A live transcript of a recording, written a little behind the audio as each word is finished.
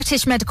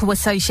British Medical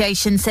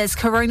Association says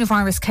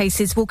coronavirus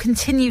cases will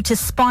continue to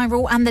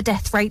spiral and the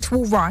death rate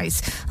will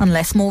rise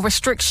unless more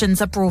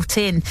restrictions are brought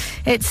in.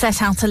 It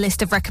set out a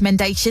list of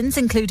recommendations,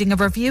 including a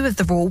review of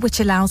the rule, which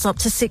allows up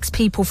to 6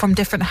 people from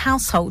different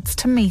households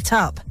to meet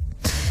up.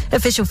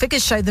 Official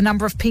figures show the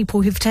number of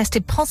people who've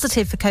tested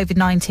positive for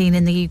COVID-19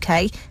 in the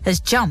UK has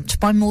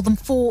jumped by more than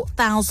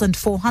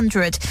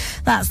 4,400.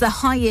 That's the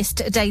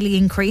highest daily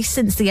increase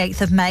since the 8th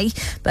of May,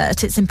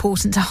 but it's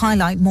important to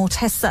highlight more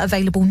tests are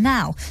available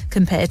now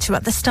compared to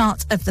at the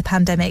start of the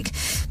pandemic.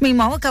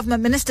 Meanwhile,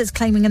 government ministers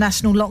claiming a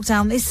national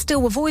lockdown is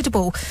still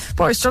avoidable.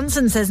 Boris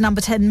Johnson says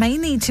Number 10 may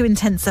need to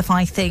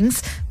intensify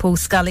things. Paul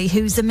Scully,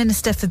 who's the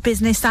Minister for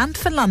Business and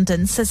for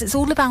London, says it's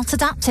all about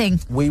adapting.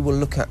 We will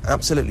look at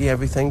absolutely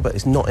everything, but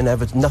it's not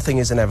nothing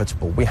is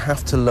inevitable. We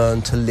have to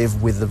learn to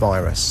live with the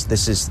virus.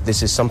 This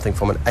is something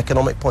from an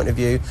economic point of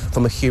view,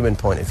 from a human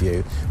point of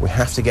view. We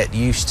have to get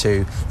used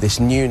to this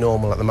new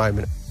normal at the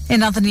moment.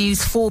 In other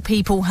news, 4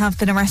 people have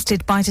been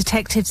arrested by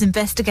detectives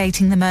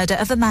investigating the murder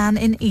of a man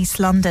in East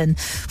London.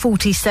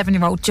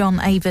 47-year-old John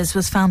Avers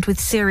was found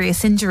with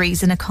serious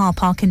injuries in a car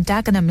park in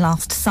Dagenham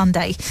last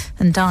Sunday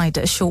and died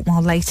a short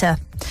while later.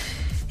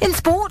 In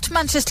sport,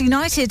 Manchester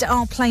United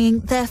are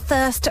playing their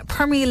first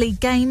Premier League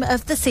game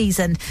of the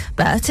season,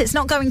 but it's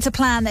not going to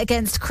plan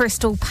against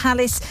Crystal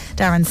Palace.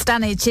 Darren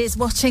Stanage is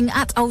watching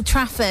at Old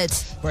Trafford,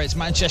 where it's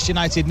Manchester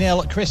United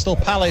 0, Crystal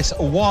Palace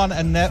 1,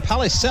 and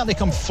Palace certainly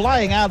come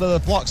flying out of the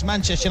blocks.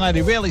 Manchester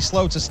United really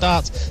slow to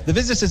start. The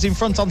visitors in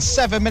front on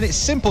 7 minutes.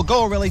 Simple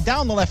goal really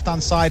down the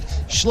left-hand side.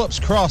 Schlupp's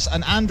cross,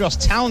 and Andros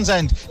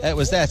Townsend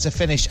was there to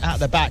finish at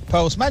the back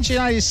post. Manchester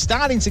United is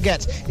starting to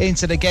get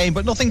into the game,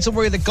 but nothing to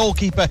worry the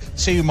goalkeeper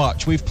too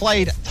much. We've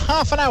played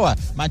half an hour.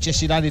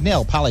 Manchester United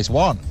 0, Palace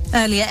 1.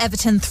 Earlier,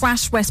 Everton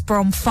thrashed West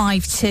Brom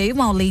 5-2,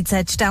 while Leeds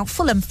edged out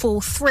Fulham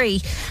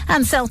 4-3.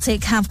 And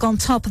Celtic have gone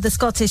top of the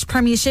Scottish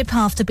Premiership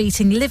after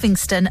beating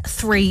Livingston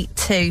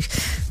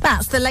 3-2.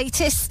 That's the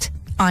latest.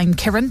 I'm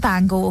Kieran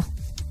Bangor.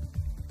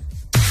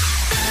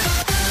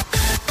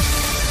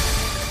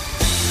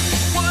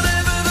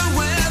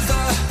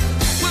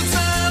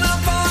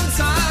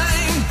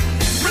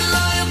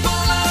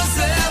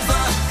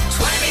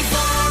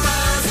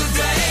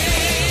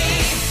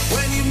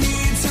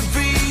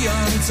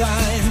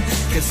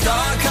 Get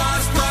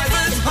StarCar's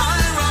private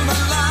hire on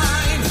the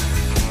line.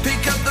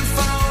 Pick up the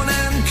phone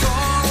and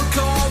call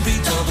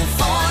Corby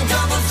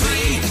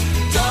 4433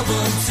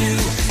 22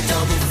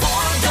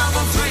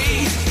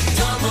 4433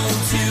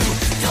 22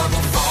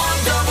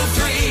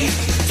 4433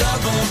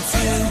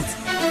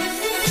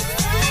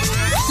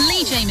 22.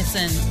 Lee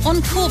Jameson on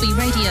Corby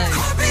Radio.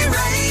 Corby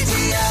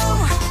Radio.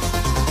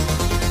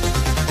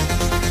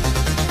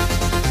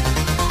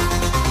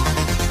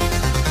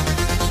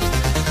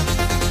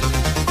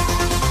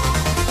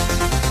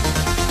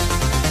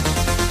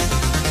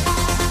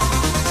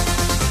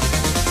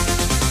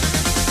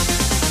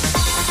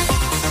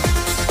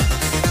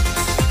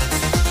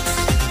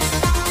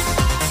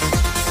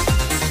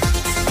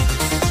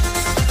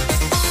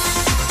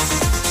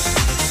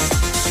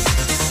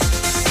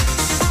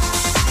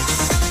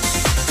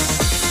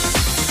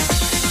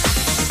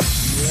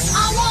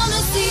 I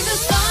wanna see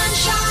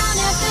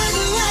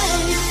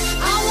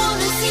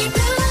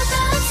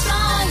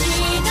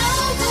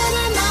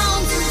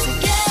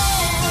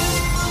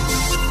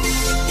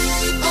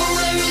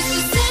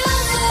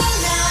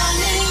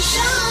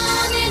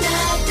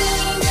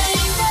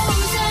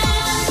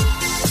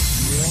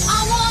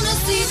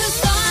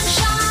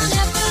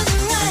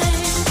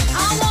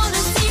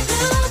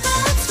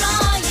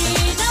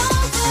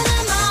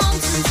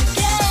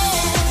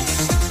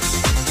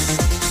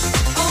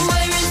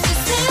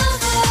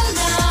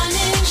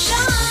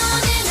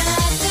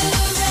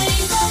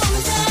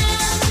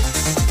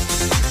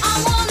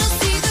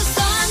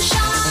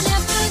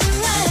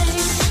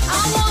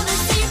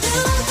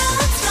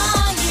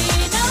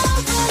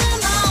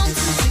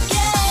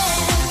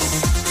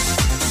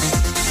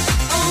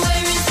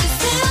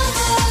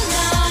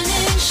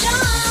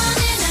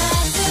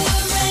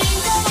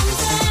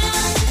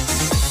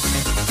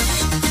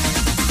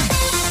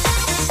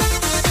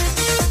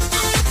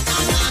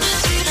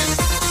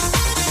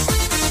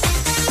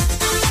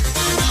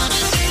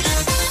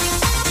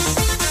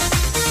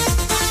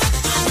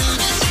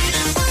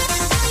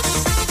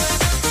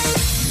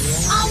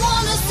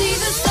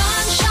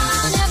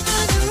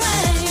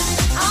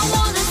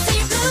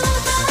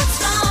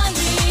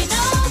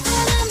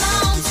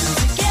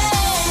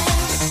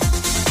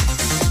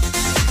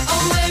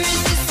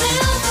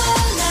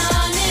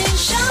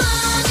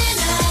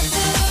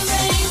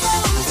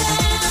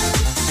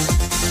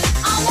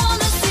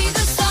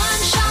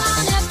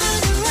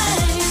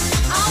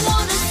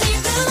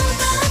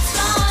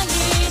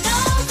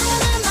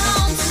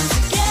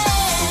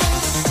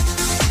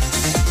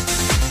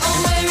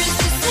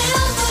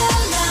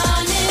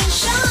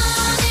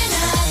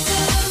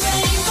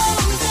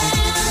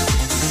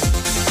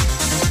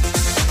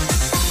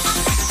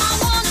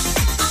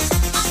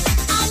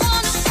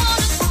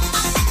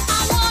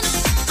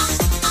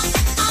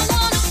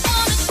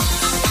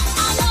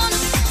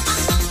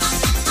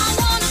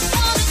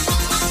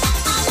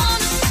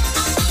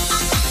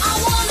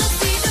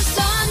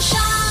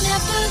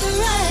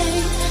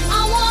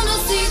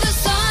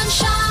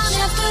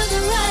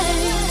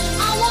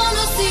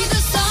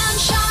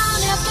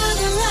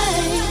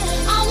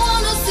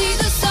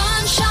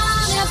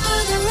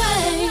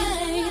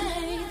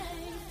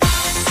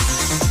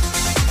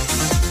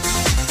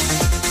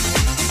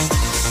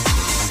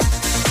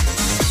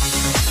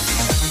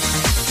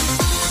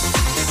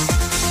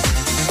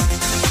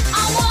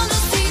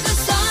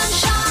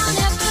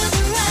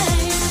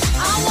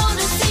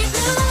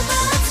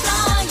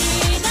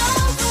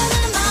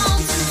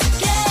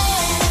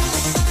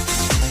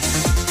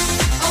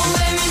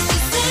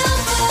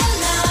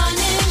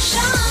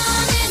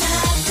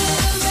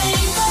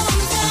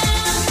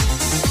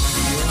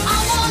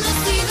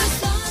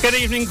Good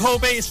evening,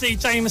 Corby. It's Lee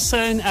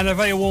Jameson, and a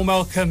very warm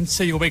welcome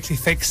to your weekly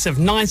fix of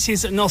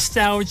 90s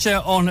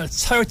nostalgia on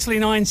Totally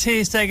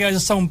 90s. There goes a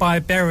song by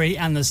Berry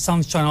and The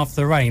Sunshine After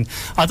the Rain.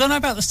 I don't know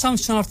about The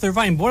Sunshine After the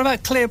Rain, but what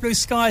about clear blue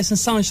skies and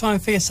sunshine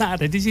for your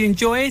Saturday? Did you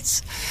enjoy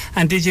it?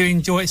 And did you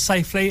enjoy it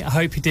safely? I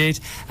hope you did.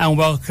 And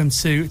welcome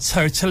to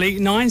Totally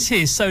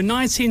 90s. So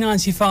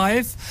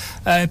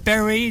 1995,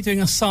 Berry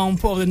doing a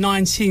sample of the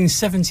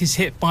 1970s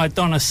hit by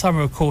Donna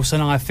Summer, of course,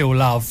 and I Feel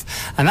Love.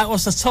 And that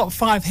was the top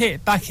 5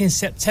 hit back in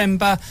September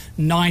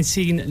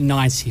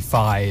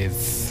 1995.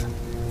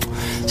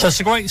 So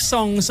some great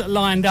songs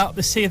lined up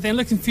this evening.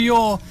 Looking for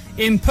your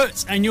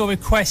input and your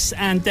requests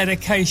and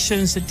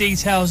dedications, the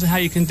details and how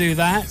you can do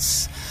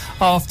that.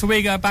 After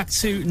we go back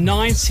to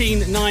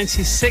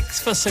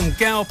 1996 for some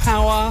girl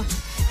power,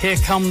 here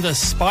come the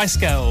Spice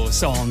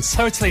Girls on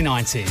Totally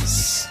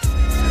 90s.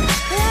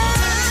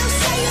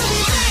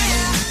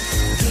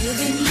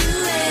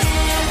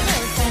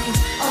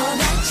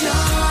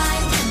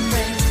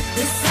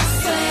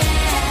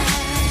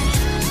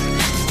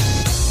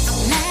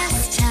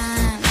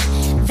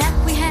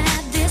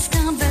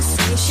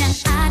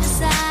 I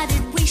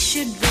decided we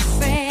should be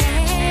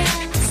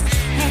friends,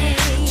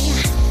 hey,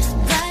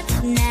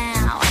 but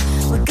now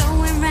we're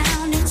going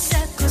round in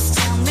circles.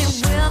 Tell me,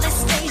 will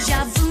this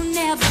deja vu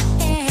never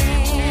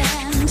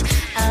end?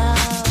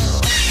 Oh,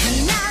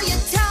 now you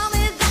tell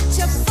me that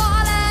you're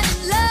falling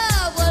in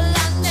love. Well, I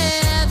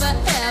never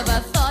ever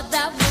thought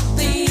that would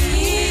be.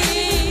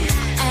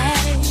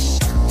 Hey,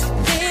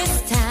 this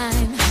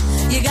time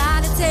you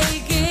gotta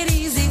take it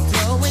easy,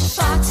 throwing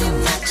far too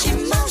much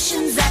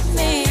emotions at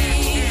me.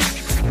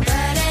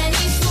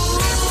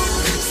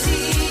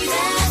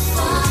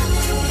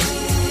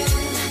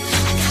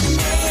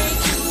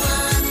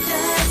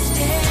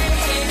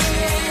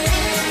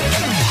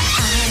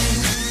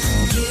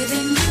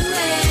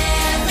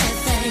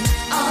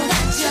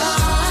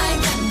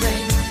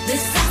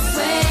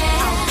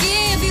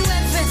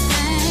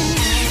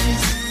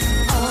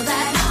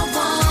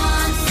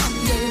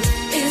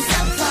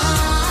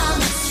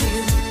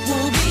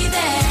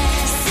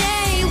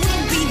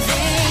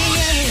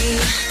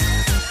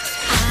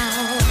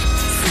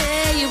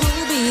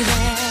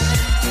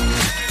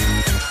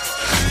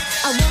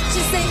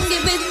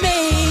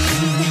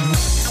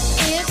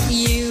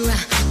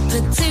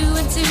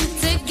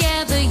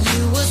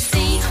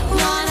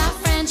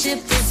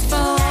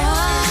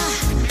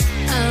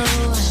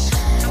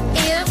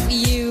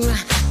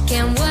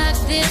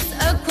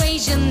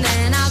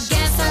 Then I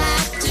guess I'll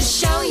have to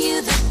show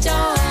you the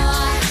door.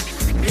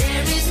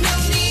 There is no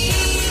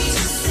need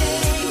to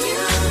say you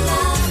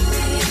love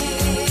me.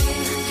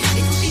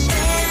 It would be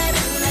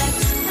better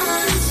left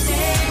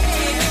unsaid.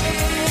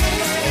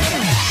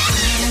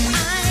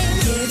 I'm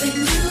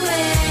giving you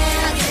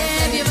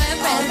everything,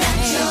 all that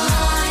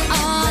joy,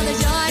 all the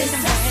joy. Yes, I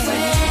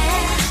swear,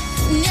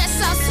 yes,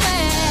 I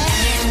swear.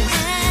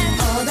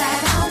 And all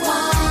that I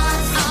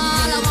want,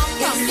 all I want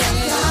from you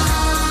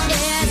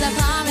is a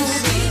promise.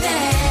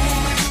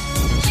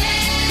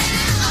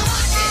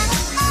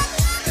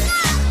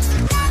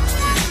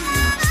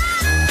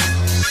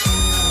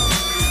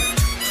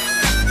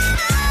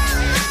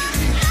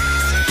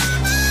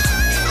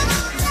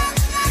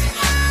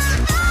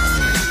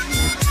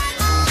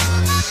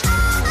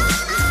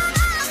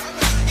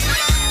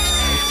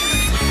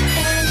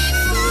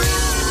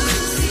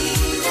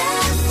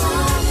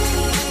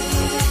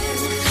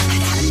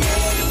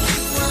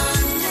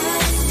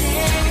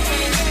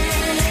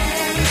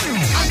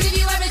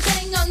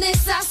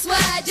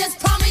 Just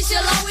promise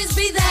you'll always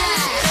be there.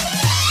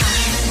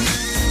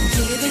 I'm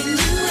giving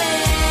you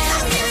everything.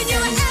 I'm giving you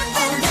everything.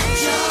 All that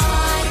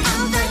joy,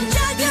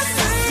 yes, I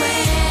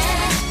swear.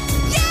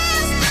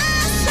 Yes, I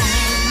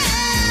swear.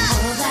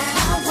 All that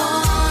I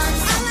want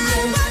from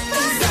you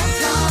is a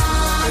promise. I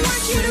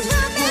want you to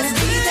promise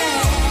me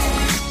there.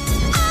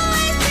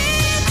 Always be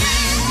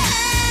there.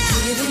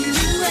 Giving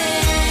you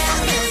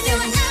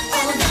everything.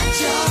 All that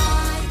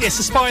joy. It's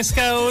the Spice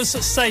Girls.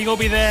 Say You'll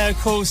Be There, of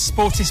course.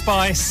 Sporty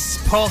Spice,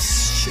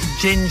 Posh,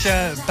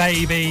 Ginger,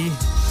 Baby,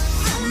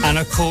 and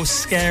of course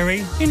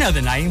Scary. You know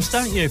the names,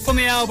 don't you? From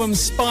the album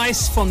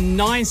Spice from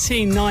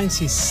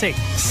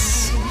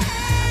 1996.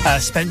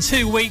 Spent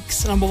 2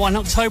 weeks, number 1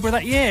 October of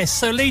that year.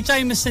 So Lee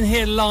Jameson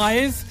here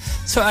live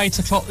till 8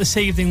 o'clock this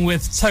evening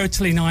with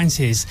Totally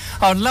 90s.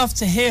 I'd love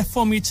to hear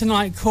from you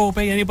tonight,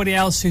 Corby. Anybody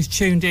else who's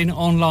tuned in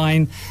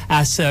online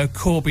at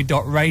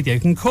corby.radio. You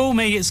can call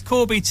me. It's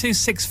Corby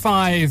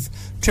 265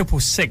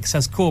 666.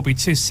 That's Corby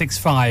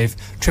 265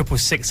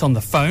 666 on the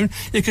phone.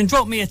 You can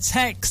drop me a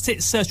text.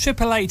 It's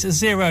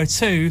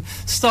 88802.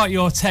 Start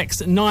your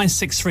text at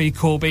 963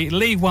 Corby.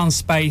 Leave one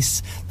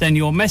space, then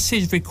your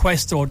message,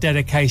 request or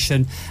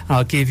dedication, and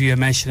I'll give you a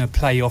mention and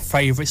play your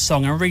favourite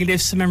song and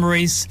relive some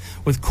memories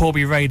with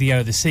Corby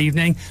Radio this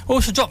evening.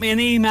 Also drop me an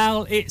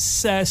email. It's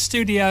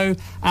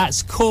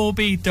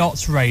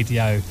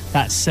studio@corby.radio.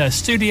 That's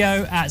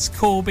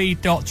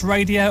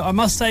studio@corby.radio. I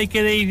must say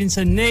good evening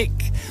to Nick,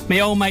 my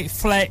old mate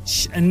Fletch,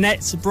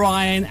 Annette,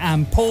 Brian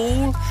and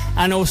Paul,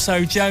 and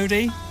also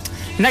Jodie.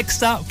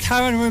 Next up,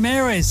 Karen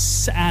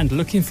Ramirez and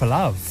Looking for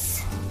Love.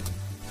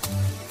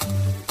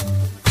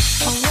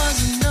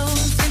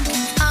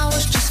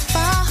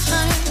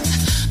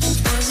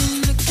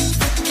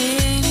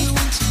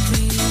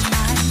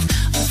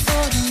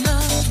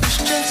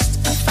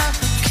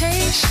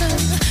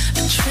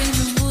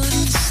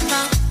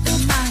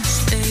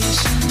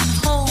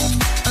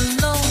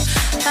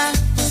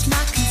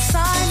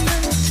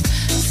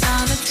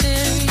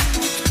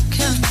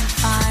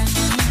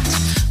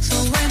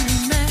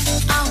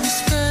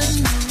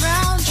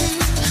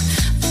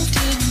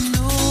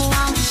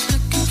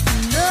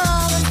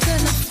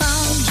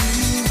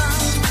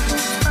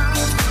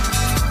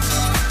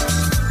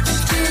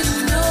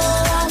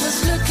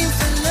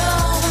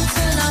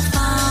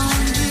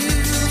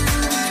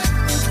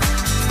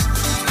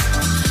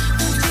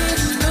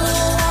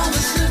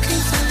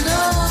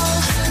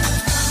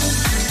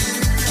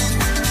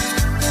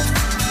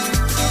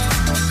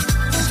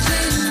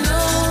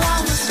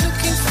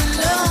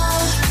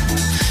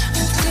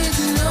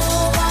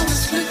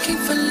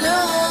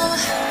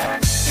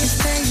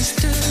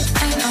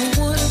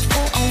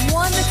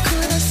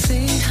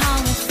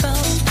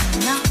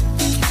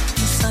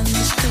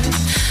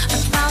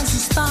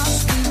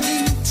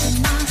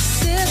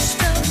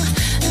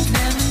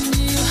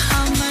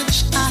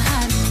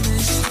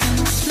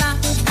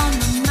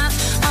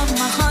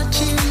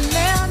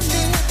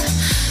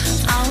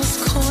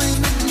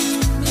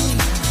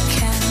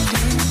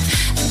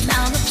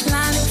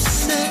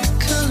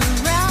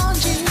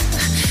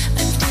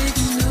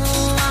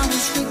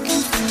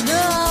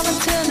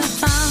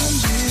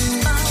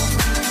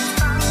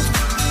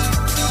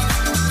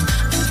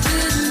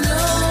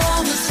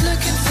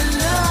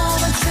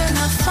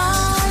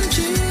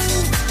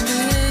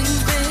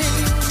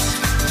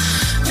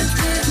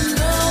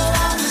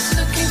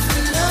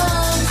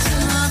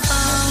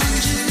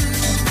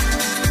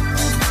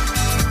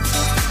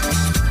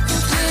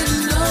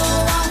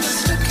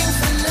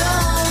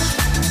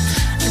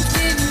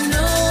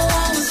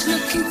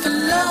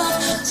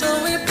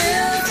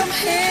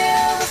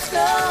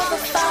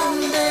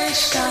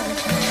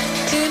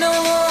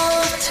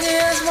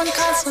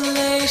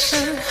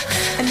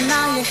 And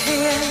now you're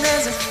here,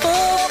 there's a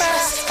full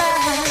brass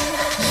band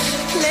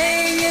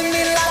playing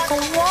me like a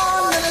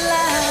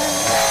wonderland.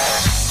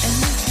 And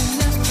if you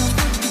left, I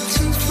would be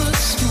 2 foot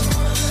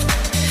small,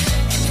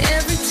 and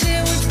every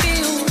tear would be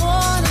a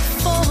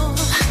waterfall.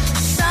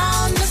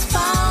 Soundless,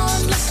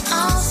 boundless,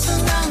 I'll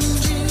surround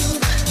you.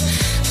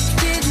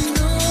 Didn't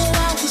know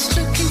I was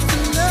looking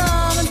for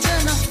love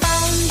until I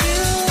found you.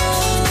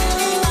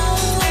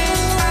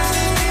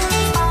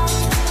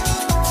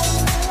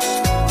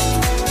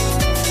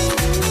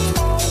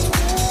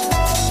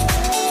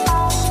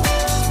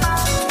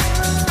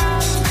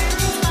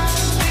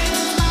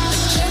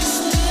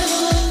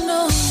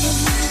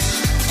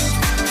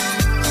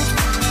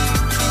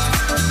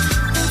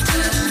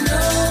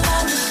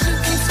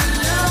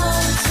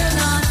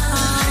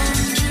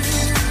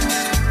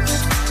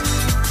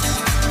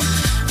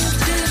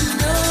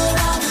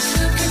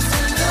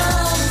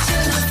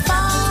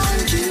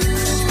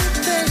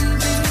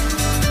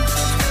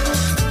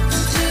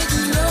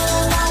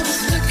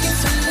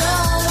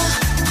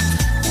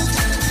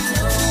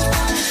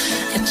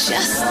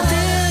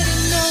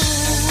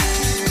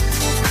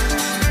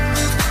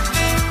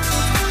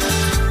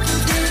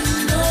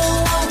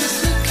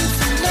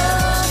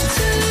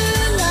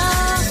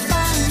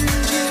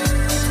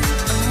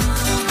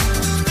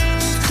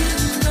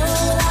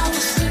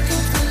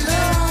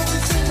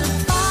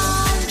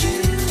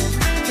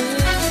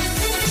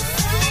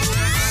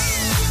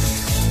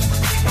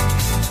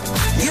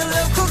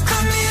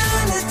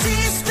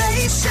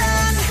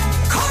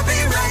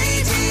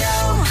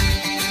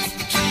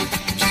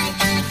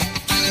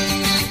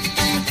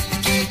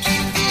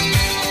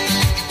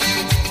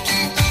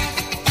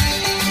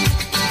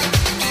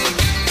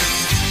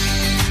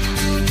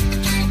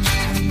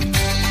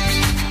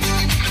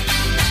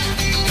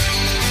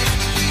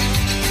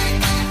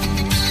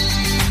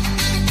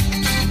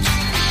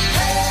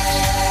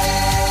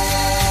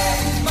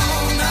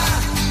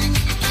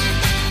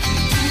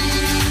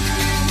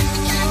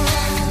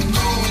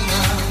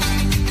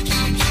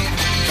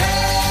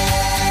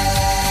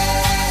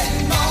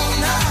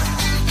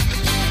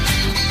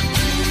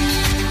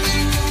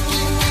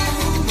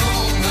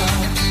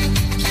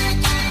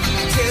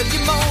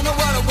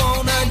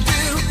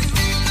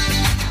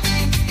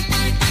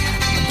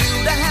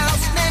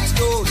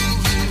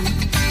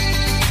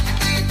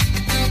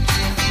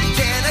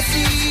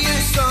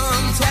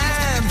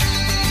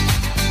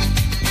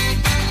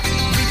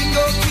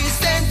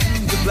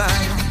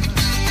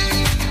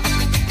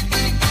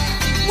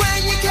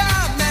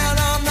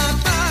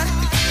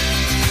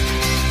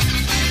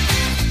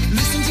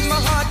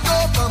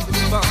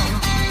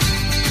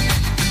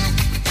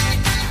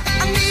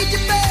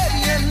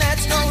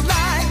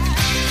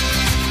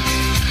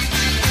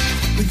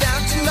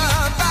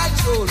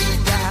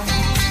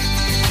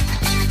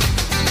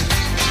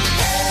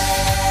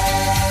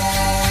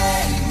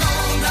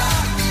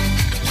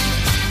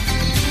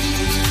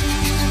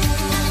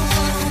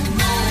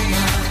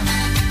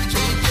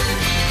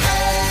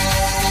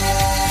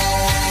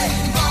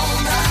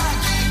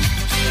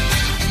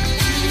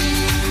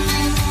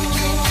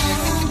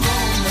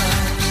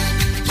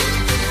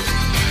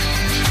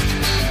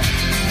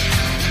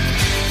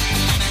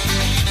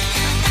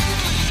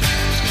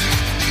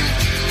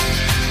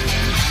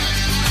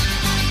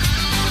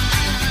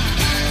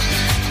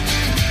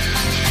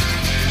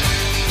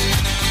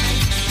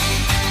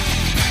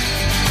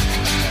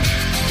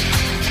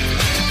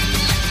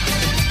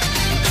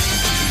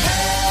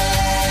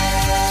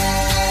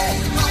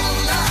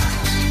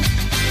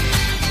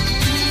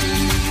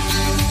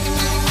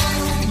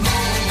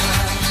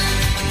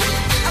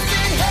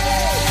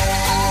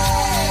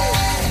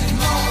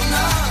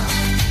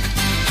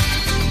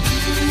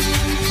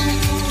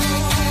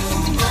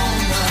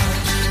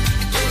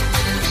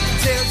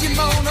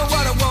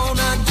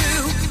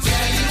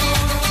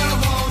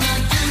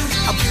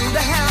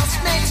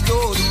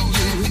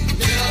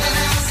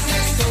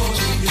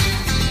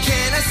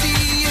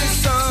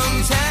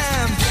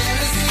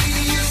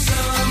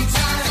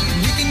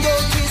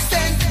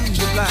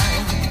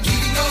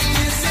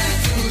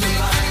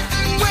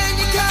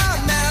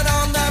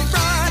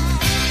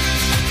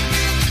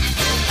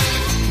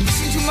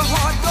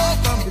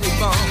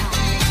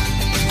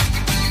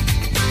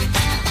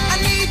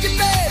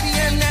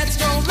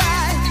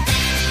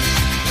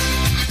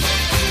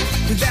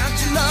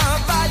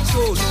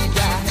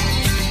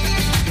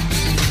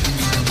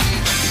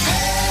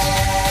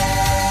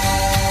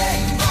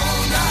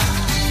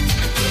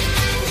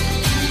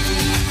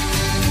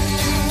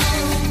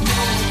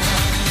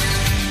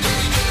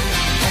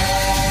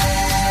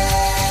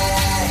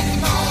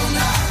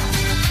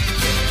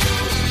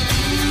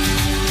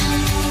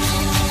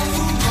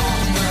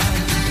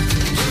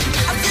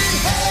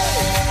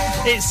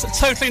 It's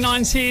Totally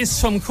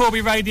 90s from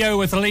Corby Radio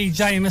with Lee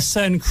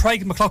Jameson,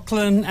 Craig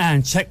McLaughlin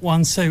and Check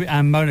 1 2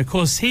 and Mona. Of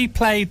course, he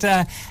played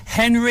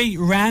Henry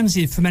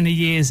Ramsey for many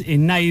years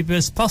in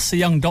Neighbours, plus The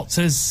Young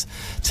Doctors,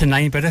 to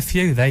name but a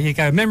few. There you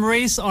go.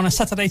 Memories on a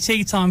Saturday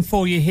tea time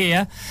for you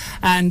here.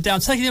 And I'm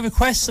taking your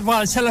requests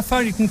via the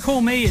telephone. You can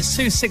call me. It's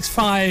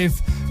 265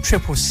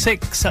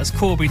 666. That's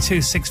Corby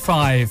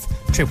 265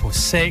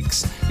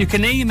 666. You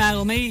can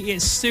email me.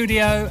 It's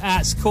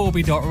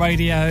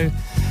studio@corby.radio.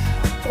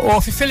 Or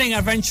if you're feeling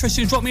adventurous,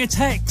 you can drop me a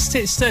text.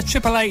 It's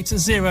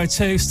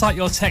 88802. Start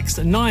your text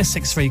at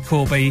 963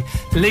 Corby.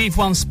 Leave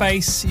one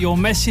space, your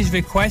message,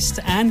 request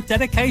and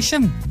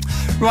dedication.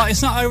 Right,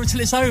 it's not over till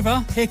it's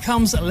over. Here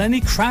comes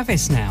Lenny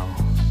Kravitz now.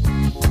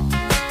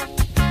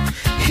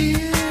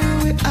 Here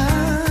we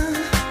are,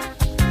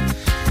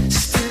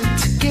 still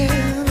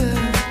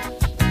together.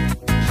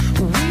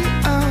 We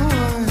are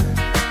one.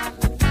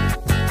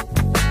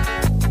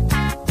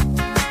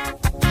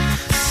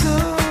 So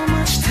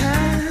much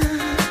time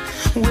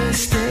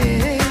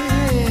wasted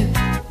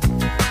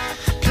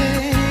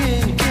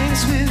playing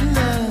games with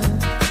love.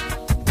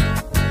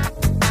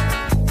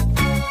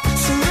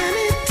 So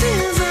many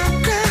tears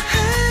I've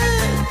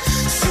cried,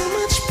 so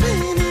much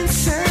pain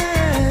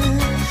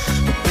inside.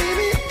 But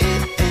baby,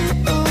 it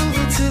ain't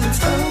over till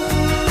it's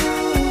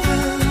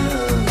over.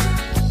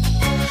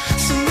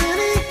 So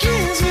many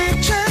years we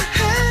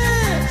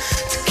tried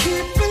to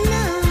keep our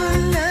love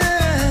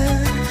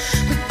alive.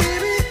 But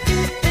baby,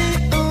 it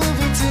ain't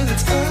over till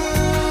it's over.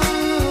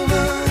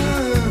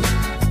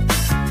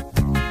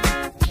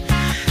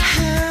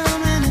 How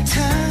many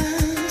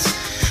times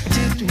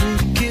did we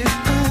give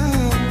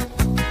up?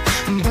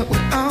 But we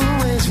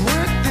always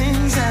work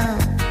things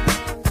out.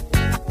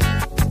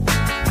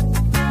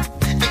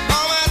 And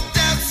all my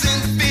doubts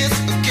and fears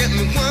get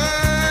me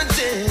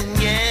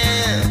wondering,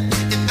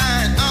 yeah, if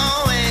I'd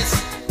always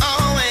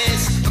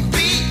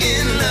be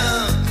in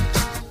love.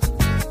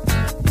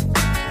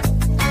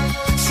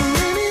 So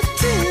many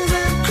tears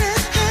I've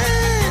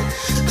cried,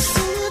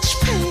 so much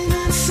pain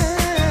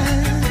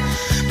inside.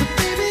 But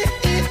baby,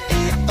 it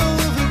ain't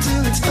over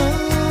till it's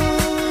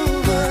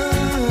over.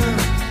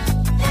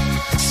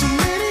 So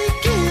many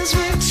years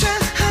we've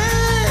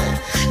tried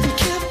and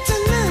kept our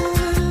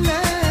love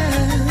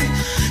alive.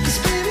 'Cause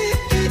baby,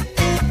 it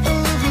ain't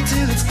over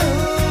till it's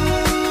over.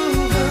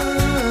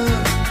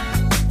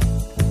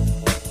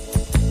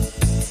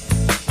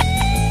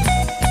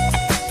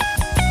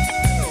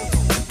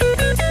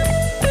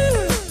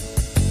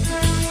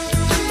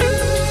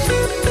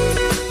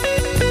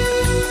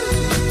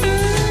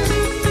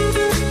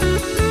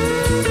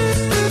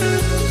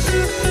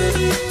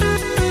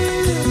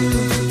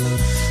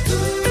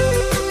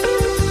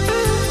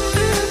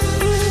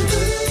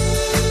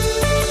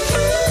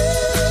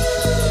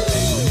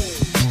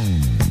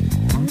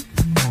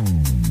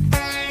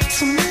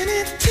 So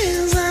many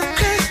tears I've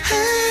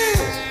cried,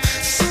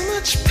 so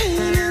much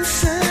pain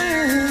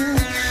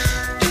inside.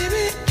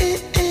 Baby,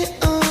 it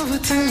ain't over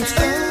till it's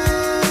over.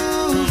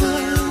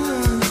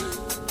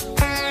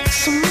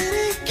 So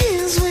many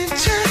years we've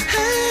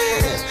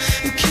tried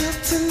and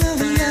kept our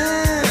love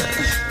alive.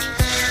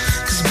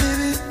 'Cause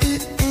baby,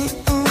 it ain't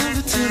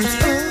over till it's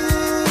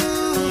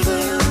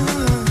over.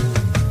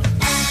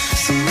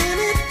 So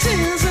many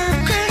tears I've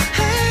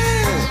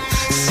cried,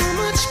 so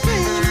much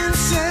pain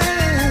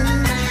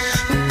inside.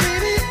 But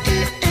baby,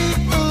 it ain't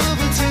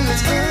over till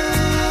it's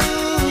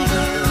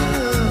over.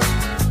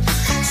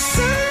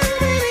 So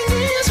many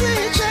years we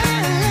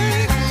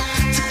tried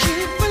to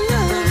keep our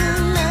love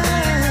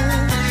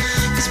alive.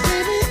 'Cause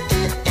baby,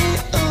 it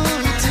ain't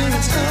over till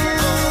it's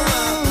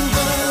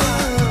over.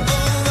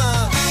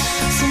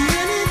 So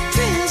many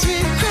tears we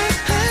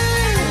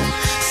cried,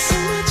 so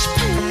much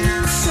pain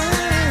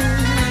inside.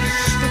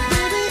 But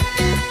baby,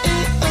 it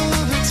ain't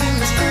over till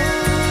it's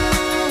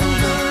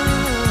over.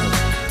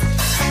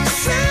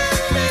 So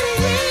many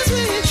years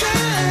we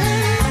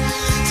tried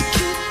to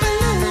keep our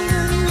love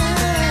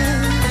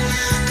alive.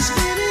 'Cause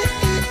baby,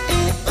 it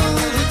ain't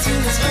over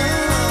till it's over.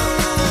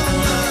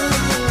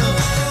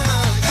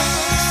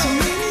 So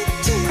many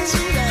tears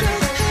we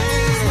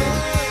cried,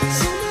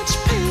 so much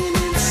pain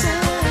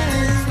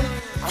inside.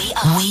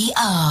 We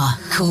are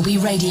Corby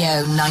Radio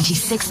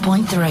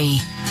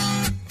 96.3.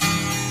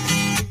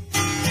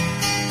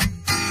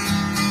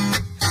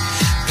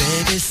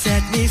 Baby,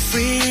 set me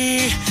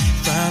free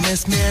from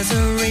this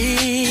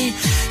misery.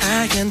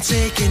 I can't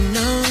take it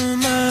no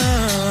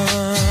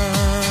more.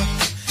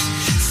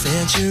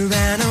 Since you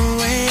ran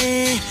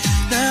away,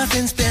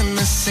 nothing's been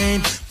the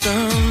same.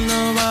 Don't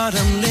know what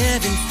I'm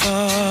living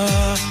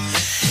for.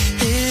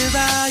 Here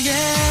I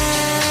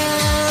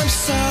am,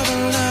 so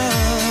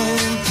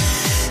alone,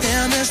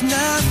 and there's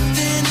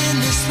nothing in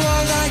this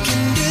world I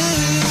can do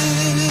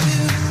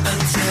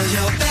until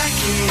you're back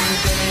here,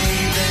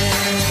 baby.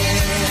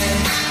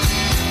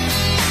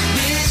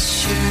 Miss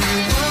you,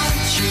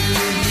 want you,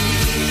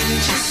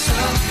 need you so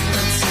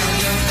until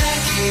you're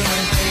back here,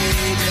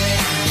 baby.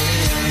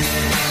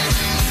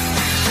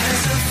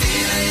 There's a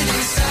feeling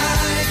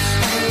inside,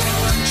 I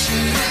want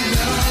you to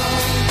know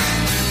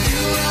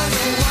you are the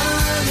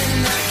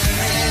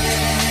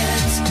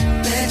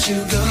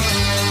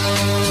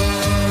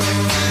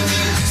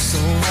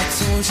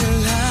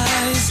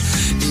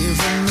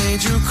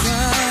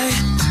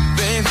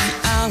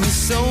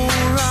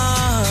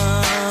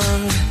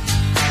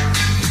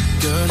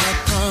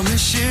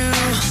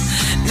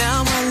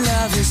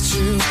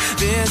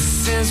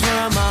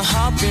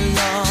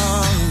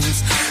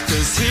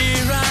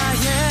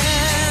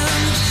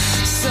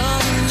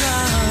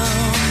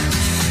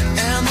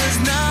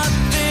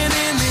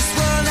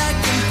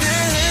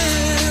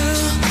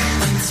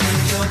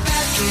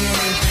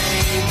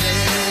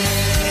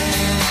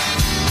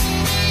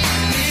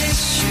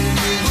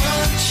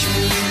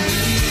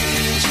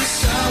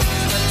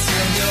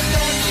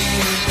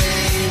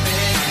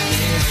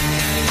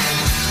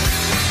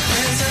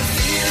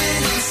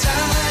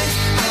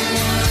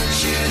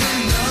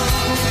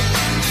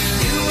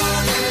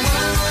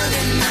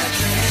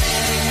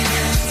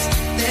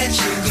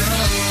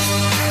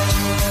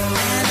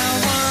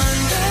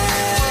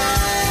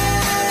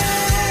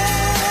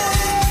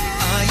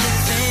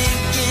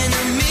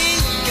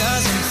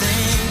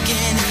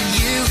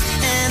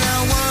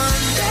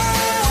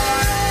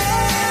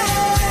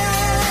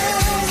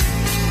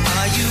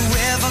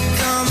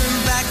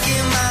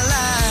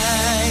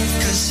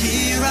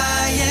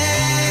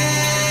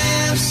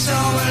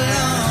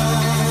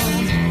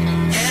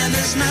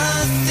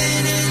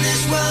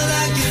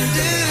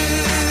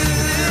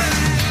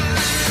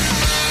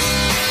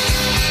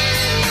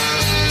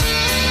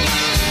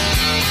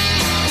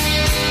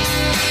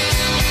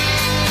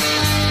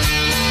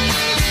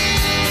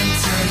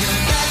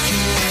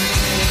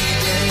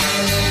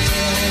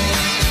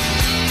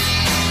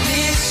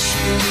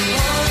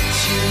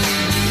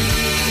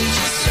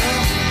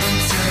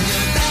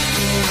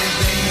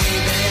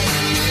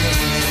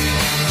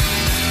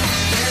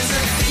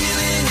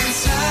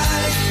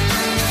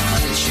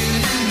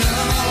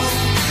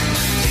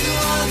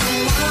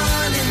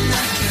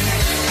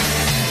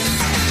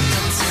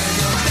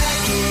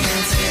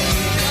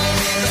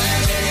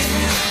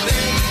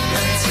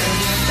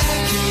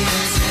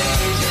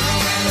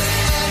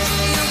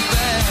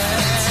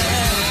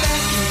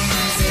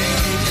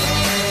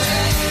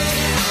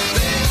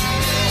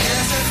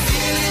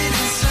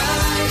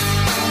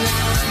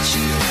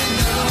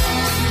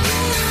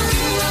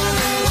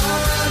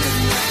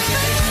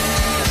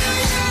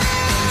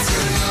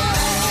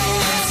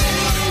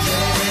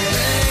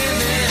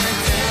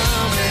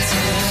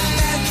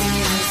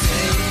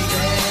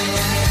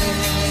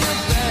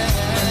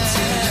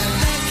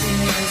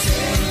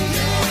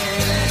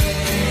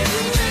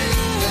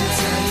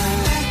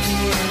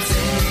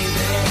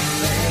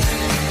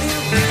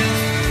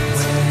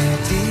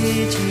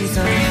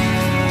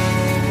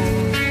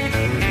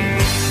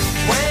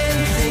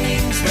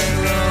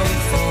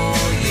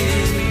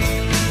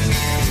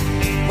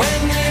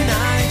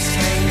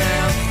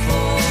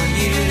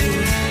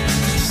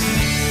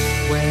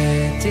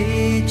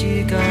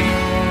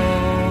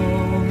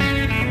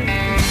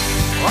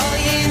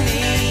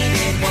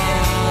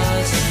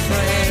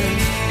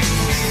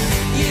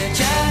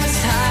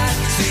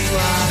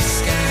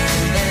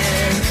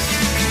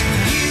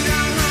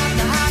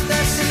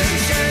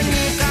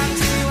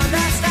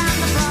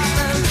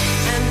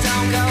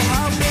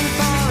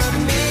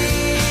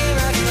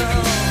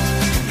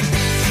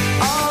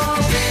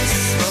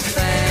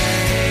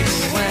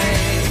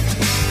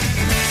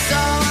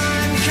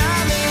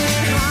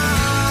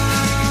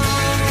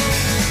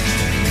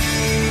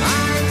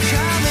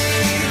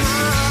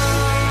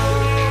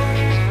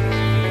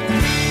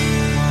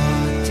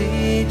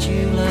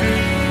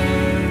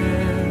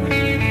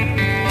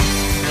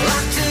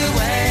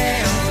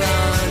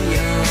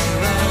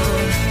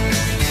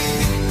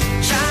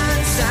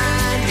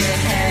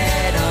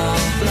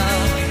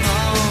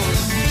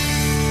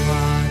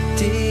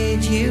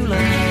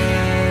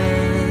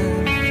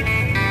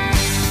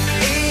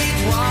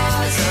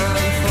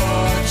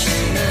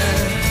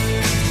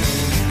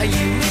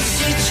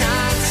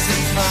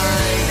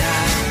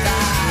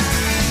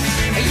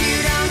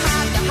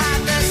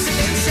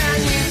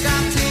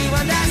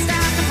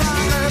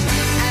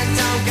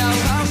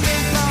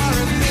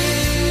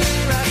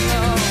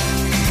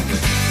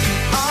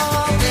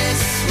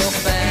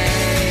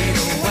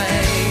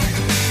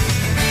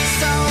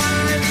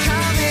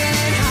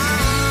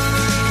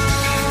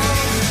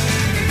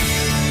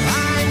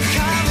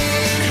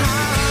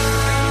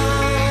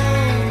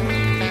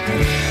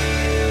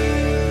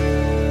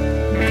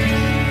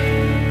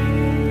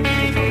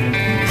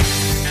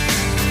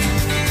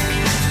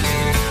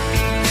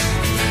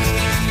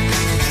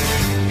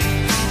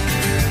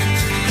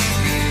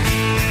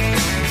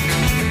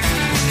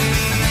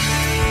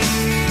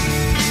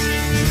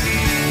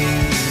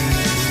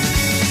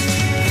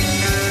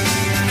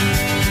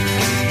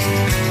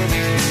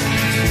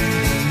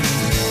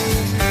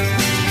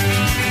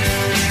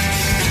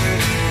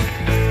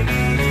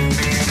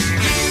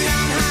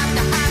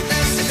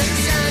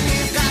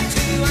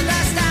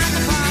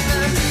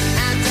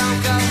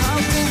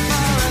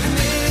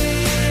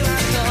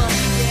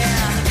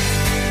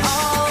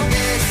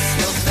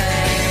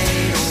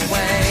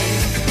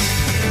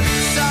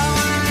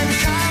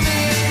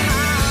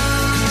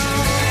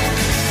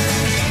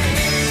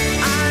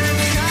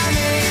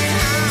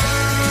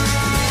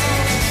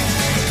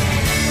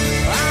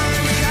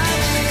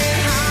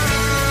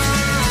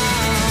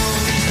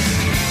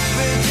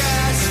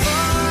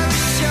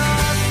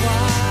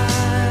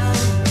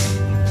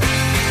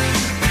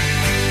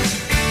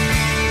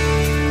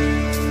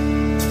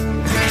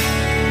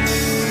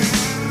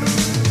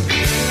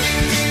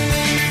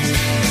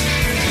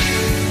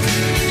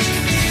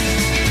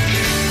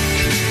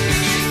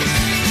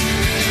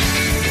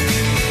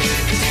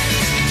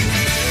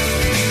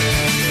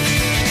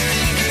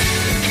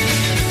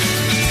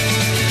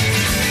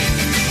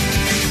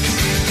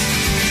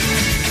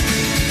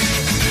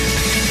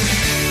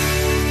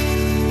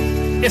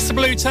It's the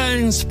Blue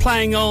Tones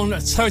playing on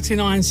Totally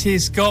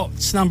 90's got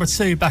number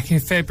 2 back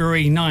in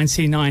February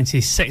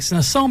 1996, and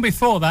a song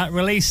before that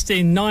released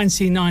in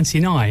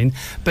 1999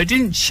 but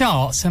didn't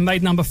chart and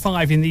made number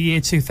 5 in the year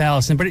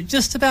 2000, but it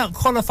just about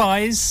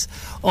qualifies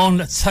on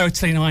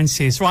Totally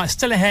 90's. Right,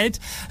 still ahead,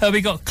 we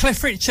got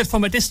Cliff Richard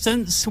from a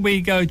distance, we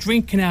go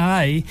Drinking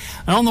LA, and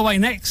on the way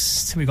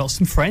next we got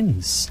some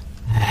friends.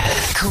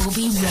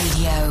 Corby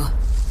Radio.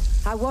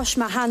 I wash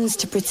my hands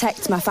to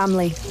protect my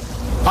family.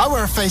 I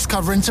wear a face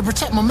covering to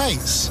protect my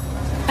mates.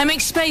 I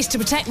make space to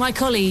protect my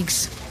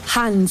colleagues.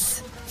 Hands.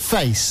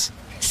 Face.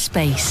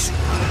 Space.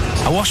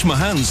 I wash my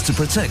hands to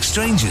protect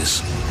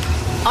strangers.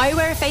 I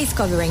wear a face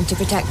covering to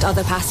protect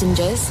other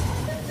passengers.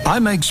 I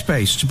make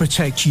space to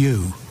protect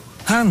you.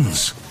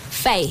 Hands.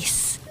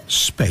 Face.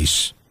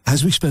 Space.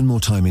 As we spend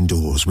more time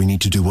indoors, we need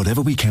to do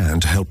whatever we can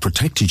to help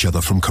protect each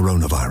other from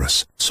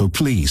coronavirus. So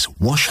please,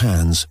 wash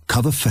hands,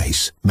 cover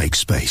face, make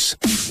space.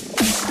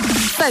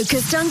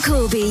 Focused on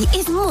Corby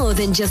is more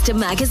than just a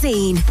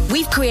magazine.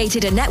 We've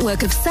created a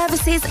network of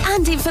services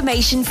and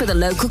information for the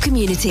local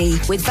community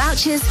with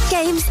vouchers,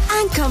 games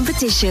and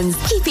competitions,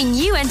 keeping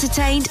you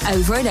entertained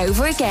over and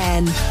over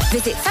again.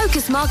 Visit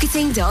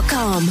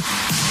focusmarketing.com.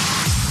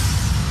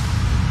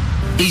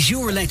 Is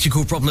your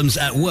electrical problems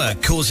at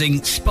work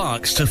causing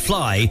sparks to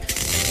fly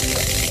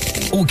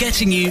or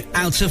getting you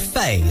out of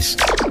phase?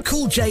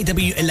 Call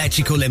JW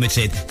Electrical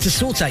Limited to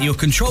sort out your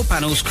control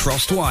panel's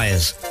crossed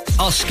wires.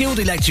 Our skilled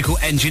electrical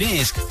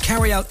engineers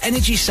carry out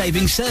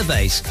energy-saving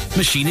surveys,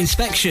 machine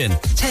inspection,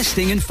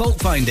 testing and fault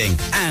finding,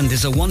 and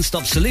is a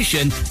one-stop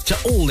solution to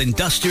all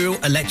industrial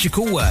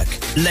electrical work.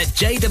 Let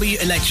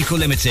JW Electrical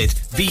Limited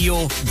be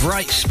your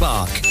bright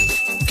spark.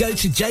 Go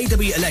to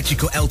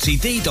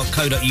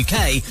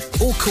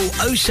jwelectricalltd.co.uk or call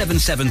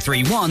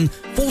 07731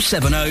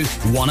 470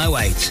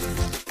 108.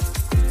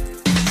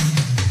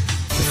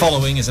 The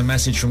following is a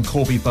message from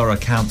Corby Borough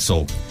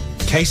Council.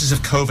 Cases of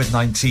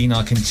COVID-19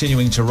 are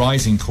continuing to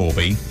rise in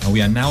Corby, and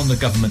we are now on the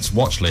government's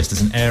watch list as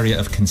an area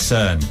of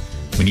concern.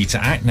 We need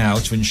to act now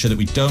to ensure that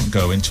we don't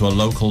go into a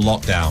local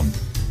lockdown.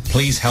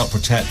 Please help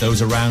protect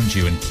those around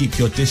you and keep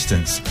your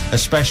distance,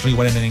 especially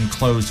when in an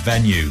enclosed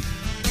venue.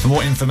 For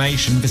more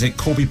information, visit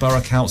Corby Borough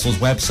Council's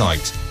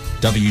website,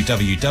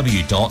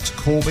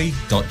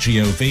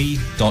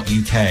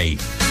 www.corby.gov.uk.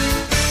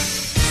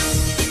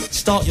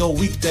 Start your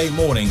weekday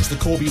mornings the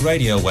Corby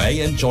Radio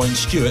way and join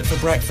Stuart for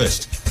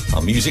breakfast.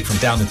 Our music from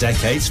down the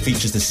decades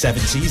features the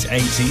 70s,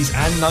 80s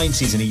and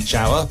 90s in each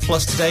hour,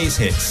 plus today's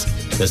hits.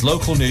 There's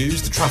local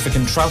news, the traffic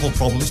and travel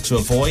problems to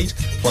avoid,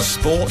 plus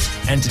sport,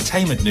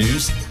 entertainment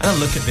news, and a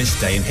look at this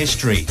day in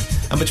history.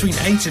 And between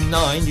 8 and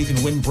 9, you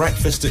can win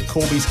breakfast at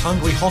Corby's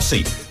Hungry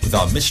Hossie with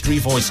our Mystery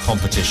Voice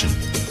competition.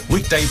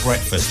 Weekday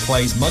breakfast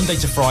plays Monday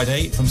to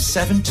Friday from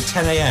 7 to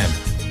 10 a.m.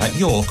 at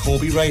your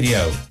Corby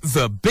Radio.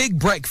 The Big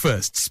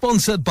Breakfast,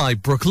 sponsored by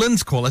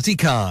Brooklands Quality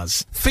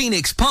Cars.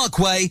 Phoenix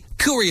Parkway,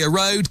 Courier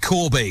Road,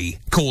 Corby.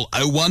 Call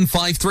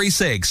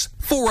 01536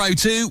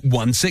 402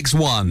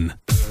 161.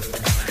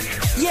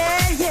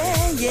 Yeah,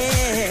 yeah,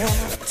 yeah.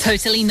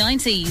 Totally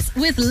 90s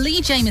with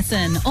Lee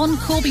Jameson on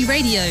Corby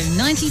Radio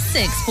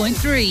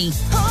 96.3.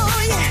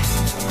 Oh, yeah.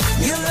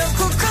 Your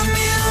local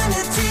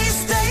community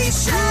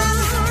station.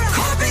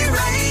 Corby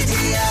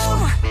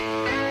Radio.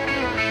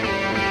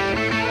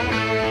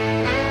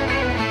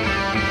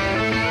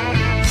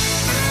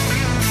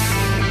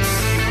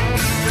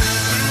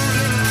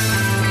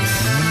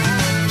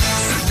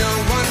 No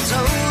one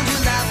told you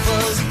life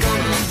was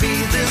gonna be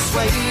this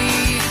way.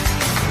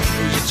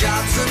 Your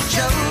job's a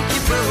joke,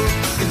 you broke.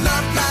 Your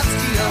love life's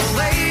the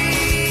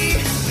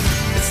away.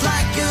 It's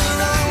like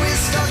you're always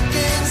stuck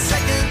in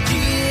second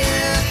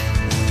gear.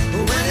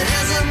 When it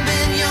hasn't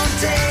been your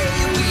day,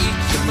 your week,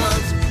 your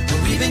month, or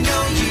even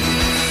your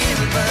year.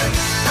 But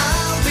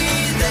I'll be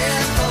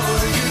there for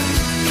you.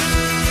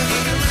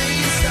 When the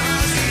rain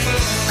starts to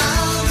fall,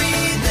 I'll be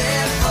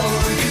there for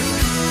you.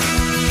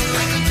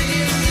 Like I've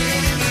been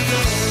there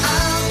before.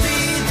 I'll be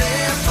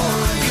there for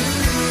you.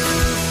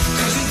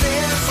 'Cause you're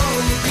there for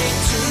me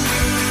too.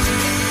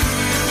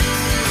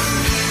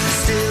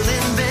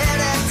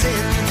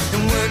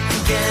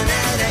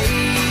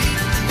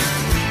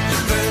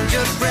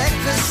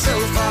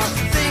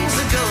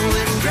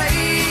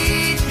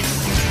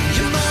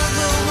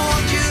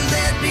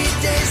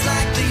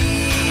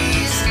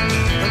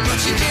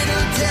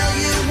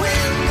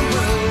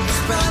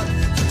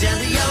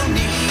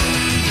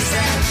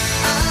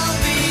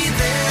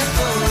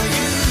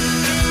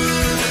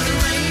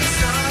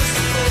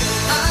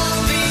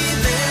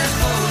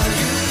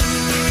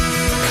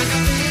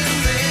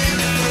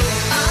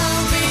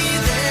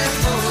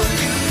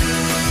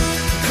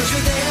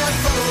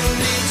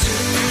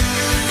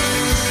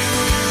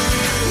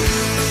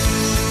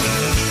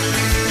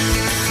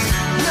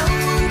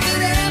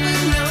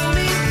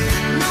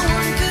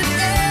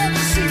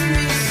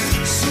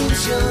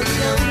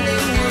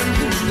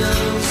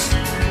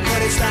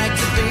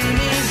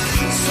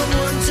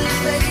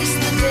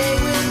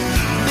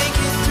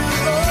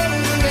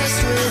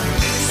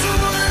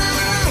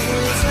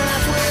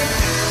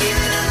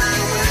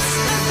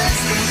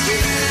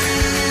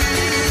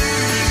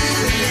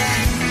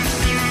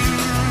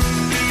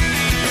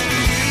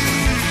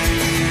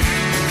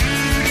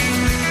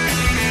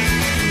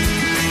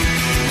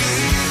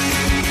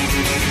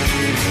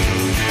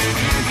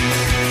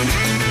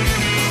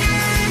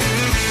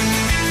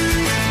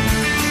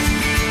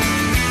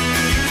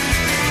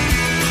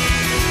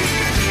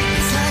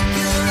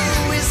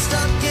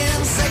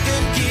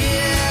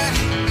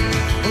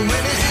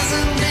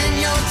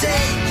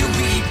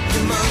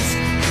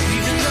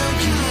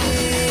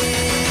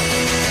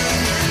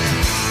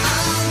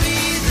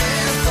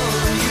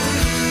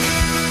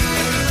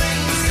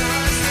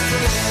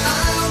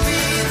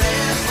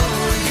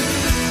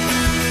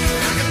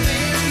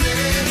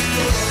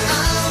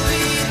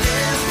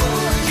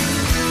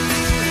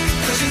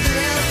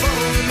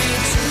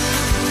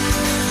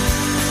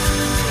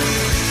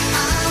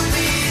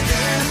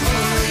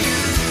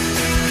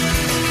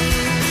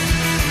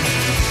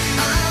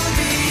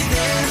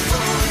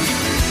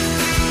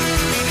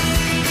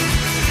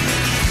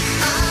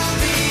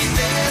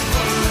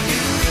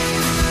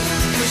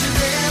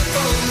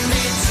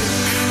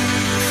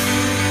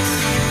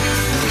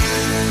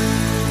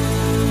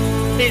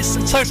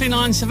 Totally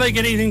 90s. A very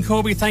good evening,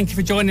 Corby. Thank you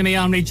for joining me.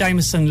 I'm Lee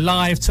Jameson,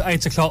 live to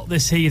 8 o'clock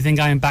this evening,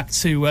 going back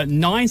to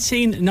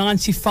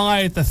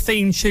 1995. The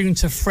theme tune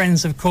to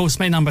Friends, of course,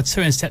 made number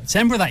 2 in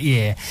September of that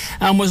year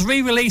and was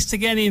re-released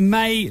again in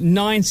May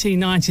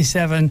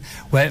 1997,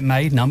 where it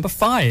made number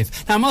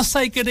 5. Now, I must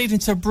say good evening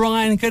to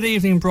Brian. Good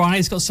evening, Brian.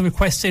 He's got some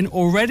requests in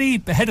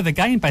already, ahead of the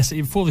game,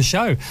 basically, before the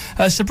show.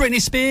 So Britney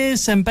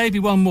Spears and Baby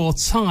One More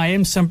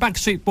Time, some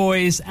Backstreet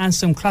Boys and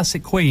some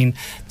classic Queen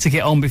to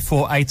get on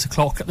before 8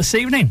 o'clock this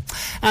evening.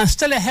 And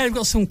still ahead, we've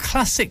got some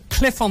classic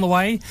Cliff on the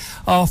way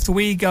after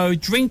we go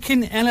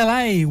drinking in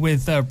LA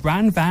with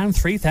Brand Van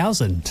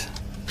 3000.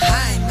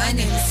 Hi, my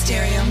name is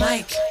Stereo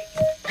Mike.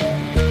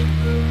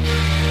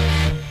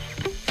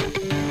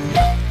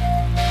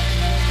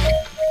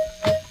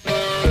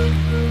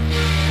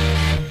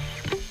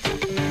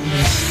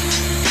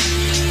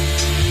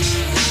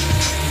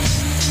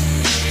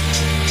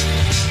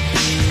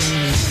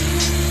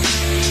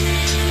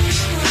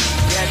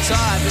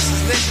 This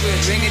is Liquid,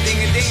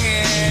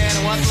 ring-a-ding-a-ding-a.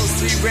 I want those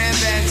 3 Brand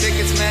Van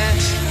tickets, man.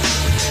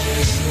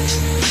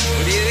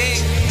 What do you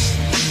think?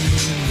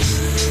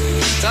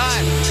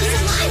 Time.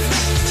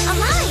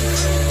 Alive!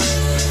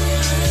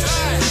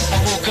 I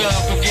woke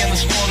up again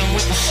this morning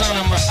with the sun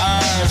in my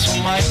eyes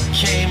when Mike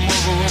came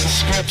over with a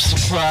script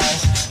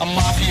surprise. A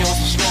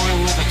mafioso story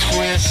with a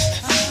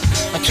twist.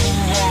 A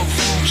too-long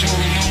fool,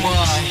 Julie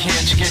Newmar.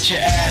 Here to get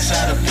your ass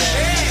out of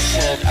bed. He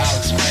said, I'll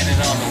explain it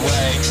on the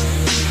way.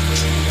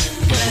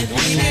 But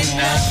we did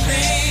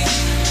nothing,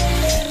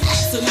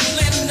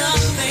 absolutely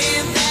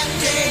nothing that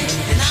day.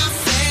 And I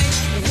say,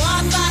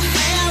 what the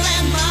hell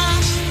am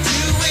I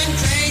doing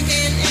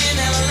drinking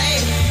in LA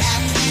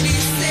at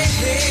 26?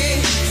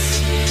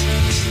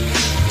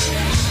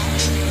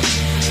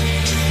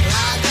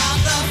 I got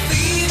the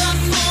fever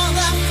for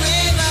the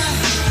flavor,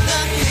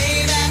 the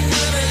payback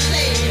will be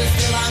later.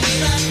 Still I'm in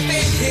a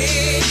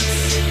fix.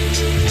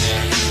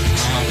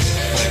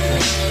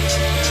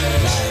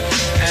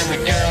 And the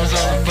girls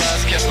on the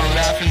bus kept on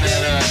laughing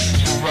at us.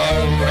 We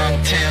rode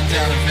around town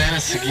down to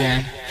Venice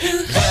again,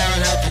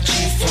 blaring out the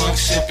G-Funk,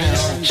 sipping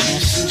on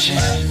juice and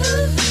gin.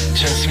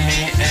 Just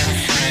me and a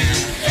friend,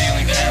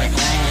 feeling kinda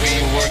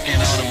groovy, working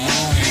on a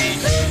movie.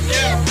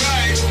 Yeah,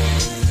 right.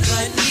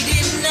 But we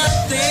did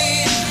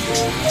nothing,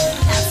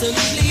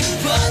 absolutely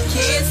but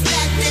kids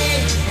that day.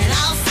 And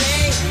I'll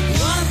say,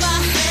 what the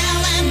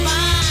hell am I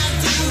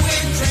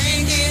doing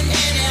drinking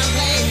in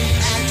LA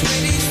at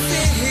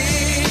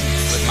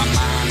 26? With my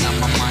mind on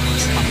my money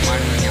and my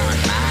money on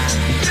mine.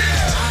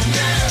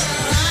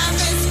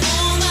 Life is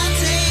for the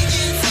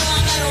taking, so I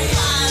gotta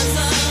wise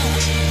up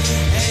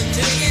and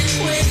take it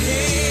quick.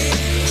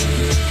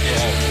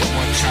 Yeah, one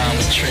more time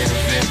with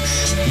Trader Vic's.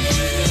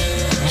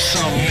 With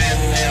some men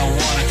there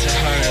wanted to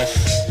hurt us,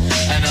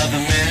 and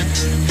other men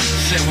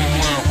said we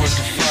weren't worth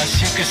the fuss.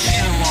 You could see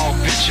them all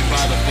bitching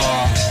by the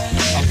bar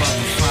about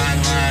the fine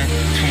line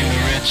between the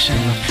rich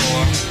and the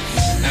poor.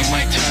 And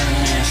Mike turned to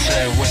me and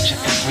said, what you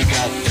think we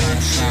got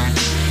done, son?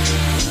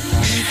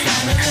 We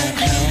found the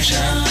conclusion.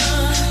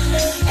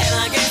 And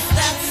I guess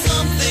that's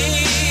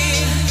something.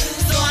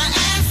 So I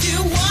asked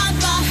you, what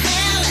the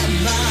hell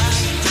am I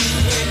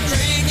doing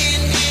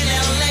drinking in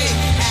LA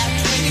at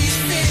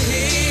 26?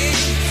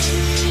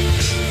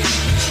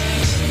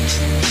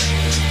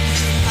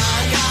 I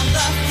got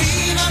the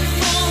fever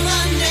for the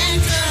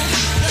nectar,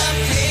 the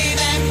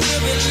payback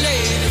will be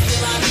later.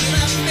 Still I'm in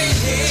a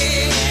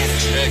fix.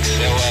 Fix it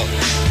up.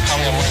 How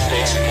many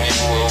Mondays and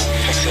maybe we'll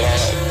fix it all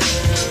up.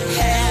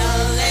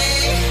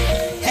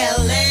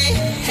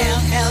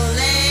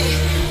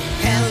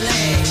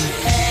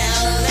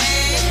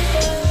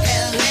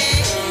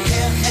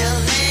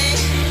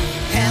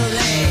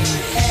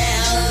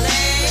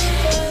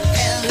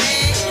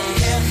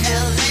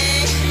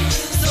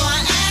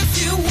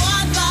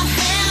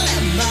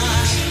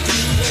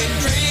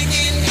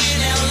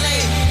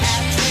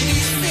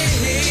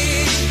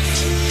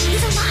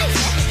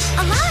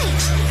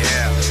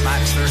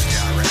 Thursday, I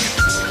reckon.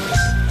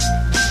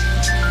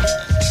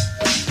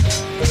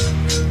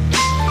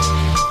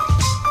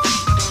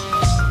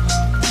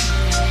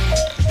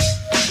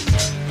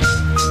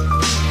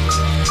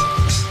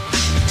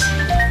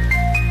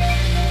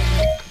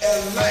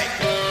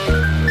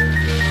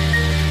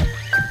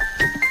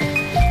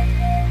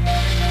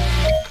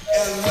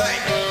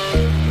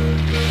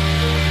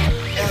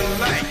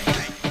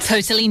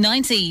 Totally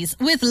 90s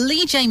with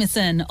Lee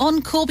Jameson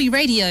on Corby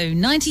Radio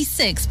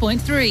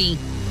 96.3.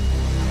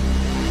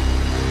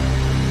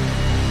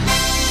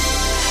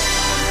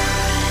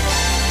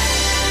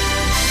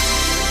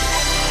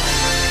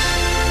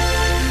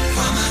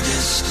 From a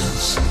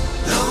distance,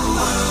 the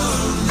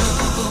world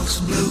looks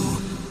blue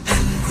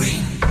and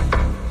green,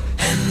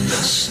 and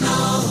the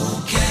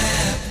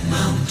snow-capped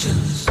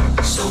mountains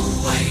so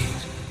white.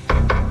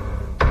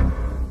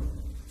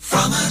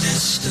 From a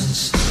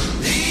distance,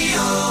 the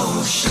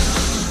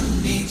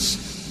ocean meets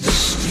the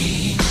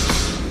stream,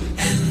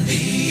 and the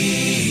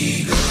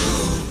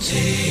eagle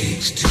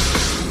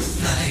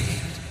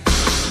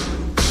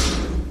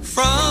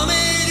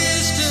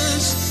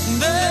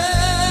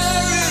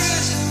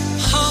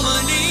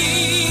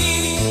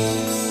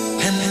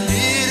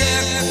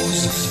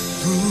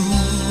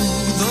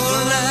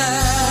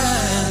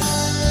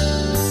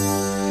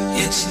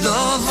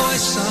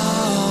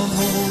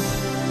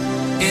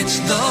It's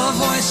the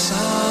voice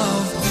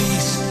of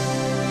peace.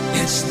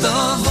 It's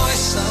the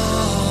voice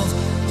of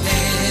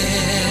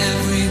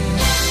everyone.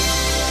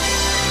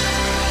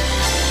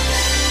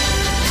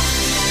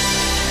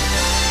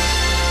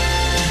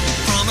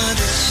 From a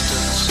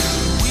distance,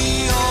 we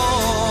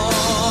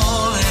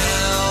all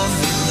have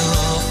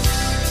enough,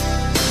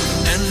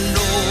 and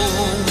no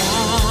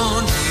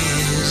one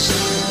is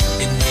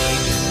in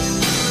need.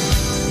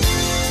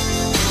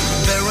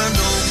 There are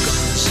no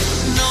guns,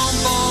 no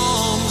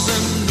bombs,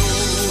 and no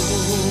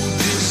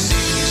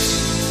disease,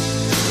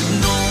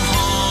 no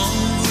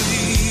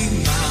hungry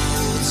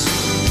mouths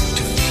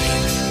to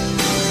feed.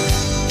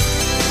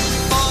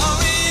 For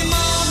a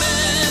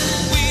moment,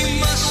 we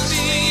must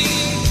be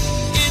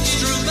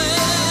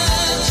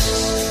instruments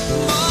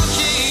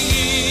marching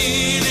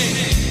in a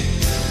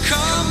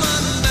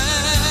common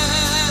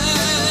band,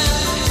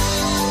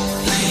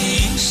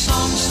 playing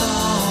songs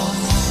of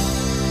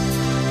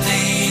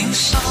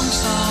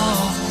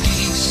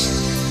peace.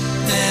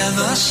 They're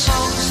the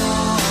songs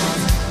of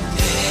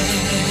everyone.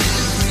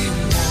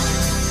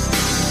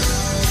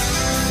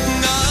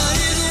 God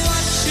is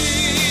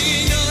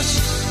watching us.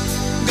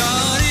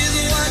 God is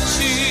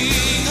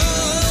watching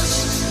us.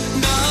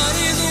 God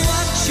is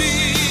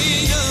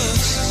watching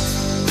us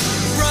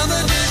from a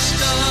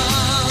distance.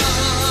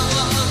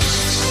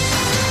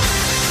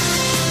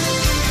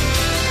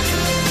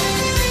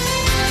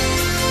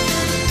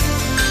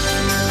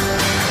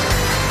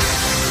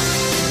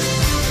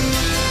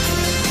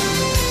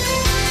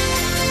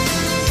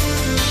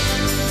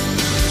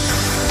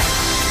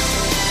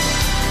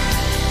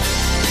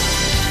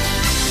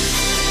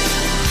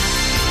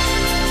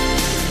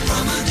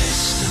 From a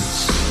distance,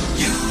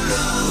 you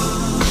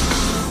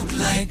look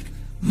like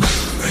my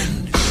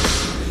friend,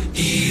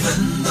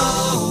 even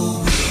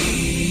though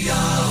we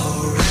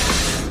are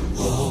at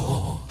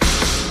war.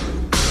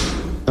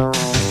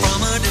 From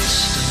a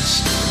distance,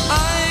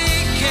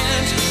 I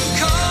can't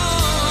comprehend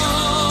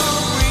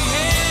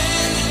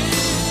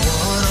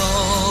what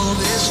all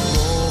this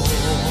war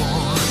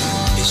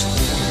is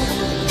for.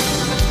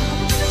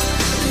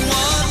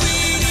 What we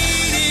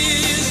need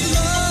is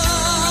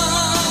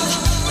love,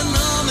 an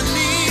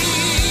harmony.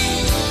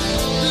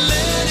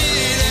 Let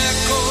it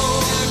echo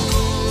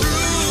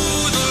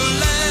through the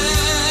land.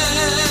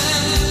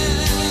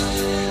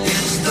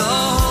 It's the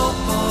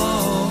hope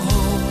of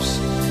hopes.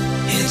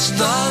 It's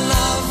the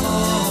love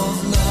of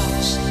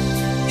loves.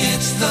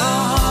 It's the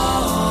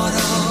heart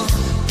of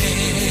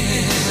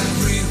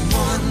everyone.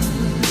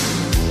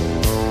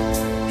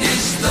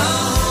 It's the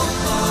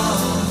hope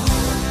of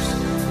hopes.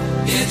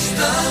 It's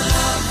the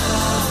love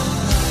of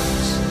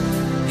loves.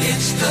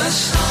 It's the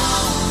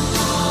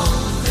song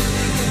of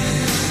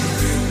everyone.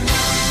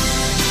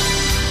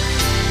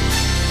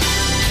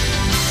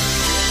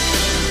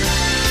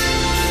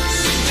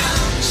 Sing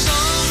out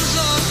songs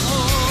of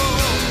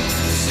hope.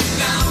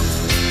 Sing out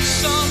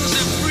songs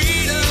of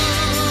freedom.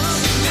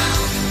 Sing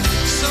out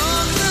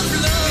songs of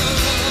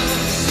love.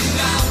 Sing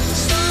out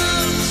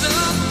songs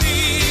of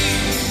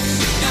peace.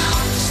 Sing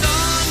out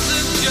songs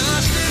of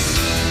justice.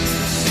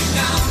 Sing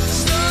out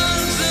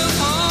songs of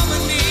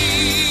harmony.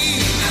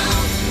 Sing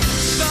out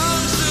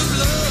songs of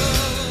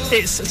love.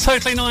 It's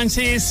Totally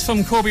 90s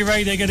from Corby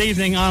Radio. Good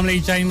evening, I'm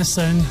Lee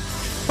Jameson.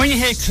 When you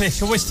hear Cliff,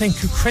 you always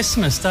think of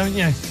Christmas, don't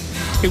you?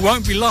 It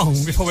won't be long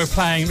before we're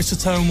playing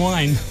Mistletoe and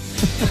Wine.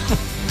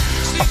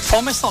 I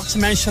promise not to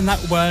mention that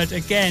word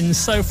again.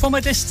 So From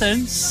a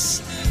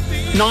Distance,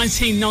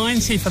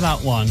 1990 for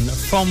that one.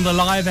 From the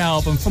live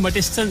album From a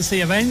Distance,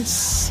 the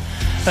events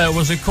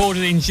was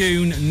recorded in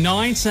June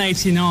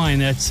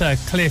 1989 at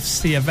Cliff's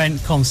The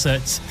Event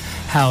concert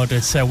held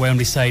at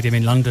Wembley Stadium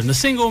in London. The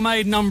single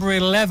made number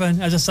 11,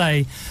 as I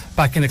say,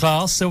 back in the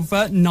class of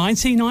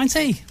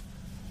 1990.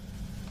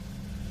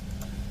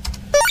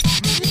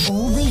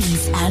 All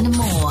these and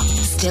more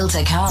still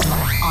to come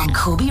on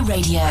Corby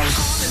Radio.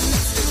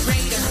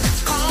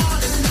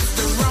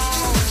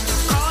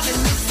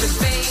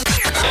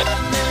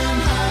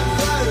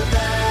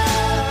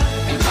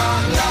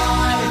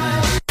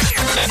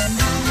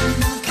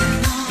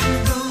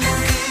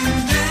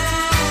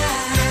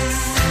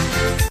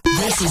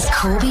 This is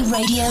Corby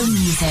Radio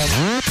Music.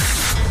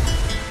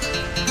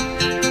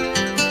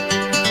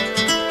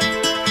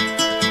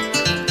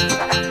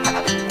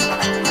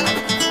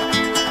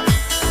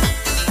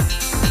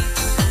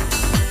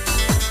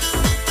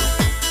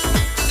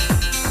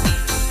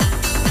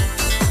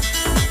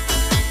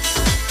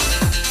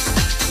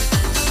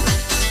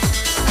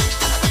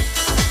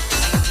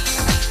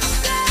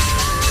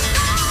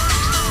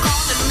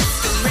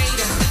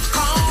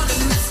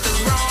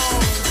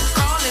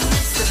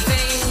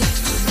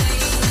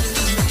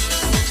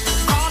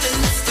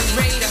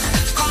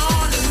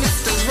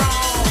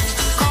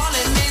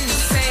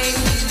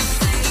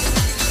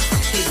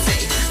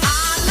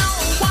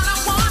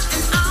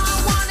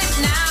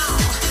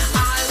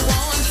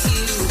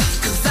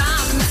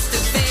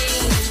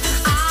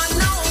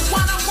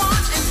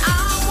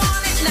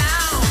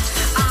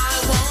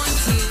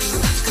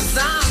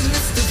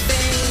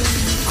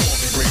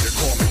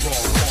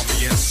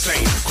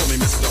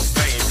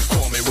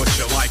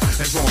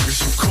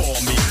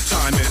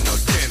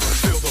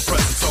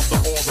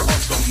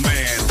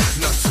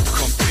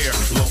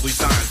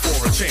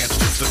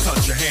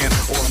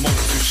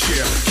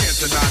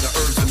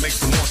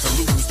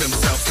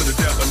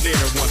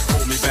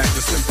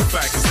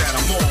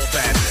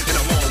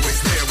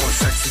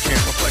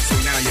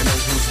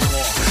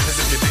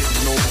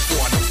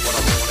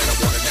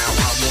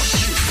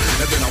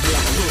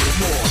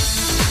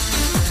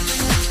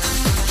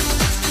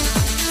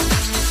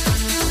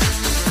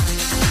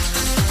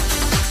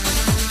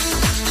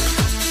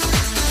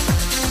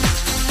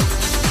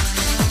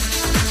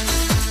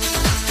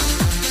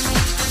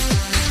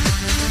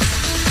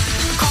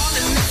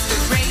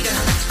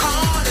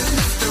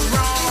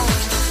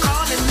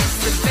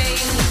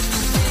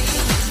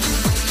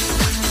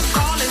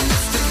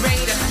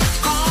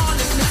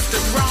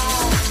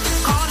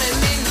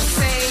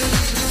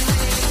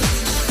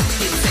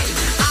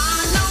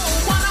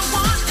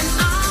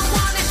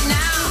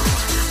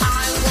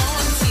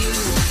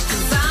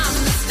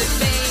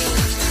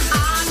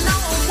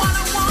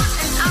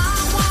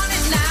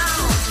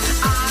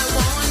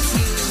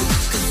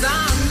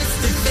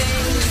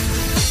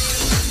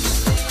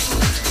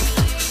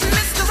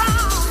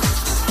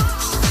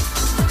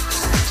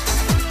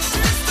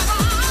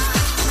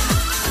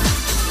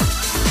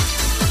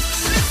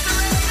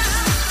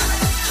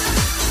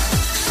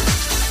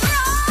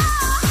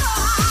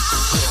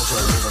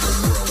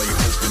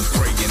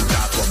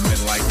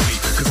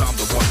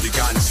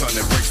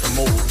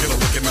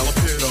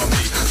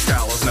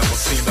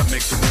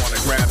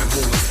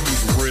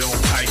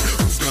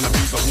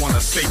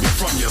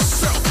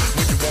 yourself.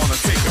 When you wanna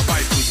take a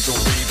bite, please, oh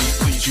baby,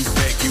 please, you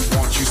beg, you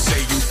want, you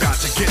say you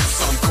got to get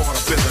some. Caught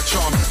up in the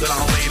charm that I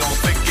laid on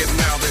thinking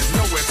now there's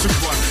nowhere to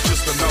run.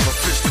 Just another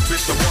fish to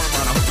fish the worm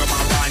on a hook of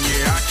my line.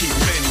 Yeah, I keep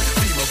many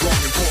females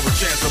longing for a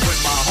chance to win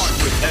my heart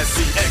with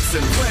SCX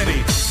and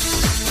plenty.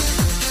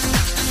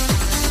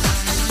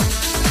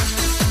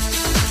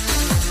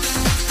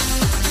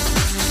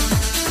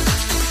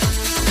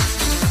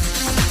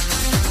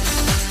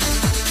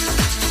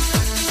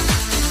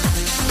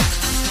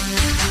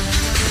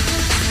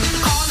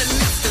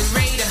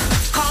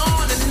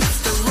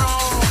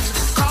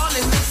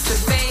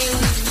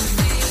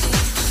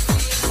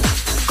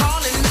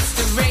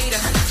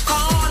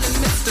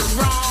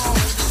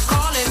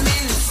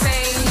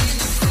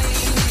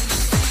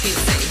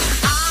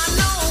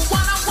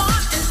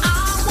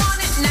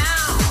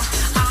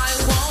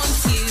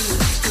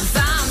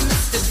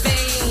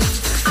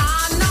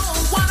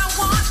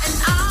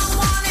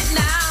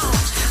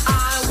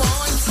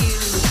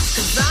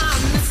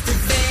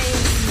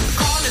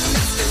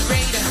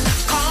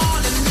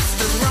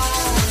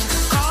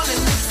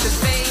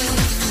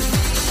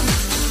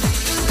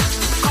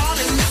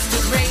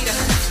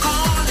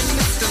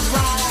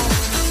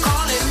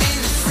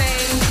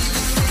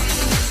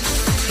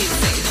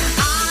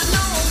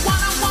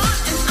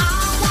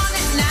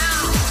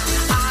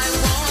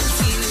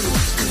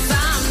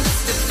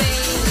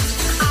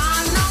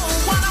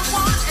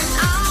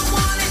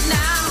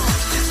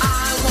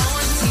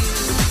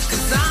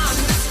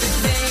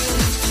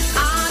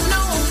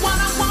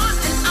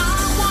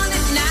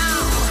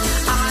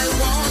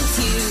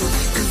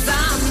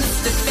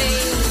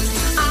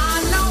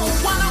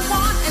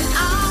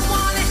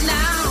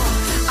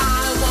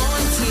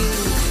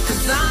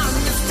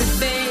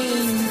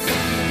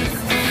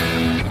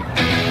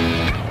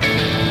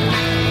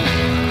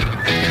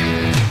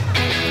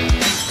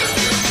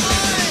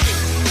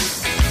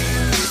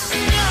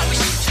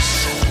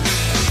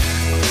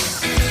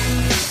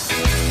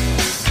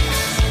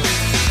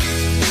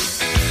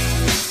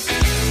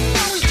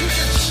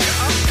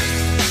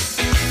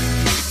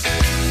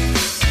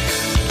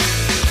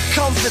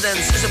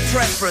 Confidence is a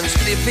preference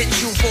for the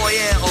habitual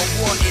voyeur of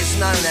what is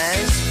known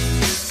as.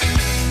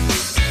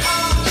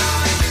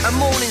 A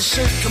morning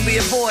suit can be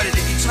avoided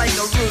if you take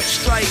a route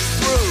straight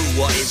through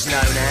what is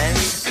known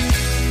as.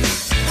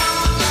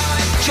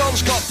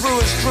 John's got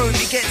brewer's fruit,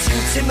 he gets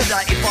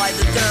intimidated by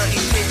the dirty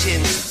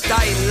pigeons.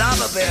 They love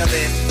a bit of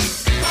it.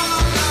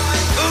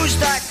 Who's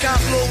that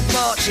gut lord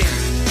marching?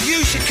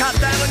 You should cut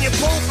down on your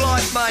pork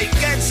life, mate.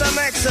 Get some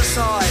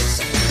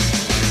exercise.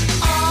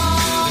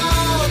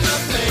 All the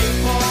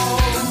people,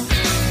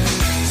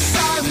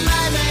 so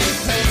many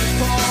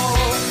people,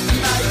 and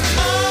they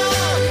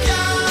all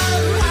go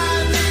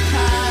hand in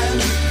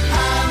hand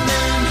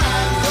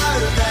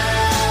through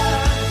their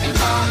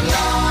long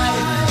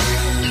life.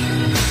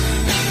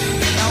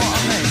 You know what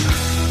I mean?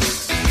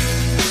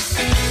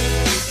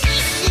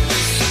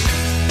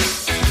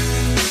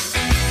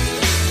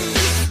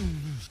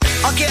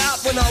 I get up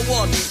when I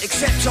want,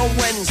 except on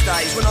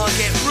Wednesdays when I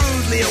get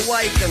rudely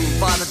awakened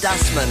by the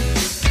dustman.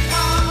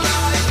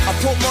 I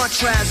put my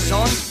trousers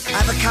on,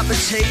 have a cup of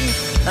tea,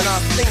 and I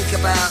think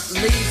about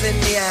leaving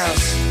the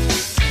house.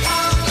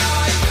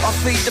 I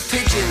feed the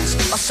pigeons,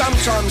 I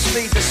sometimes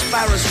feed the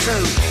sparrows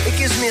too. It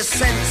gives me a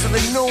sense of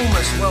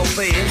enormous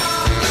well-being.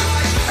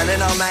 And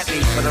then I'm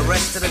happy for the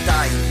rest of the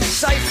day,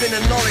 safe in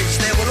the knowledge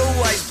there will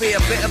always be a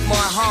bit of my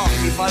heart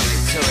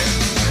devoted to it.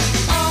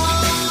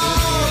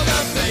 All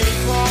the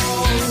people,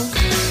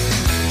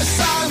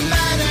 so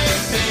many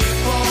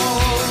people,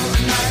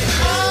 they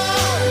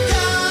all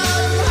go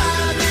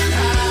hand in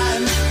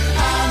hand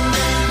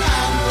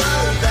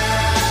through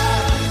their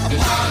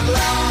punk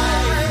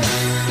life.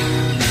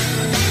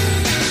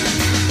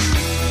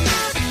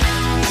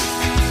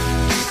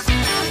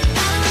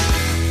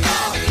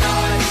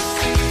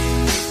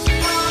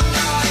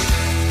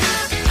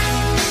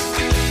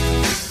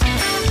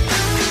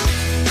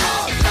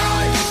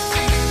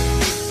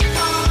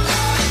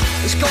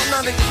 It's got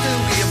nothing to do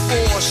with your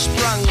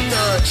four-sprung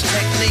dirge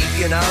technique,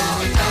 you know.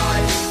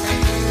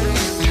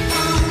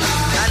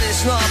 And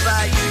it's not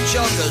about you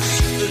joggers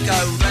who go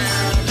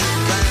round,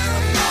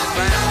 round,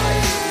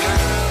 round,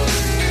 round.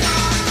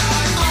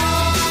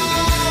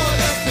 All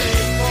the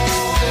people,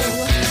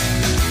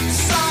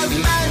 so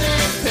many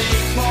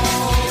people,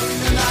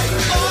 and they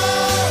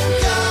all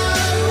go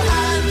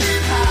hand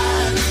in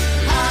hand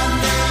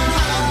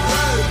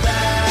through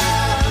their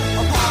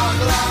punk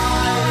life.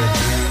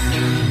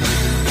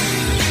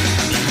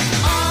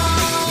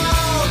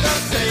 All the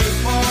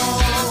people,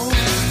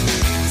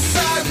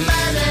 so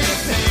many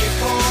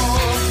people,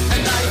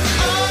 and they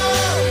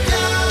all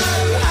go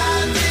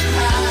hand in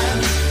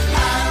hand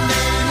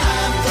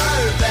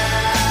through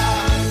their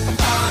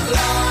punk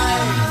life.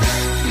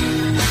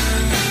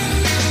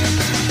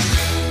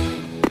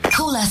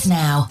 Call us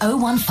now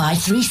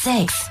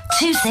 01536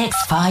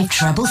 265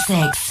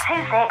 666.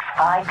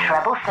 265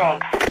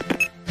 666.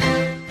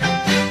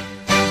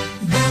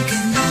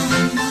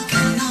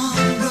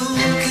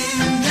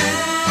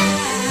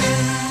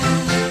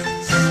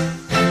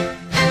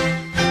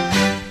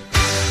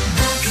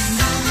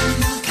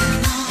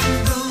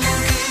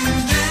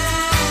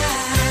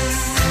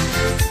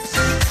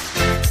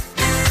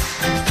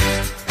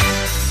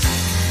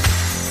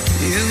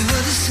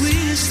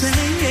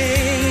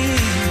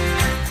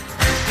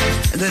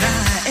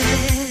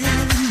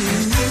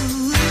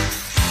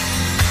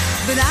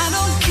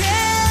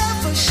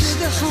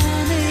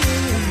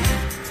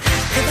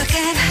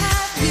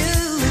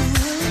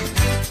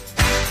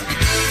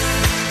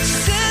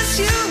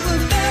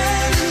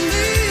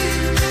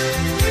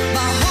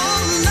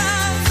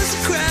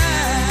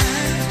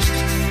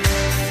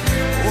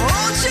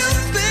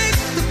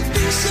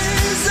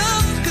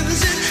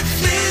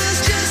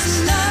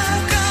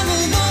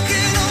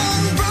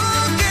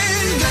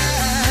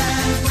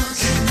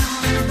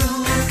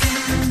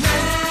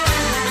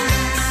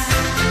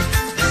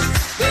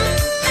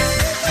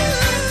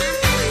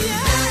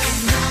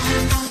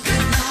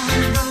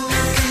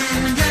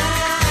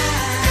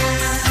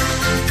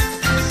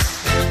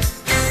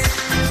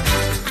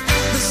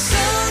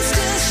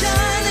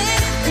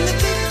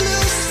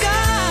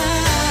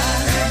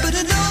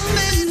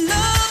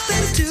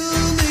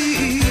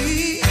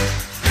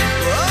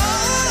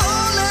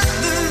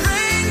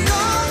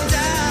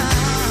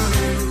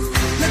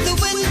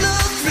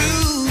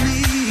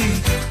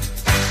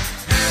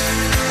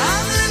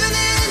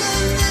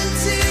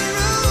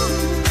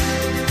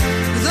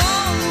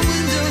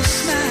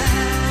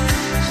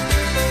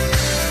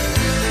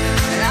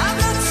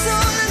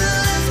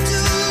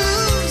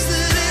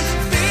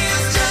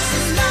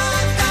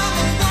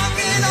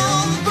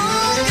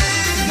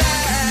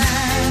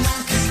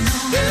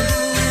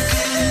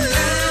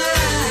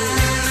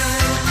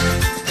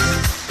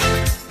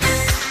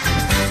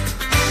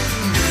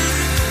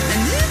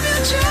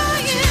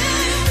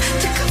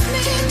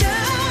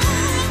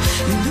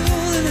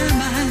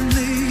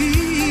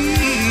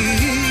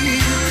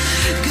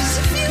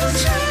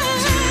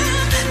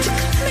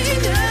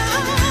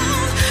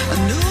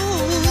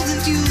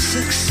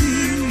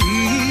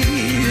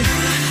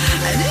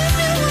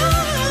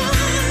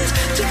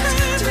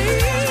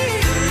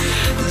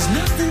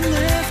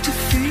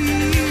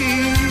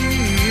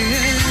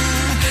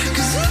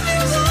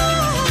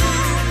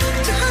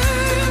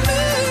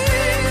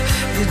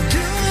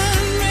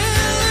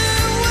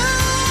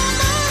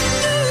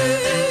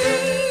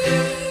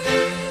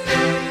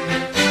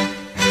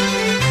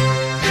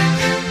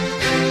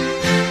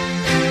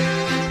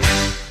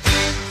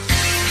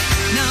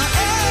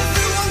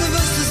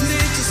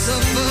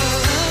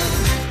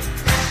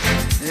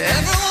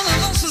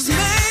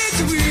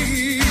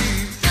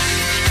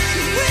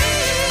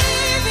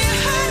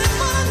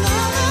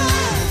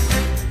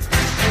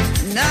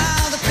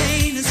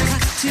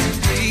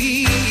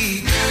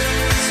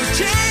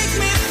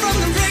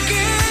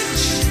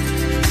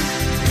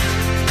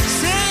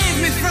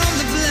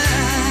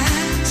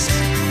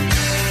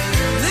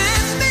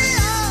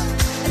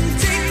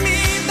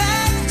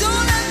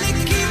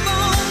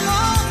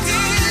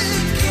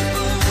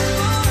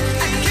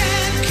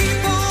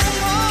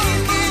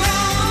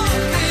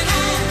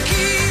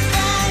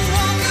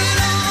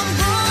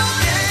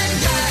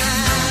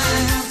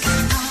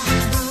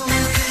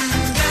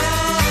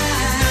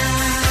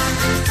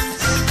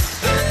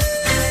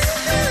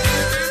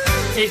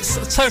 It's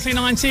Totally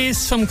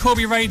 90s from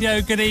Corby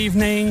Radio. Good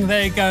evening.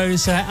 There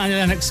goes Annie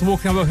Lennox,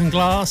 Walking on Broken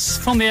Glass,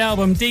 from the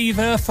album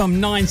Diva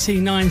from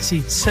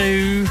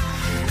 1992.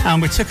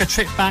 And we took a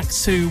trip back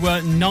to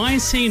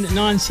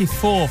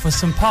 1994 for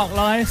some Park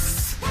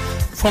Life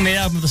from the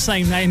album of the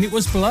same name. It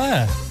was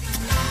Blur.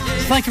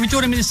 Thank you for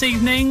joining me this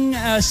evening.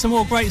 Some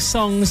more great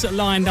songs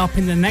lined up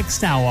in the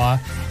next hour,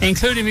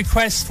 including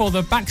requests for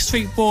the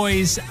Backstreet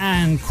Boys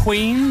and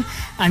Queen.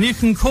 And you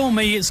can call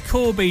me, it's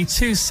Corby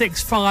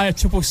 265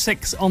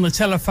 666 on the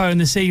telephone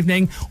this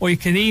evening, or you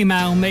can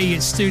email me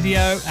at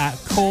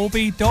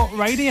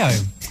studio@corby.radio.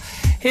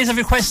 Here's a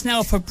request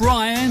now for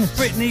Brian,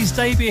 Britney's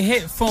debut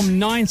hit from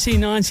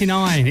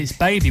 1999. It's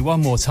Baby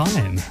One More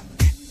Time.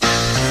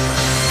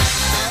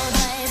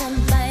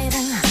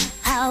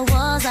 How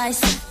was I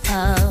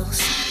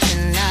supposed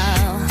to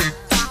know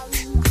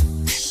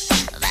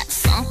that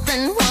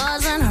something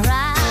wasn't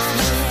right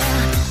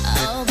here?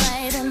 Oh,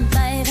 baby,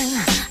 baby,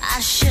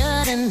 I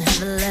shouldn't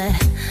have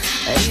let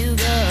you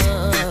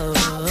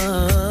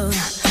go.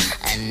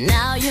 And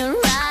now you're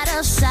right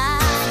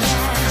outside,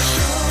 yeah.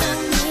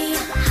 Show me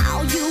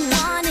how you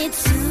want it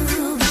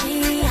to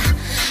be.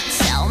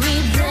 Tell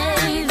me,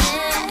 baby,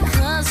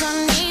 'cause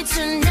I need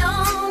to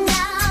know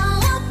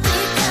now,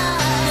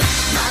 because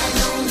my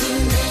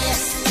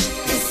loneliness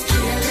is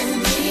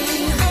killing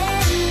me.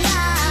 And I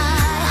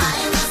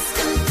must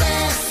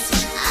confess,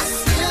 I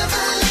still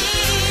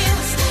believe.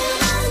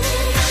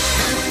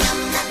 When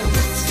I'm not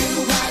with you,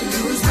 I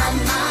lose my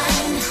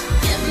mind.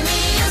 Give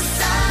me a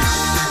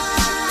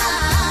sign.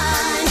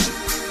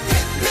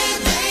 Hit me,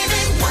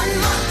 baby, one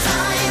more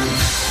time.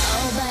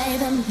 Oh,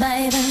 baby,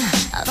 baby,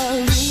 the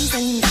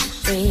reason I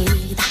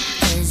breathe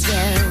is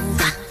you.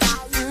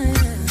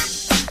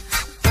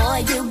 Boy,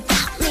 you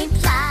got me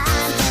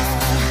blind.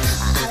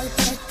 I'll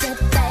get it,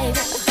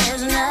 baby.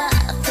 There's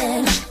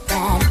nothing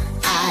that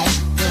I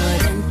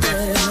wouldn't do.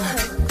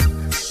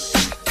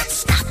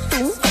 It's not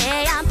the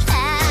way I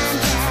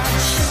planned it.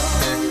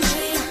 Show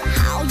me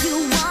how you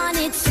want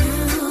it to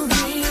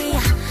be.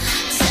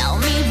 Tell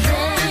me,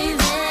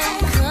 baby,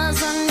 'cause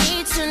I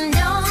need to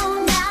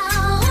know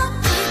now,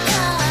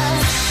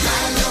 because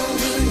my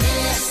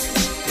loneliness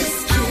is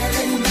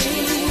killing me.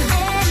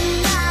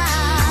 And I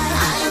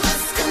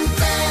must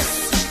confess,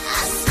 I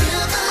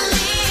still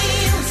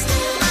believe.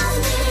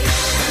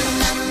 When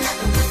I'm not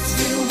with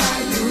you, I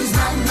lose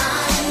my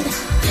mind.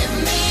 Give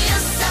me a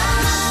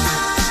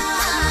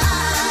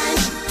sign.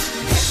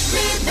 Hit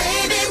me,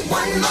 baby,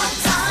 one more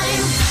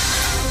time.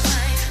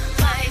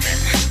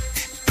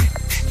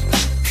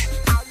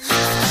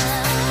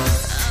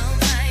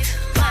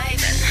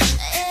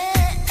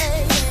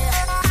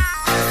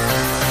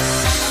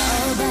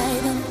 Oh,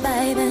 baby,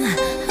 baby,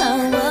 how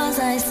was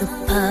I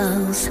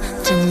supposed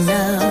to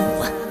know?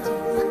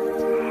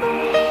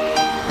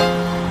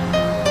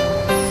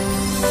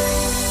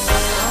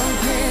 Oh,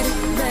 pretty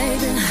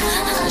baby,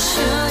 I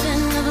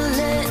shouldn't have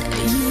let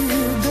you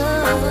go.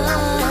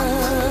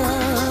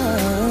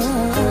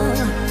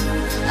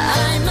 I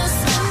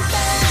must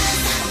confess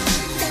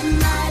that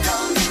my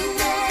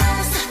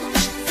loneliness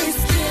is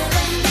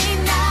killing me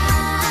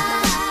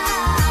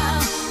now.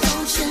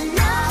 Don't you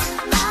know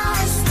I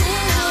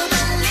still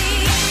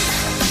believe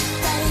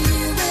that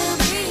you will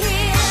be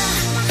here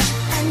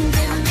and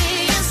give me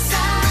a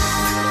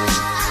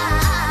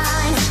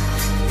sign.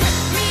 Hit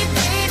me,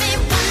 baby,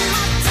 one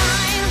more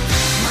time.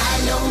 My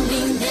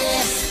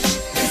loneliness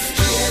is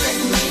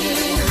killing me.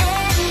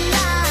 And I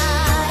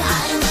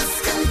must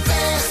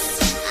confess,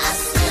 I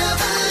still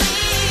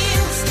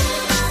believe.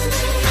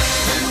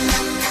 When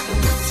I'm not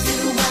with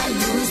you, I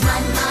lose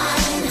my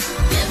mind.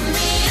 Give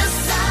me a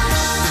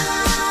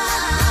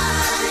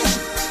sign.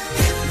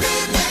 Hit me,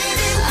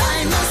 baby,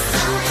 one more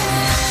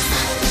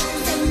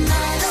time. And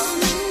my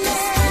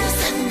loneliness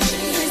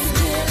is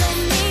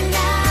killing me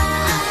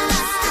now.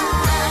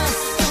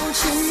 Don't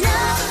you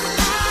know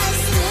I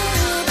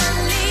still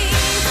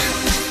believe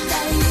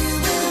that you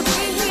will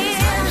be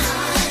here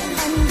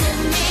and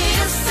give me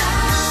a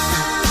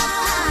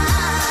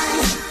sign.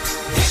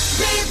 Hit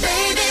me,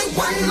 baby,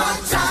 one more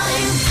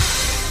time.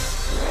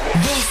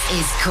 This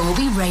is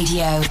Corby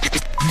Radio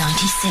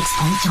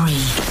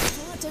 96.3.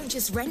 Don't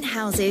just rent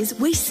houses,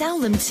 we sell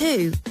them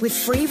too. With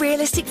free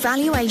realistic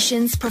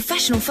valuations,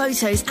 professional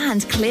photos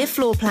and clear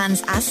floor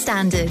plans as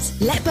standard.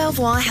 Let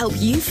Belvoir help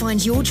you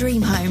find your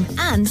dream home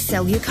and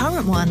sell your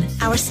current one.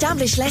 Our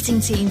established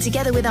letting team,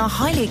 together with our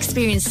highly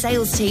experienced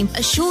sales team,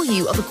 assure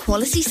you of a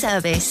quality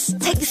service.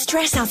 Take the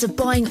stress out of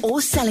buying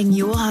or selling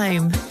your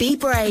home. Be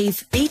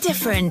brave, be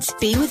different,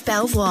 be with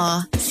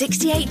Belvoir.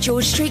 68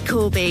 George Street,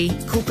 Corby.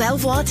 Call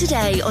Belvoir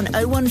today on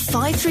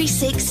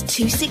 01536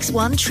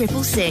 261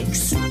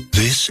 666.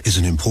 This is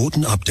an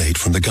important update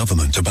from the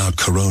government about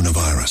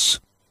coronavirus.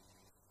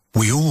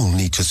 We all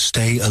need to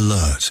stay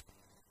alert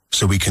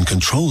so we can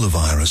control the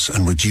virus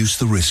and reduce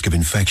the risk of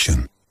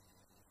infection.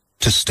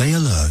 To stay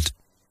alert,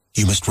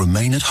 you must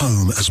remain at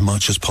home as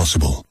much as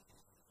possible.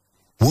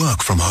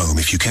 Work from home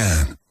if you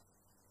can.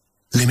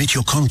 Limit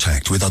your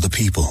contact with other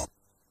people.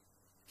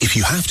 If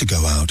you have to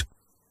go out,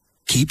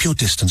 keep your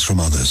distance from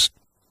others.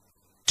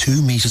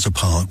 2 meters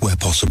apart where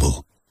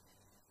possible.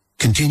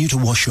 Continue to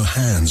wash your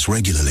hands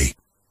regularly.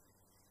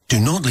 Do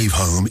not leave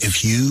home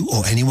if you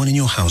or anyone in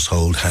your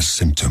household has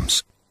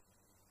symptoms.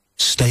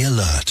 Stay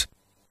alert.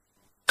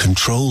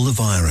 Control the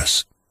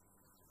virus.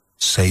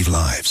 Save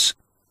lives.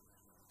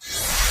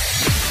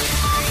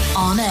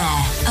 On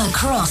air,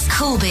 across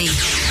Corby.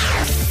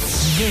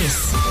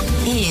 This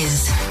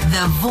is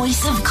the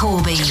voice of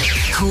Corby.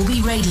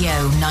 Corby Radio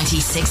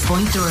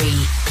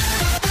 96.3.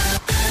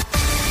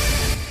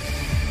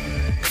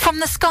 From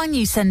the Sky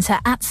News Centre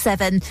at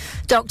 7,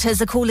 doctors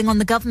are calling on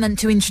the government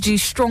to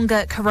introduce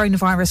stronger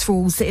coronavirus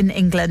rules in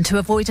England to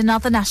avoid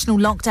another national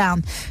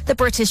lockdown. The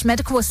British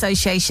Medical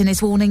Association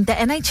is warning the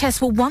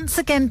NHS will once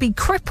again be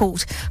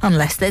crippled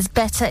unless there's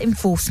better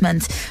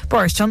enforcement.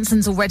 Boris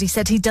Johnson's already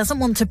said he doesn't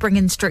want to bring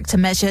in stricter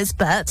measures,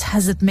 but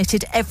has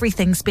admitted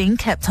everything's being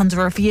kept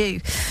under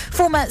review.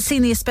 Former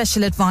Senior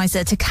Special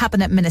Advisor to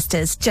Cabinet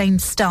Ministers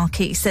James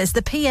Starkey says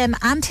the PM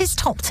and his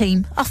top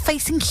team are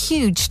facing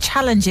huge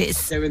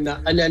challenges. They're in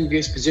that unenvious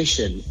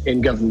position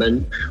in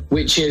government,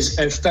 which is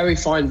a very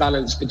fine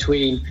balance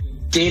between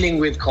dealing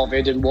with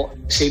COVID and what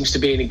seems to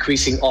be an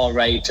increasing R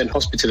rate and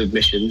hospital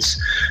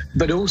admissions,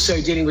 but also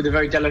dealing with a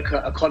very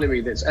delicate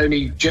economy that's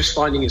only just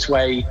finding its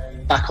way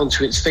back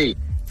onto its feet.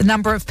 The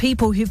number of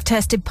people who've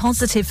tested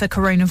positive for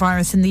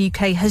coronavirus in the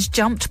UK has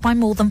jumped by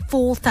more than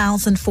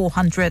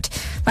 4,400.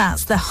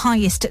 That's the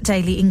highest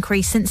daily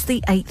increase since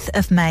the 8th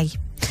of May.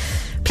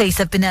 Police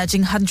have been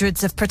urging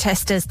hundreds of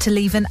protesters to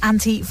leave an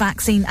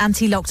anti-vaccine,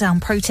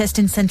 anti-lockdown protest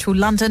in central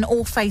London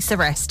or face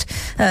arrest.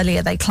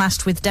 Earlier, they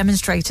clashed with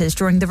demonstrators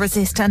during the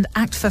Resist and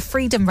Act for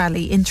Freedom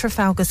rally in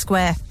Trafalgar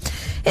Square.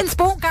 In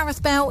sport,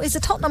 Gareth Bale is a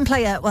Tottenham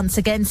player once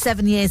again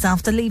 7 years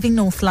after leaving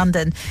North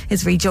London.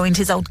 He's rejoined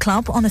his old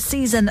club on a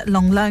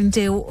season-long loan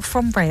deal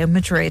from Real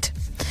Madrid.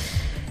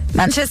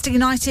 Manchester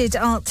United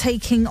are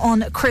taking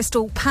on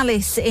Crystal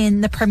Palace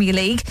in the Premier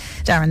League.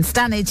 Darren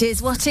Stanage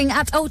is watching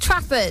at Old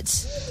Trafford.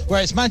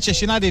 Where it's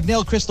Manchester United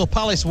 0, Crystal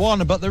Palace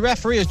 1, but the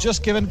referee has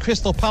just given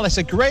Crystal Palace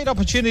a great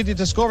opportunity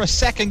to score a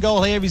second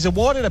goal here. He's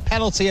awarded a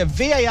penalty, a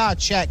VAR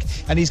check,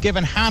 and he's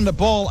given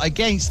handball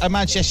against a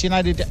Manchester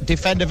United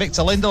defender,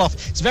 Victor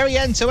Lindelof. It's very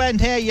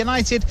end-to-end here.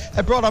 United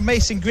have brought on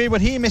Mason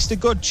Greenwood. He missed a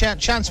good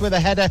chance with a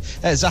header.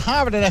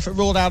 Zaha had an effort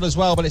ruled out as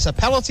well, but it's a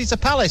penalty to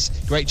Palace.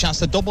 Great chance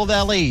to double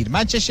their lead.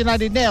 Manchester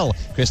United 0,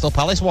 Crystal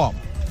Palace 1.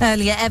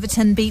 Earlier,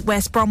 Everton beat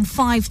West Brom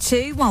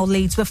 5-2, while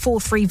Leeds were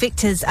 4-3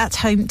 victors at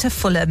home to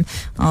Fulham.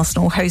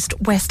 Arsenal host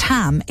West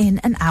Ham in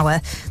an hour.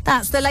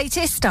 That's the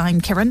latest.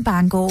 I'm Kieran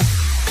Bangle.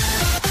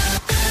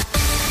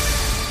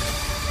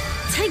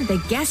 Take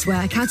the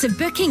guesswork out of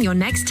booking your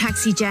next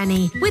taxi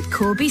journey with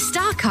Corby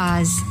Star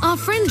Cars. Our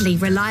friendly,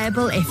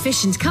 reliable,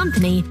 efficient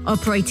company,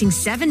 operating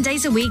 7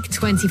 days a week,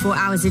 24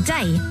 hours a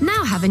day,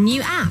 now have a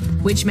new app,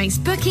 which makes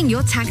booking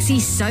your taxi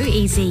so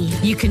easy.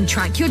 You can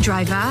track your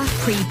driver,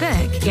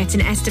 pre-book, get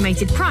an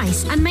estimated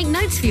price, and make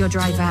notes for your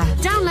driver.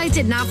 Download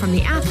it now from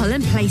the Apple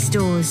and Play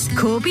stores.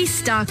 Corby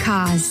Star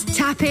Cars.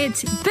 Tap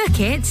it, book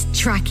it,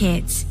 track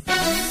it.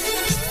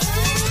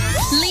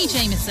 Lee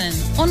Jameson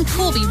on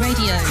Corby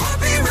Radio.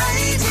 Corby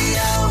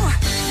Radio.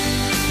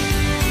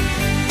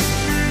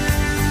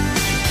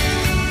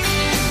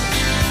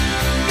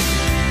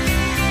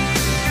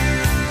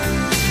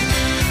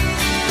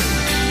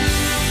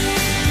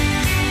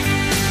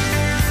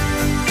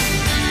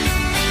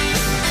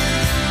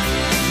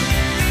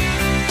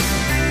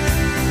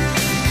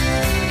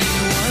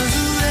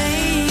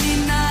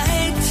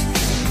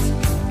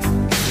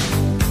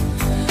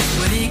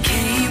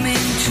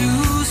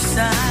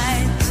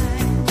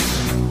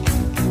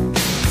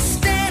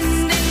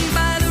 Standing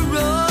by the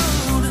road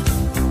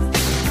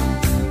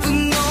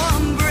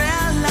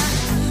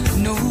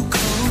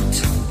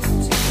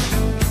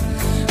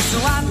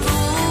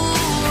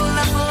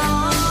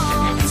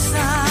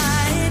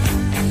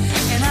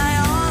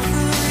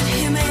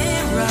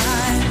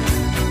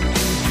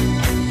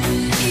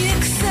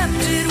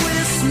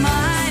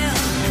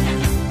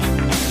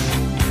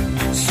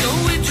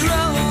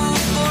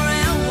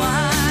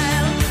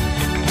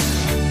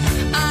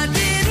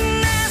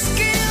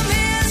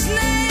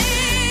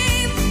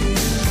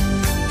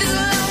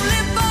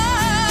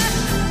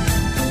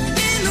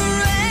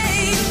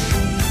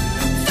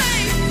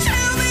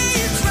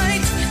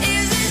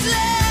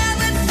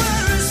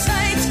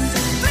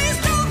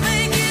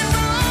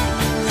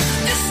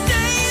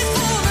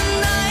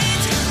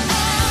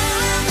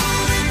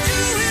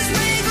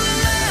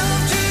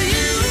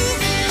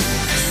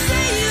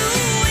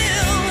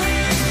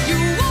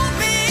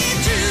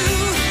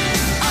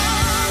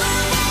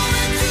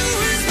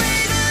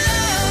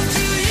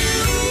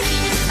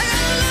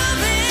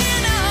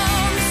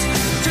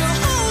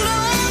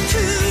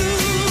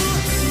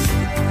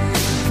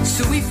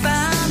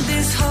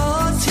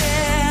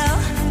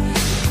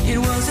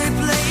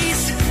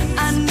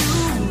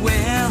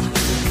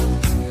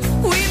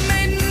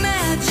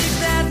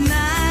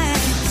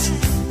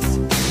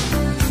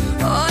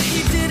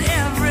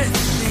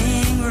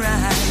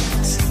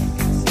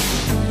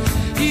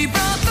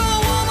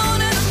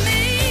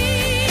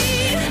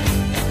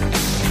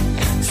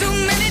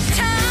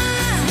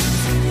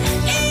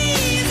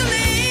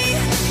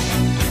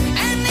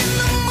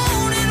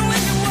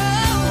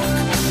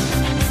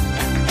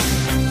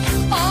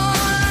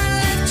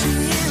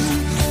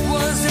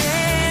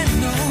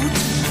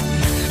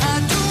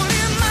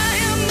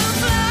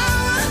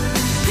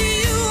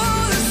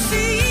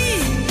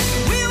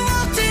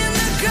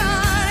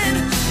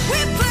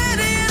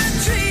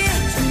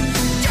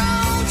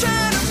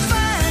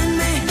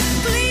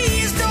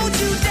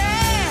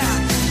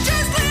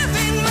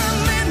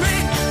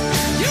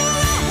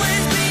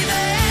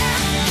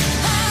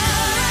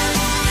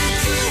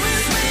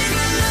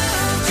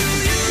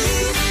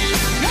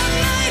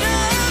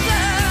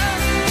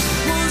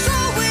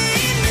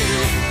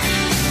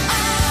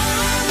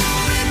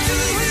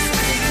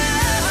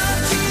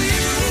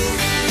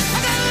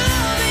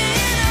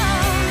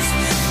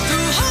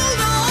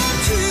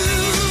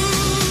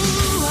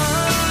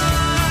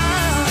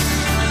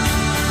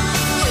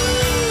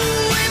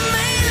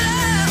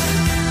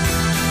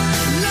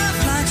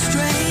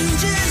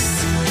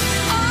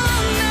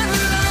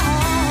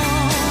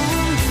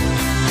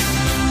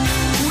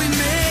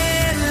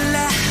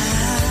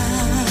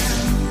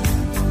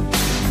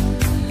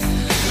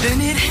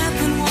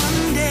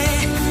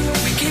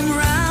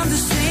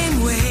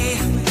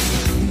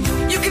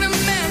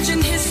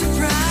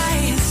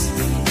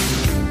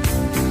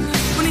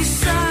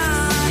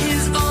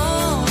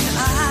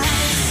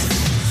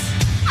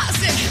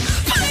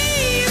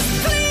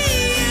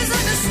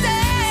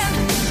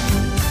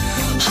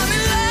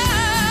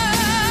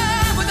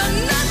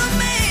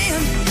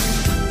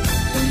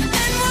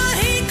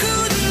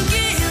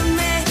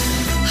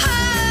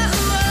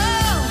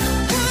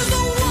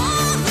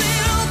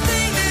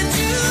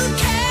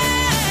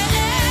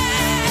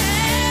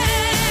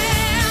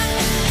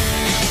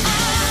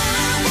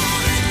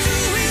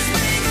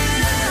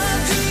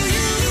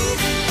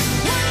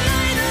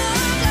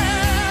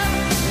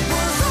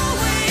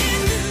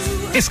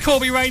It's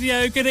Corby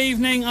Radio. Good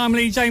evening. I'm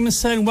Lee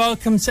Jameson.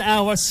 Welcome to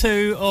hour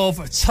 2 of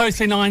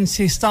Totally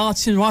 90s,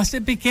 starting right at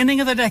the beginning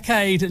of the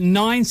decade,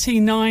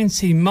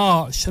 1990,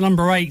 March,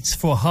 number 8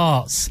 for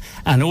Hearts.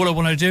 And all I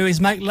want to do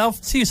is make love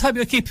to you. Hope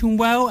you're keeping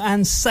well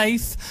and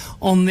safe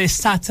on this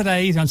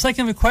Saturday. I'm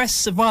taking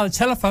requests via the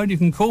telephone. You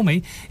can call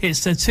me.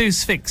 It's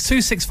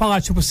 265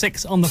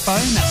 666 on the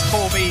phone. That's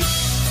Corby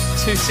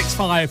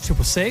 265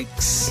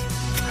 666.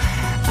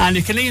 And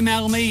you can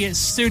email me at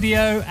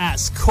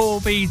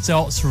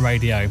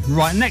studio@corby.radio.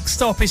 Right, next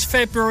stop is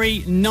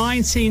February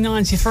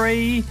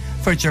 1993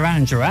 for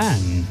Duran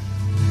Duran.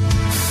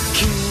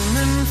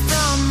 Coming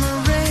from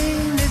a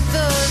rainy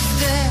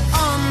Thursday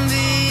on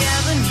the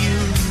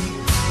avenue,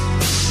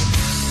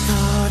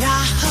 thought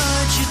I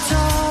heard you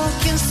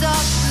talking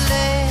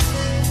softly.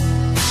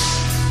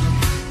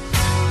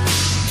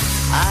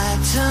 I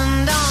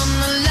turned on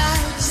the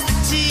lights, the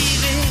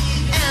TV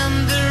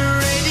and the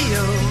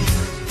radio.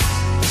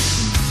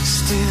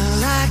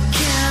 Still I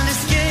can't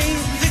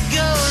escape the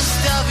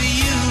ghost of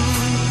you.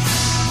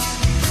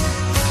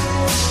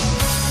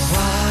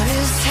 What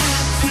is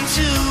happening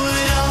to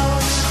it all?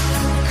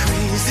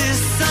 Crazy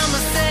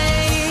summer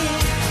thing.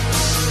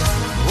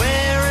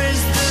 Where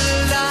is the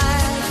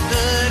light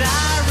that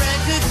I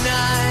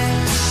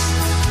recognize?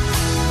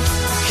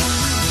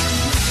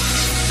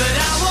 But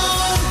I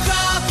won't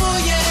cry for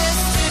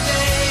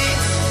yesterday.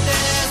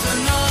 There's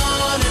an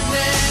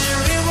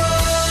ordinary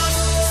world.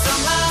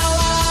 Somehow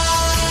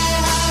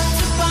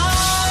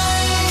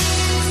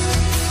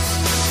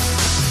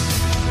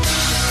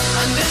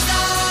and as I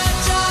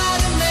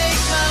try to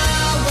make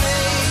my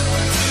way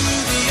to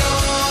the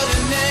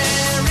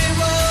ordinary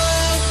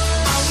world,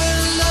 I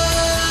will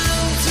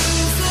learn to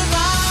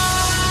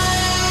survive.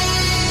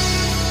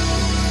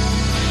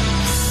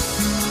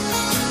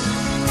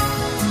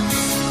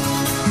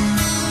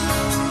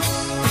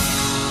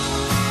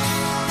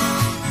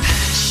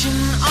 Passion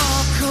or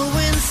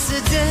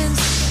coincidence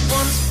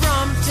once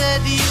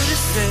prompted you to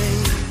say,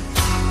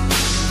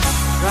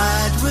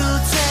 pride will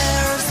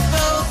tear us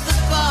both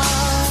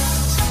apart.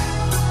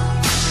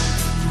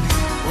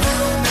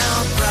 Well, now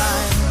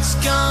pride's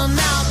gone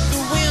out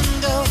the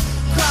window,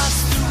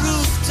 crossed the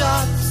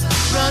rooftops,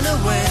 run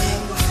away,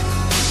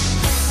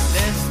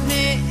 left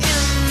me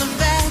in the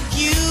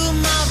vacuum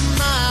of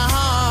my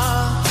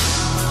heart.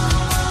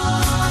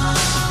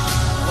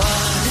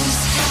 What is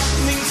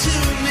happening to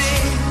me?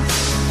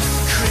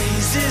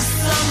 Crazy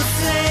summer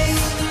thing.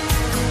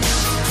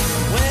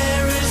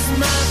 Where is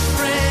my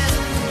friend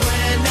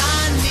when I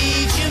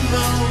need you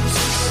most?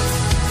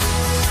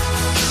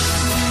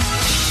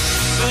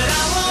 But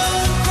I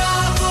won't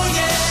cry for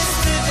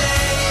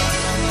yesterday.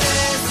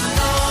 There's an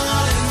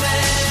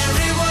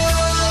ordinary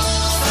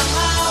world.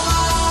 Somehow I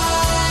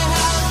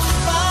have to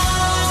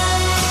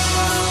find.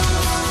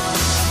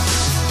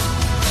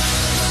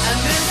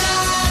 And as I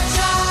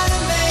try to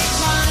make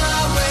my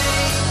way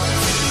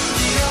to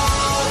the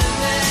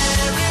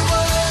ordinary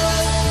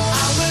world, I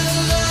will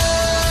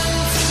learn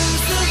to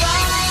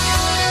survive.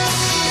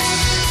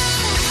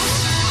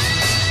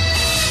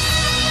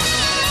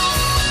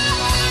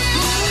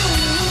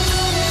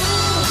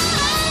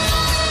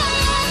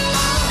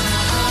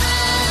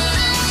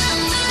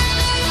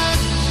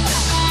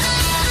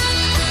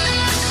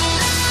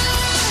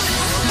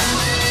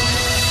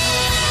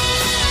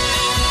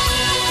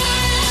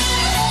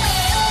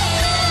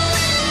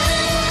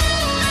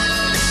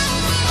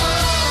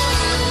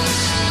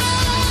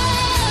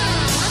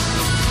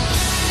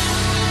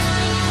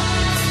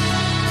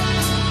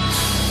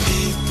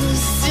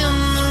 Papers in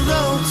the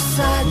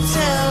roadside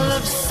tell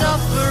of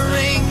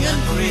suffering and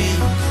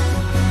grief.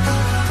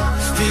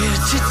 Fear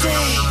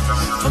today,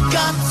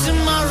 forgot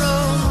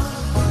tomorrow.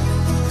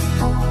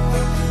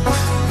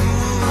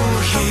 Ooh,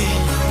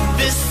 here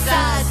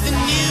beside the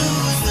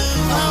news of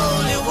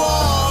holy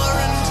war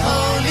and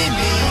holy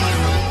me,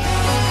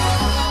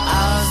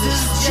 ours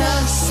is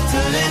just a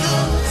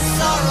little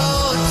sorrow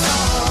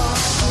talk.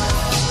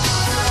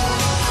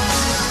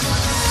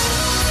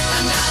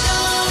 And I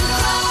don't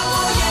cry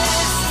for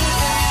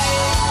yesterday.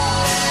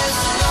 There's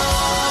an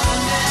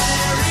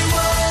ordinary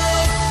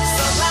world.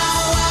 Somehow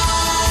I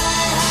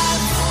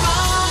have to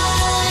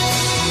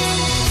find.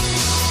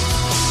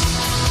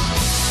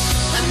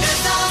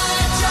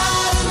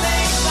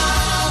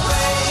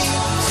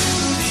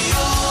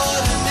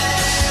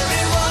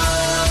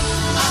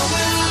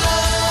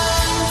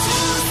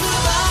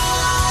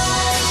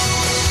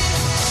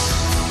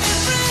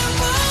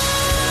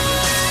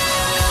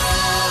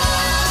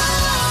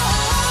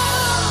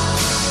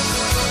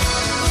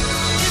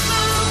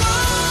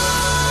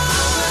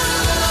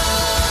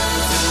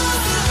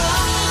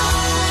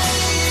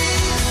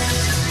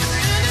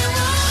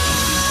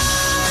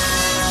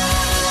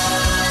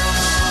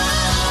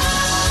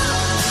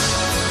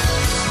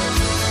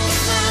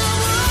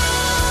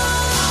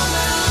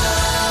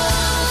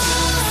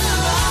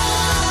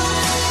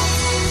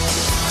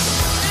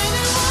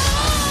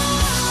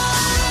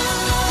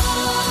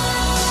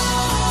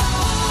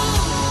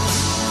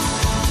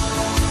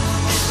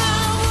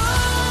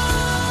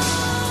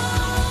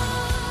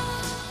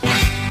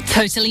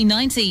 Totally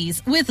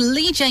 90s with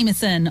Lee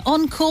Jameson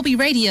on Corby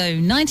Radio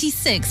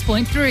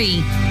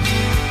 96.3.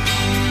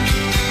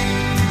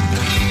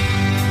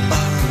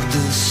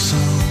 The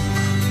song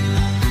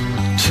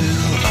 2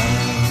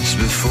 hours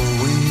before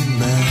we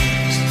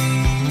met,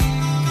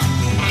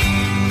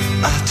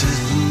 I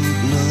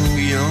didn't know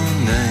your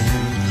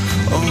name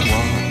or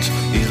what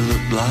you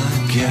looked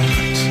like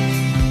yet.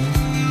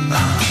 I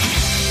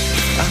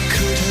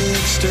could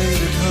have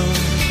stayed at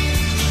home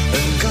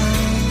and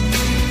gone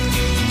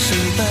to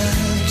bed.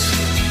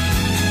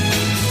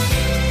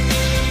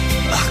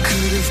 I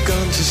could have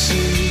gone to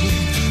see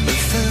a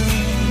film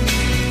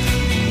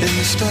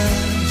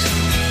instead.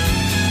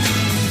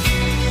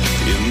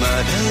 You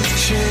might have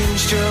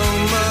changed your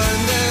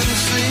mind and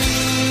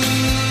seen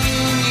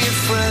your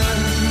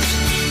friend.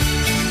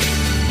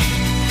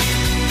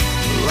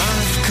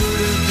 Life could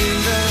have been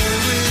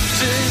very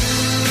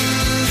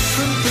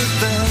different, but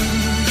then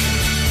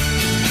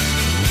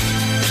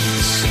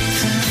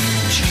something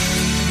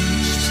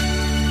changed.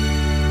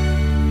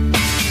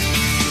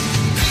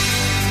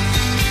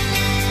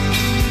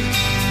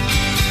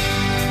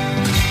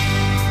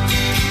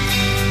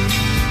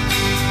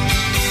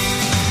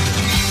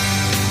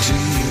 Do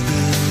you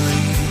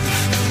believe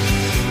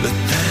that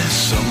there's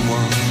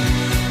someone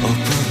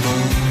up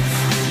above?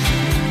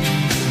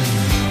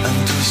 And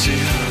does he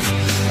have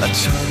a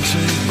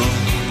timetable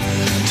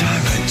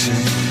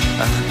directing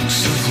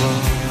acts of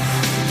love?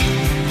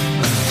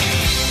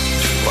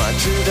 Why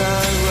did I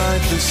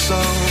write this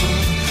song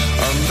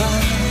on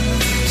that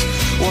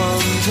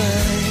one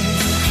day?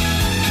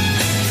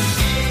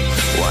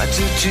 Why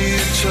did you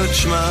touch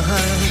my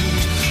hand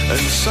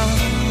and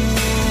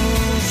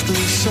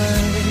softly say,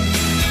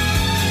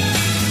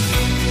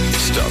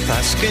 stop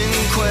asking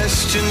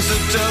questions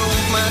that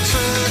don't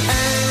matter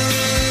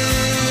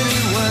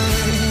anyway.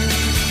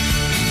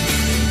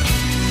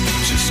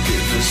 Just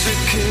give us a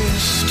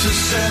kiss to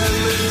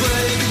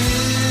celebrate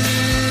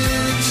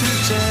here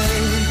today.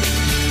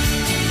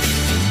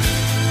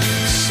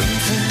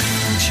 Something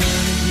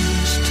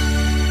changed.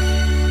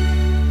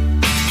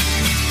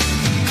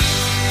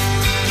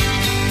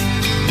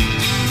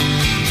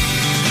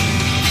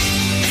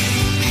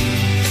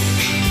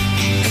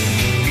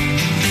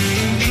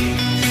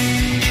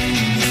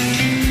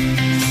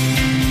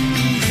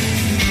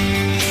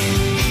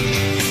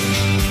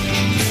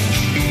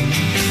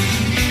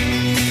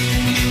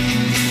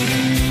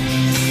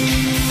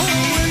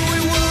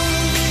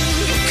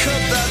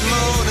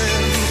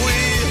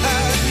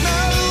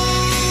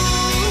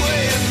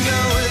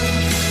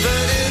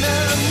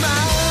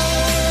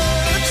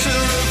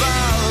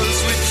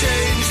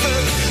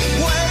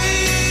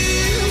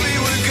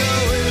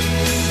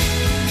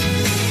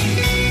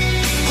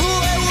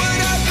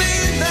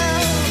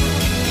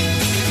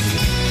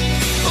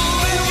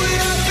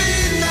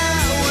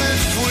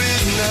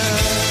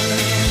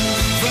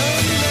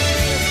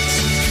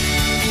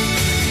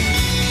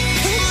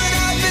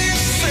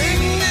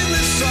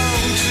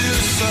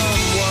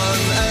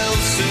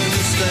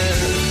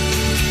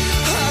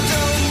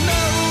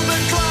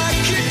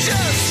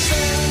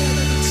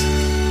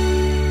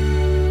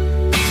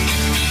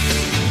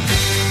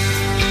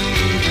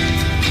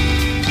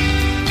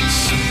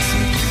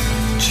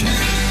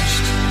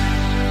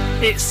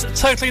 It's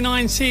Totally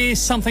 90s,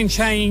 Something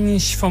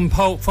Changed from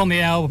Pulp from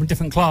the album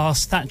Different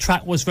Class. That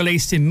track was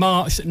released in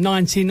March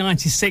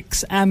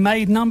 1996 and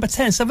made number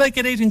 10. So very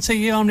good evening to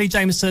you. I'm Lee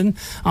Jameson.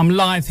 I'm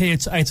live here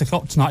to 8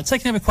 o'clock tonight.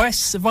 Taking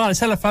requests via the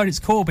telephone, it's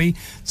Corby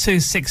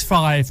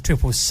 265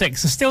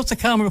 666. So still to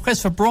come, a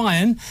request for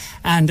Brian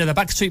and the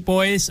Backstreet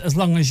Boys, As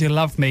Long As You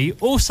Love Me.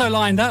 Also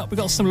lined up, we've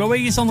got some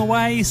Louise on the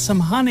way,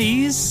 some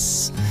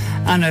Honeys,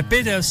 and a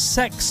bit of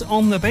Sex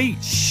on the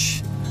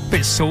Beach.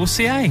 Bit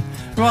saucy, eh?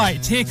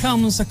 Right, here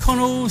comes the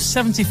Connell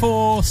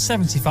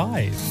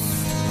 74-75.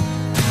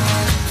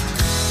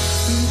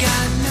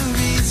 Got no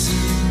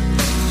reason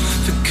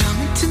for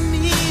coming to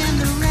me in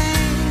the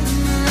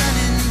rain,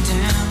 running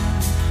down.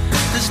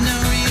 There's no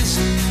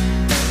reason.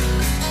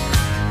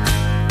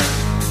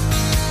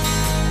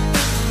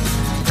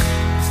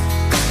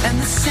 And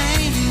the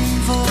same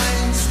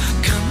voice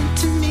coming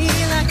to me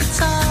like it's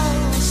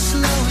all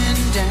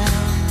slowing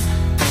down.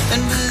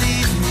 And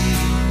believe me,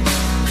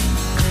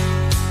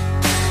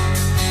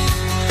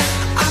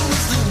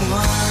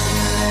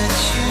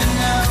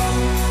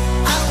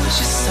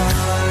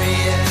 sorry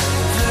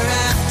ever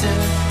after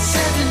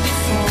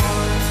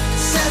 74,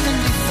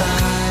 75.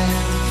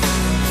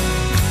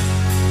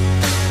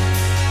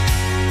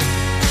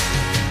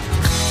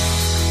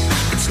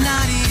 It's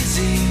not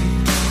easy,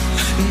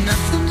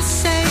 nothing to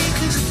say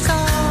 'cause it's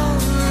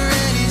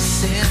already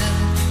said.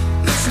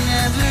 It's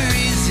never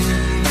easy.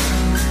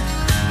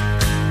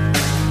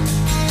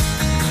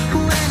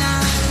 When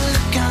I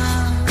look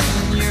on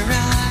your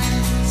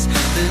eyes,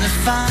 then I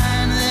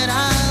find that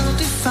I'll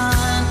define.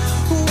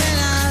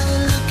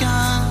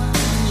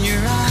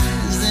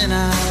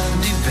 I'll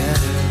do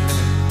better.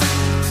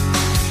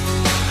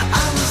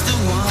 I was the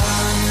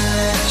one to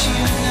let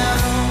you know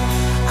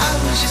I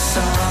was just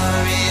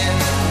sorry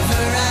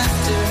ever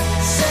after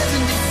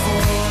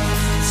 74,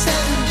 75.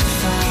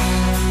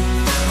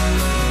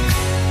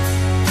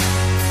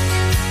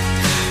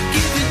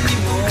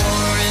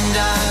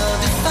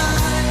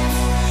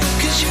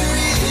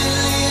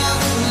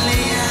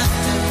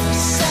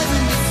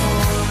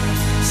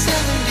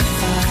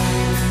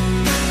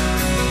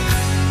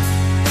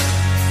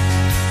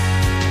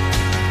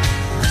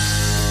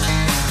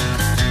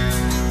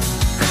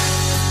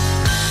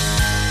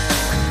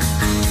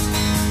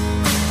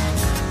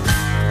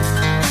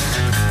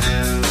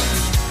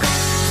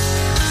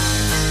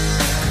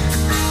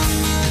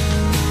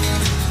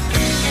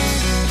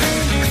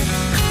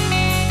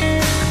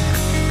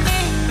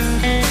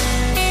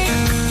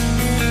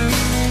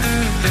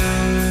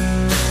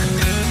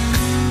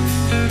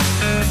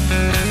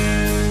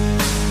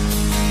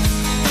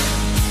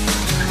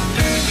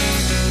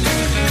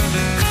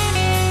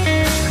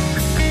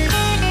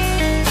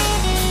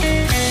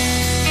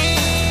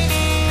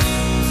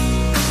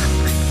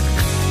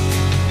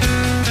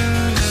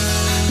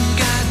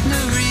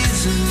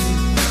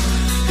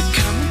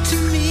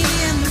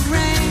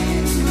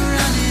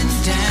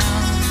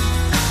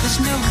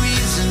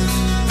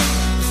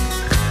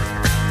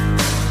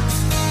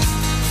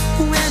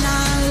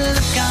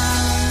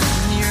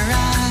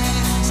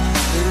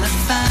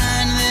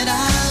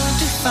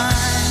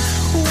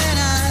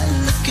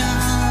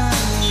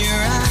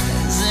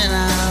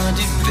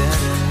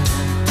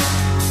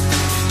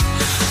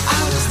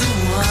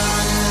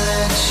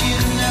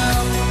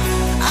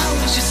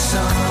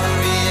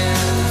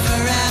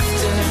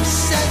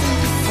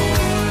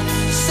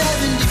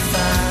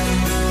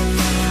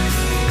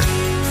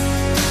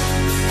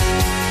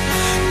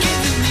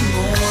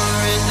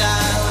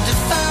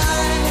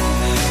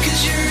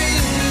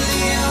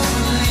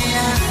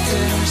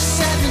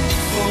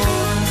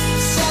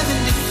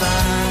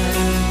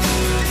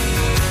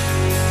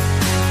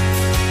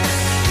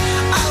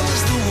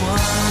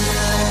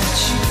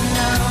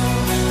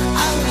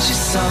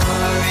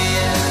 sorry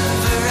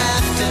ever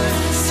after.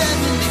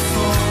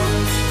 74,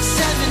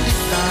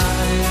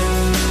 75.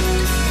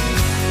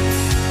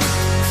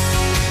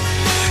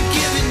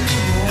 Giving me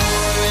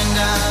more and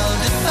I'll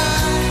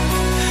defy.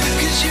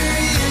 'Cause you're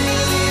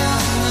really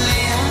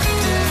only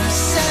after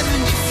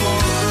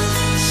 74,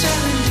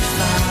 75.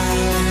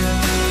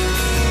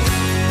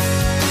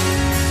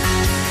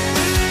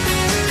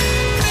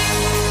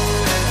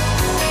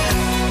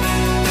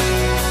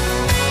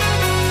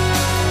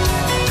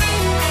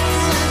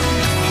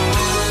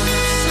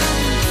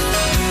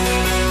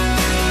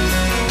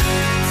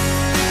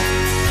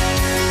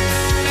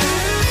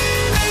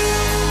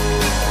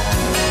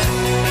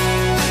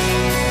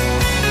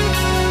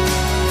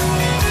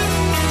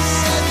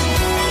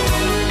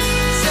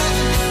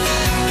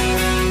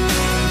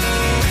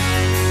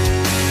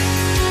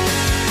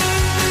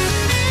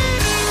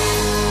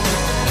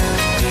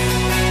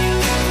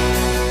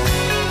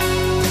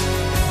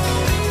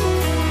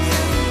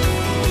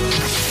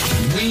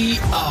 We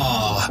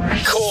are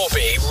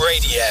Corby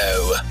Radio.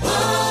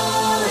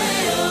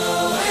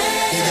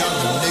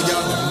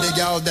 Dig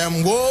out them,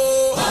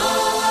 whoa.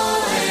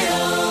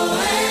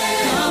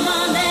 Come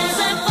on, there's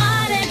a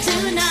party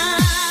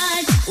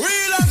tonight.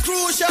 Real and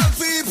crucial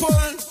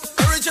people.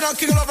 Original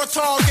king lover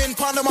talking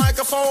on the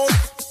microphone.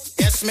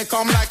 Yes, me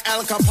come like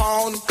Al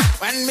Capone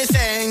when me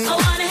sing. I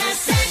wanna have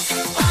sex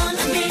on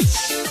the beach.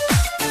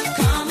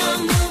 Come on,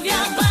 move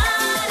your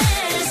body.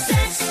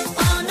 Sex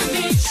on the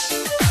beach.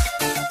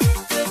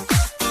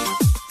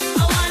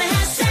 I wanna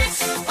have sex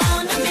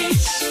on the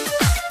beach.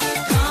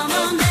 Come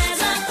on,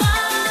 there's a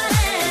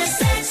party.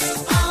 Sex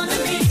on the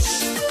beach.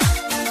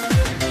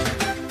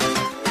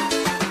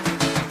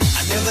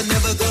 I'm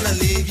never gonna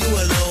leave you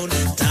alone.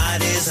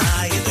 Tide is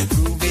high and the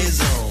groove is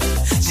on.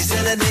 She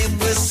said her name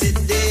was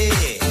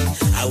Cindy.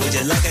 How would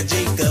you like a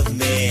drink of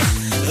me?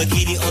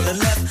 Bikini on the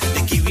left,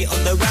 the kiwi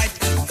on the right.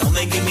 Come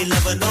and give me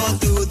lovin' all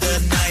through the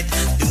night.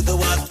 Do the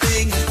wild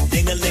thing,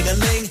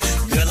 ding-a-ling-a-ling.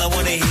 Girl, I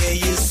wanna hear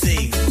you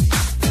sing.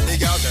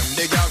 Dig out them,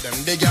 dig out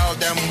them, dig out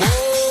them,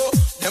 whoa.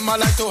 Them I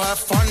like to have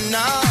fun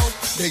now.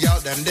 Dig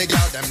out them, dig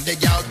out them,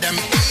 dig out them.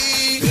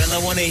 Girl, I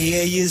wanna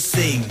hear you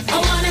sing. I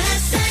wanna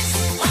have sex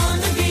on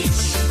the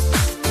beach.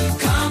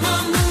 Come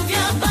on, move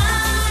your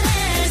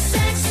body.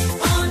 Sex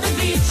on the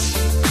beach.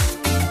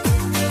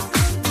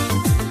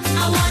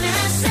 I wanna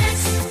have sex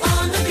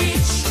on the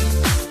beach.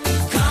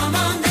 Come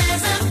on,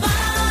 there's a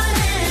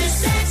party.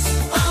 Sex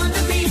on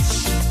the beach.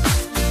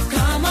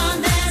 Come on,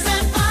 there's a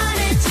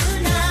party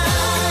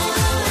tonight.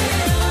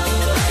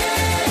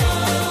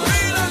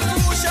 Real and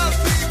crucial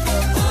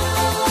people.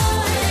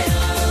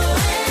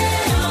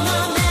 Come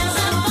on, there's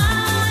a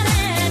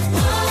party.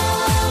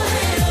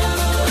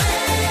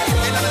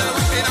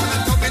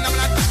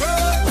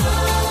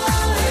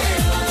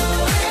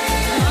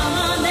 Come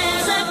on,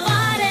 there's a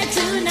party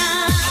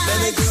tonight. I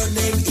met a girl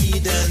named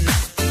Eden.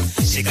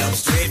 She comes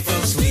straight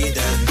from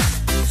Sweden.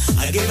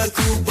 I give her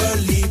Cooper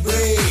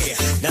Libre.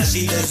 Now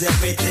she does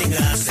everything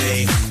I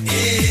say.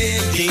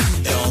 Ding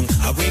dong,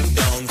 a ring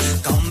dong.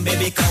 Come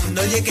baby, come,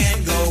 no you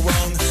can't go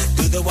wrong.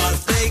 Do the wild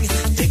thing,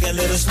 take a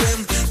little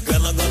swim.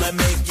 Girl, I'm gonna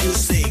make you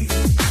sing.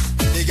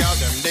 Dig out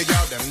them, dig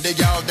out them,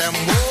 dig out them,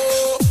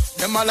 whoa.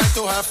 Them I like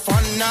to have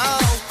fun now.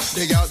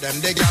 Dig out them,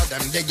 dig out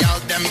them, dig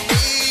out them.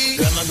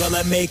 Girl, I'm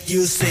gonna make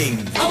you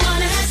sing. I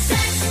wanna have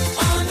sex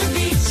on the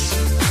beach.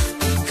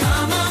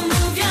 Come on,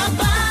 move your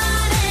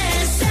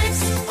body. Sex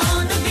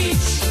on the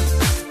beach.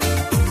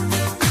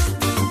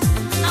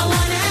 I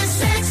wanna have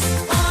sex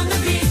on the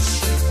beach.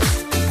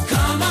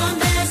 Come on,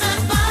 there's a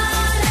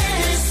party.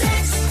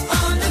 Sex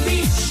on the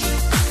beach.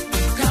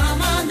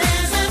 Come on,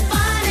 there's a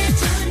party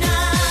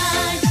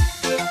tonight.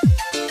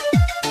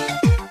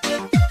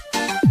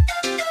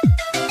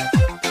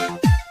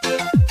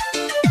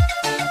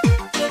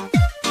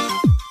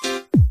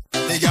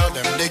 Dig out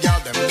them, dig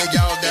out them, dig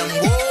out them,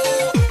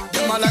 whoa.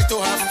 Them I like to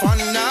have fun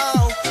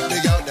now.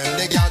 Dig out them,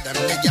 dig out them,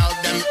 dig out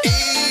them,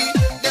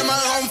 Them I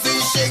humpy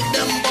shake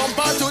them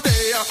bumper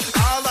today.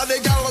 All of the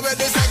gal with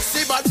the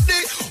sexy body.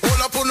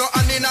 Hold up on no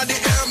hand in the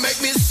air, make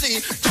me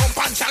see. Jump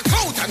and check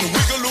out and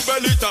wiggle your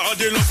belly to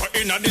the love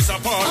in this I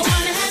party.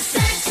 wanna have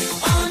sex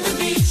on the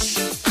beach.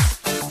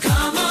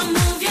 Come on,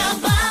 move your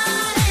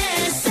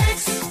body. Sex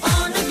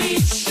on the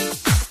beach.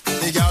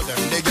 Dig out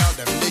them, dig out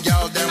them, dig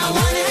out them, I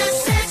wanna have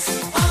sex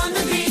on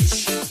the beach.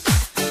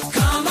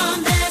 Come on,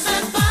 there's a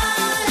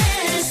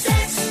party.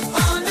 Sex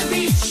on the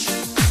beach.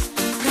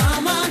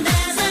 Come on,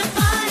 there's a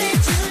party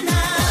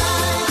tonight.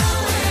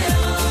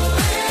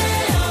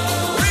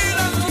 Real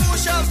and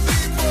crucial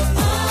people.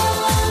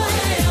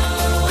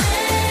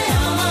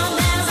 Come on,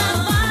 there's a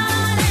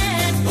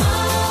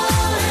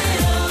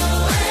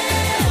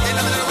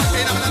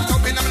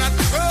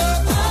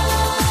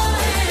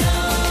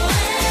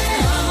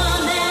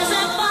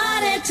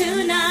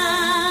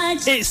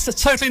It's the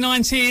Totally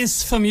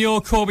 90s from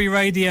your Corby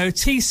Radio.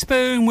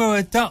 Teaspoon were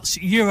a Dutch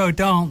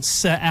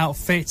Eurodance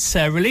outfit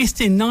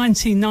released in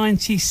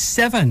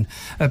 1997.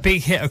 A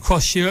big hit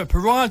across Europe,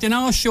 arrived in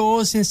our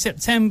shores in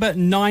September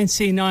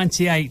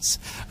 1998.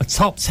 A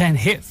top 10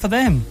 hit for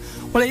them.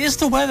 Well, it is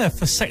the weather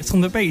for Sex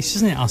on the Beach,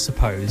 isn't it, I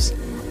suppose?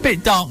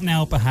 Bit dark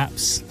now,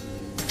 perhaps.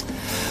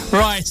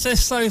 Right, so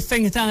let's slow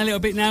things down a little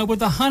bit now with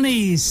the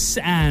Honeys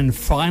and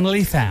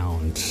Finally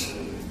Found.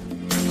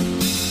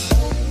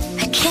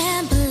 I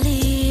can't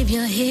believe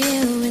you're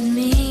here with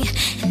me,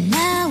 and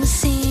now it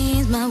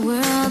seems my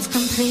world's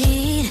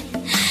complete,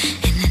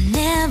 and I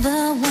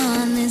never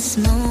want this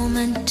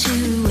moment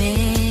to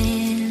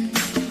end.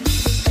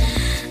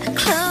 I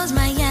close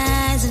my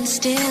eyes and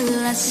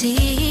still I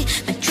see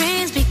my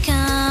dreams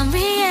become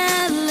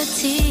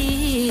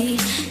reality,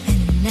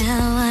 and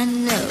now I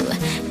know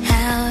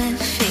how it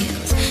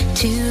feels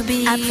to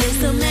be. I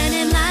prayed so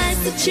many nights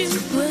that you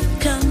would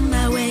come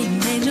my way,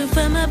 an angel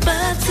from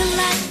above to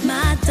light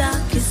my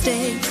darkest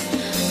day. I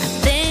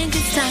think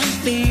it's time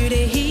for you to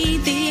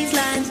heed these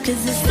lines,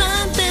 'cause there's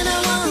something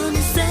I want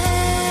to say.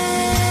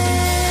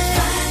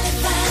 Finally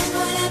found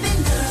what I've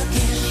been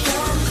looking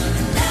for,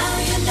 and now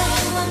you know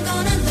I'm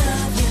gonna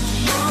love you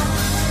more.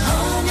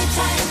 Hold me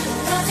tight,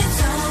 'cause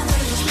it's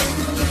always been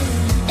you.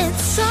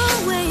 It's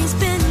always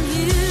been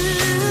you.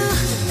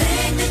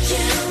 Think that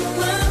you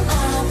were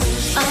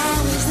always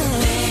there.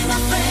 Be my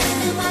friend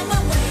and wipe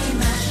away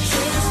my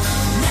tears.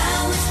 Now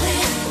it's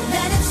clear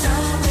that it's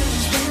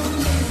always been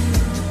you.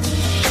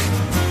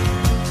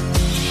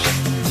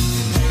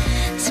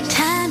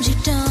 Sometimes you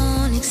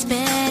don't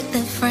expect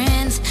that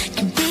friends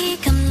can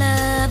become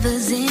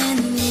lovers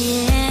in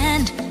the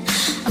end.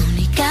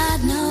 Only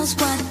God knows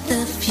what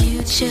the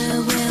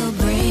future will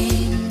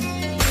bring.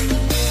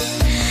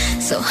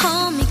 So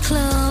hold me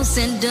close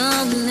and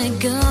don't let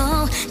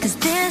go, 'cause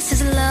this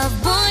is love,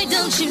 boy,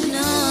 don't you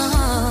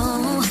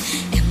know?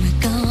 And we're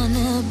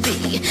gonna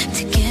be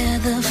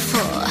together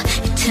for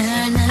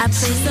eternity. I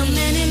prayed so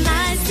many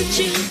nights that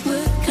you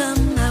would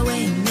come my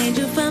way, an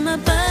angel from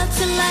above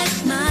to light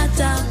my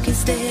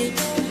darkest day.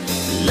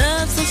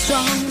 Love so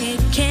strong,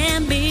 it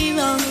can't be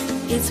wrong.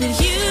 It's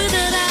with you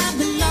that I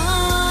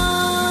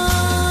belong.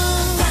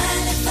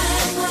 Finally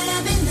found what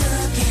I've been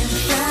looking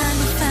for.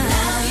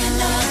 Now you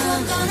know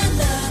I'm gonna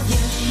love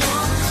you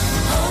more.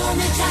 Hold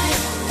me tight,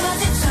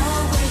 'cause it's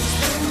always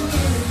been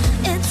you.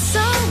 It's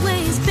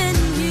always been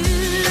you.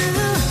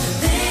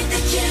 Think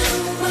that you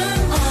were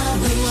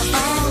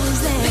always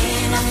there. Be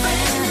my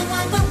friend and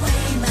wipe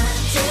away my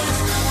tears.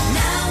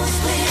 Now it's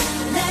clear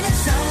that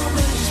it's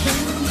always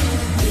been you.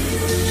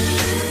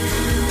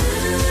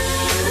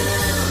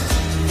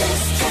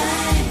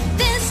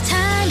 This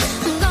time,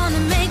 I'm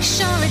gonna make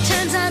sure it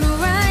turns out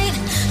right.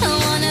 I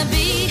wanna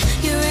be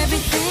your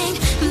everything,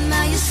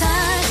 by your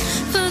side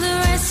for the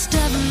rest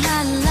of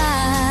my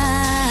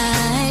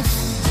life.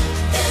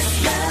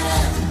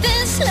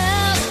 This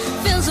love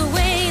feels the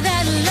way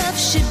that love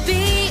should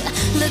be.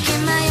 Look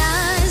in my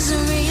eyes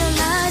and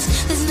realize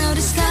there's no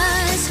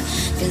disguise,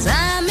 'cause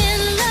I'm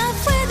in love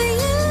with you.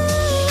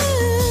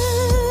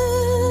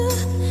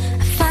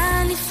 I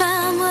finally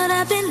found what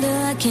I've been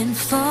looking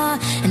for,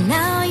 and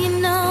now you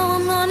know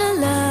I'm gonna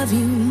love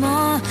you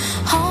more.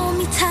 Hold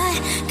me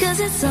tight, 'cause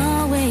it's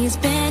always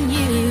been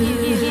you.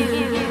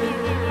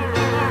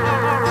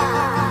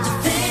 To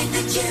think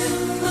that you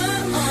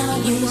were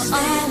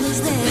always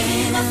there. Be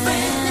my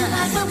friend and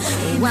wipe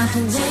away my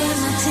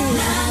tears.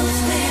 Now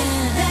it's clear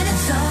that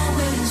it's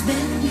always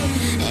been you.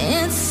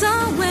 It's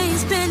always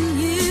been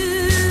you.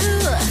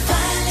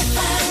 Finally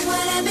found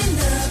what I've been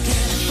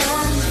looking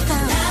for.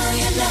 Now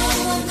you know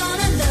I'm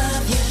gonna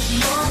love you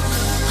more.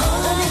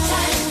 Hold me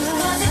tight,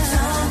 'cause it's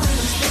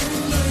always been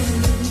you.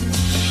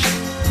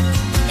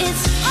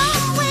 It's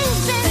always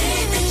been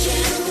think that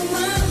you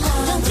were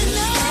always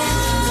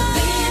there.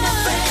 Be my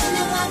friend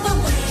and wipe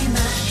away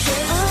my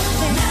tears.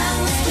 Now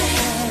it's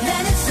clear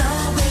that it's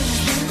always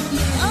been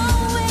you.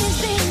 Always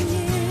been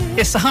you.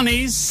 It's the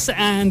Honeys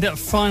and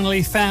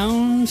Finally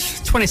Found.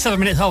 27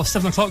 minutes after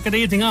 7 o'clock. Good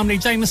evening, I'm Lee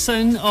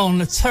Jameson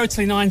on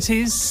Totally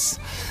 90's.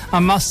 I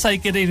must say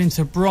good evening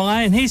to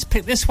Brian. He's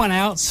picked this one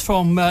out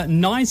from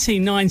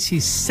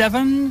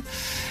 1997.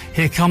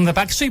 Here come the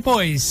Backstreet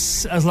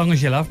Boys, As Long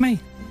As You Love Me.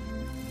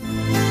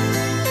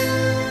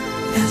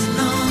 As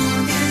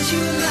long as you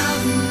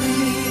love me.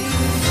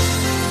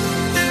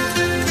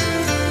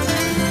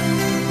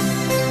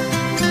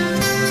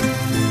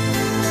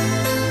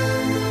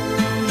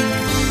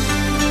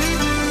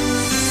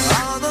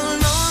 Although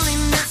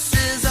loneliness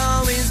has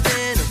always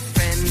been a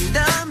friend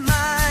of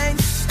mine,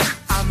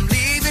 I'm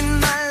leaving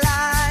my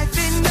life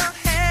in your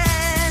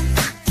hands.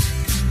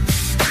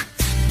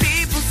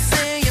 People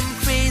say I'm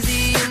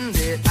crazy and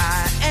that I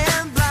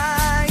am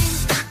blind,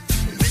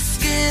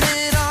 risking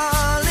it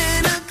all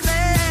in a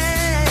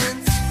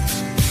glance.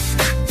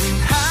 And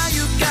how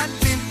you got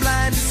me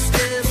blind is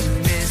still a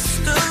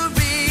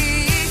mystery.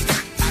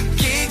 I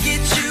can't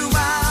get you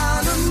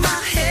out of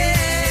my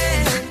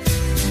head.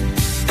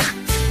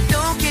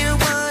 Don't care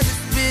what is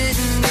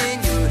written in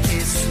your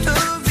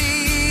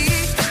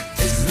history,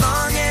 as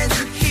long as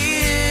you're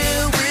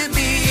here with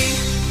me.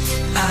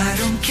 I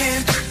don't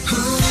care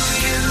who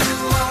you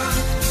are,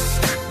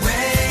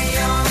 where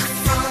you're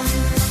from,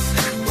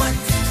 what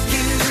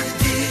you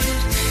did,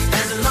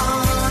 as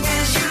long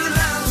as you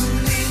love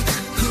me.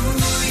 Who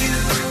you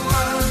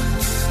are,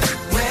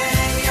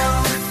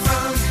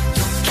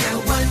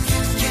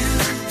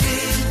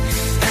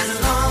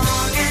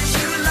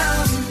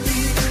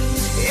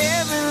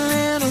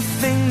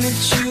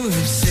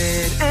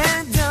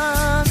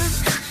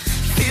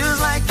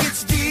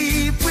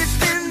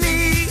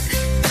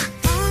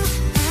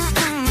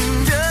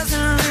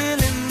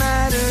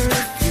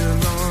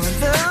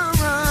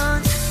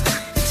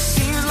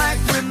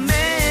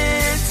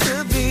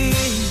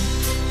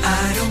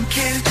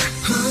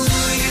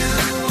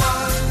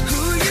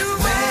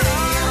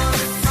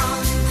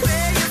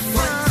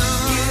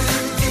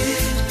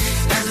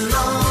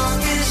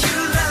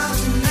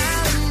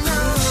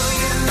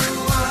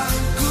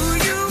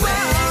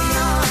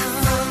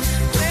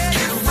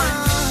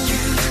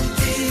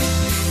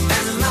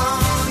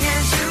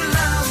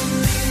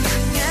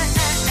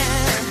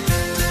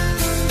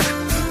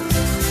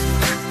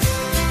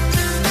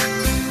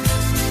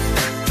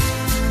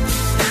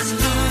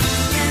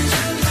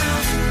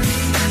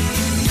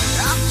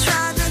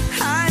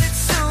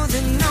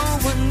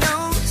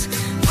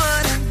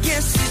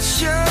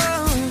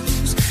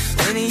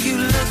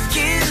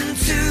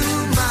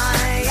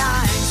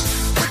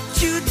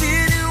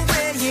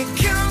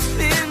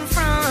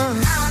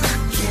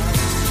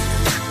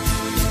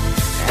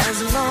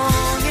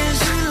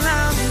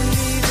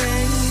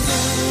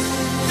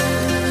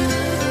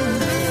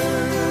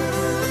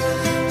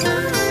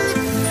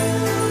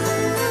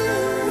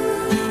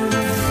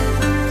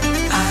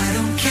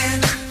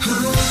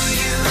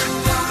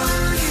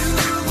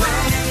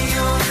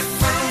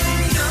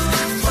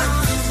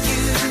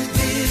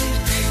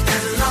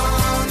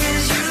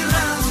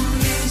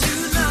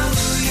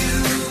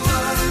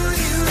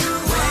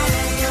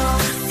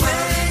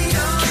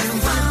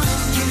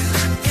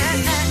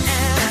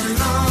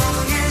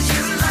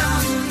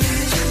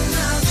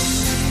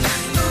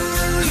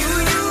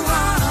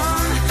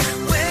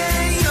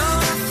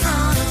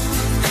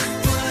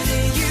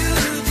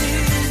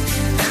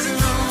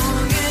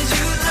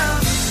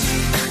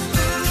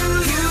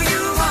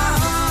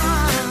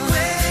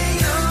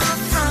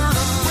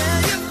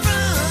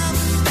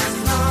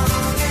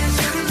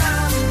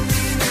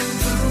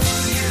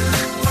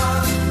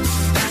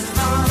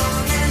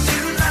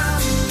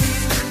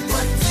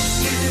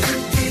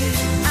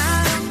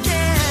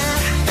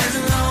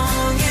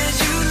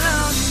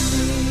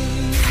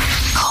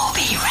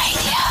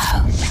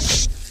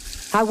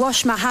 I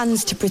wash my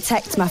hands to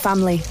protect my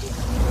family.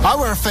 I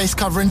wear a face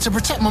covering to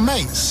protect my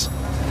mates.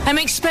 I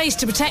make space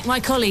to protect my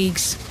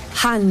colleagues.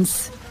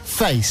 Hands.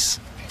 Face.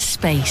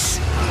 Space.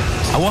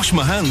 I wash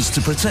my hands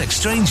to protect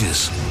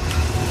strangers.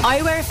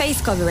 I wear a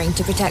face covering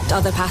to protect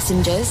other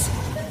passengers.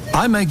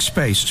 I make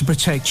space to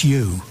protect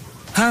you.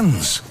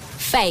 Hands.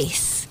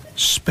 Face.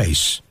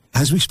 Space.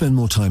 As we spend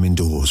more time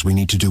indoors, we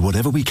need to do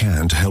whatever we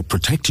can to help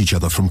protect each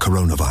other from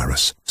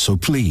coronavirus. So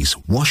please,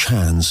 wash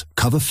hands,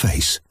 cover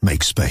face,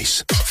 make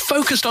space.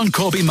 Focused on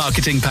Corby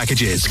marketing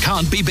packages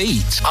can't be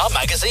beat. Our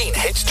magazine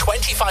hits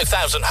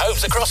 25,000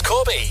 homes across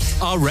Corby.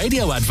 Our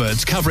radio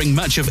adverts covering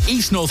much of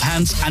East North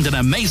Hants and an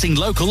amazing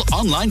local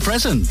online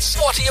presence.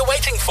 What are you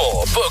waiting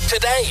for? Book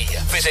today.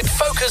 Visit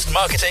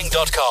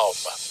focusedmarketing.com.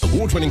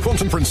 Award-winning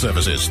Quantum Print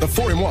Services, the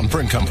 4-in-1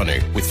 print company,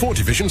 with 4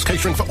 divisions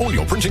catering for all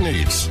your printing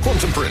needs.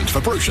 Quantum Print for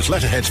brochures,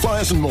 letterheads,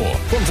 flyers and more.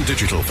 Quantum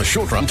Digital for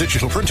short-run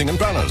digital printing and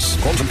banners.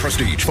 Quantum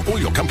Prestige for all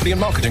your company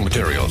and marketing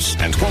materials.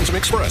 And Quantum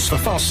Express for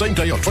fast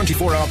same-day or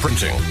 24-hour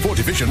printing. 4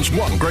 divisions,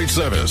 1 great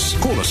service.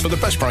 Call us for the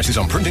best prices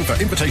on printing for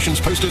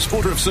invitations, posters,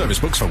 order of service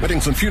books for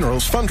weddings and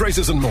funerals,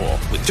 fundraisers and more.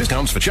 With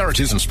discounts for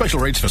charities and special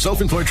rates for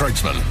self-employed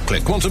tradesmen.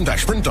 Click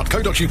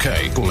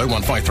quantum-print.co.uk. Call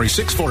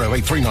 01536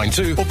 408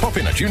 392 or pop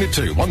in at Unit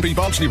 2, 1B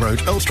Bardsley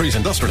Road, Elstree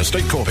Industrial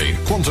Estate, Corby.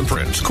 Quantum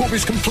Print,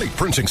 Corby's complete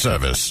printing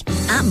service.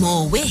 At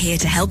Moore, we're here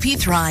to help you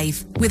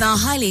thrive. With our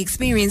highly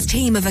experienced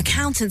team of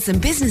accountants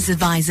and business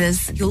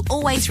advisors, you'll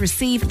always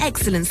receive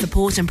excellent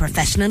support and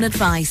professional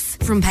advice.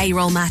 From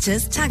payroll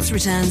matters, tax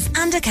returns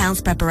and accounts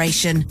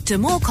preparation to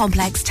more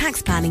complex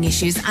tax planning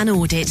issues and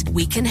audit,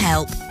 we can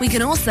help. We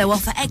can also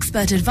offer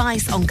expert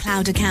advice on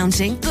cloud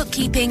accounting,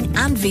 bookkeeping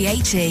and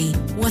VAT.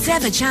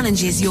 Whatever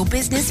challenges your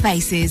business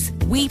faces,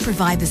 we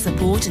provide the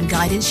support and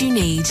guidance you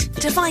need.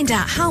 To find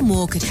out how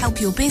Moore could help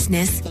your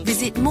business,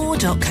 visit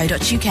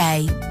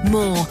more.co.uk.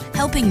 More,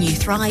 helping you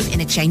thrive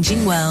in a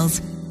changing world.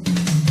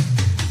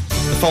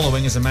 The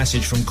following is a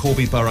message from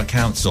Corby Borough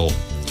Council.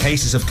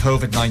 Cases of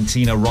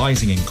COVID-19 are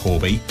rising in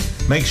Corby.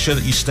 Make sure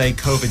that you stay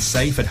COVID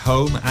safe at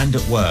home and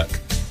at work.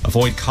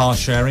 Avoid car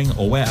sharing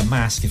or wear a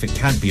mask if it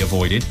can't be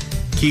avoided.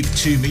 Keep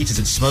 2 metres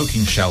at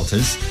smoking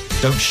shelters.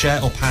 Don't share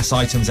or pass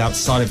items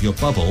outside of your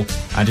bubble,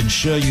 and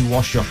ensure you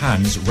wash your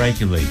hands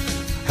regularly.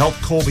 Help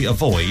Corby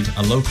avoid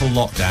a local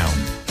lockdown.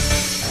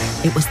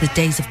 It was the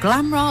days of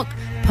glam rock,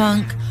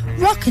 punk,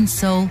 rock and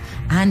soul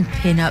and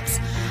pin-ups,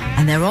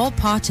 and they're all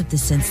part of the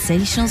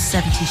sensational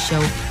 70s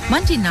show,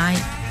 Monday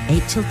night,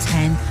 8 till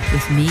 10,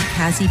 with me,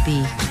 Kazzy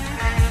B.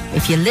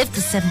 If you lived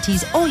the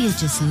 70s or you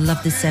just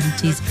love the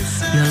 70s,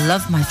 you'll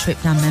love my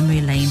trip down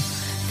memory lane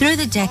through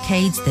the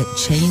decades that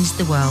changed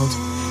the world.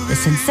 The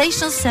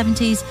sensational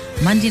 70s,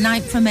 Monday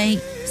night from 8.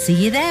 See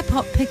you there,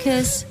 pop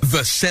pickers.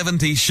 The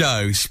 70s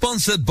Show,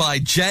 sponsored by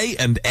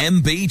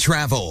J&MB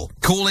Travel.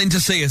 Call in to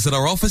see us at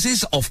our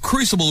offices off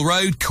Crucible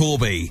Road,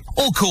 Corby.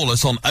 Or call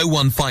us on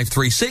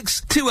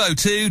 01536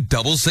 202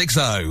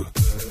 660.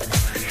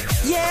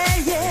 Yeah,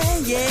 yeah,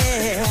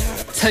 yeah.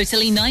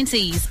 Totally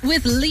 90s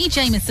with Lee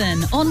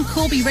Jameson on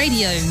Corby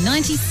Radio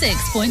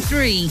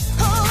 96.3.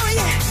 Oh,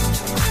 yeah.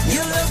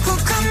 Your local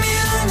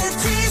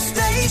community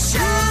station.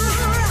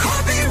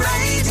 Corby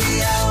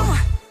Radio.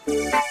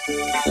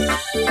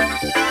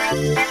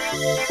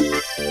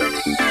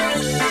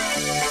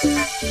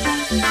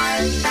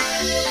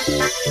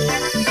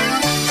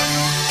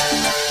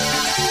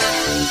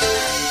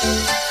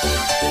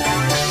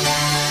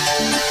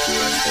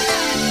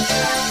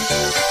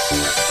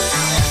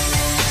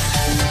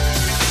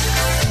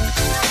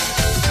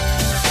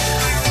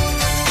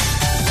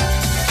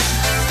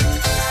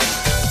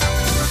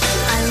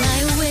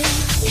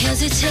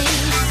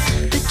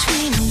 Hesitate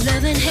between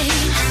love and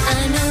hate.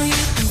 I know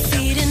you've been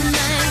feeding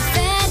my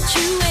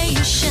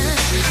infatuation.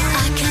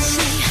 I can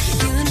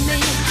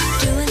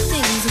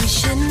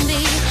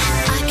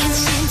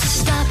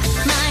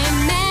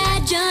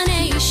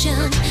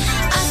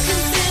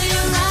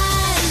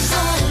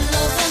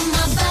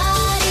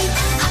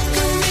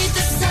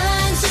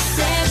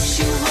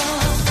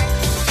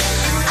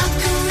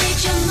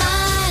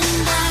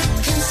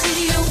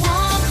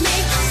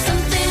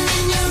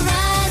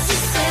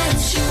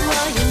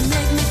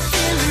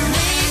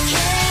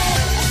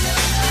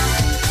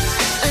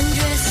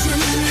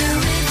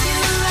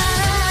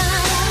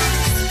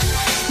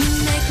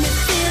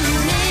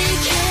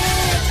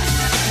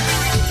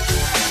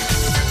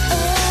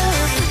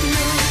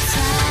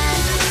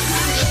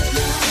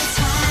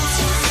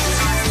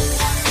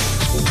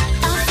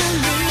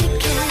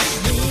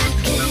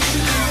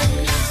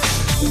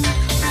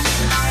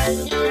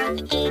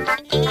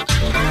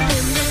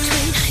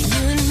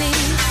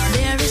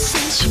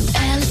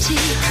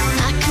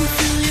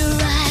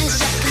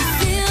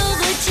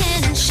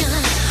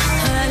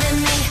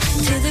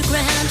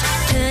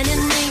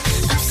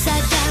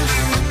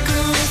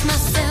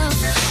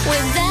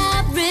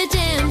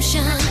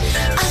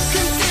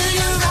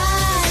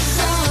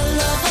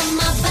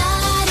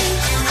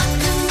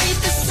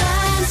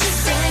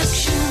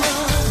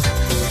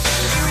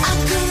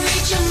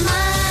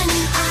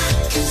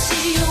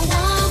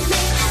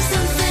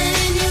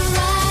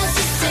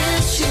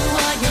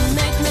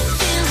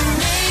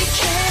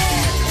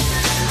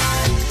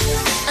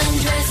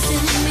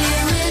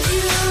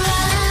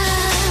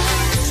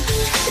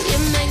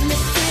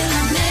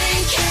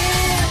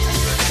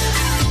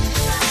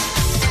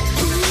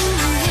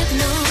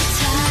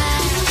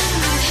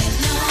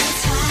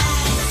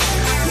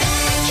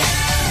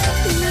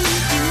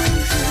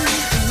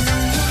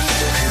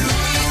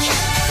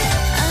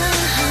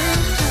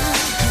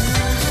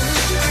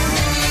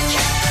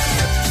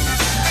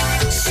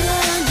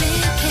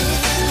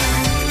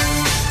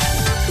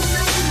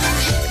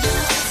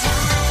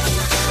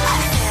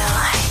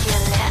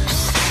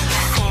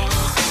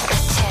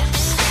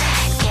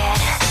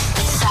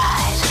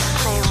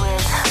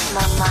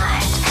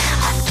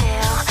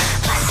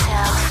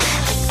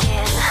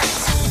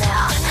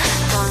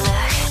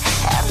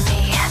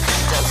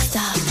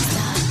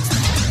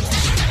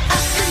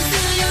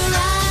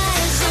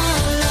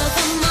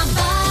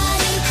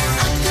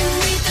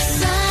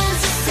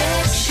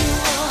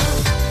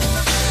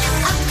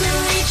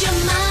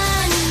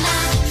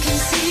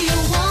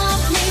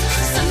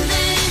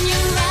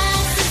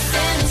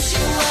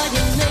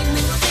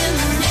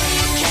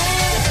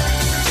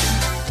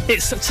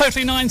It's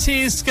Totally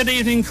 90s. Good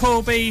evening,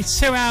 Corby.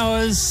 2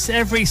 hours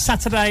every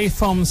Saturday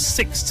from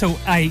 6 till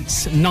 8.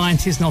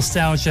 90s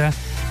nostalgia.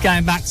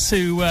 Going back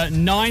to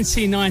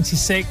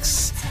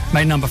 1996.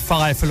 Made number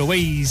 5 for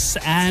Louise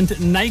and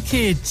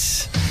Naked.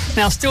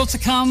 Now, still to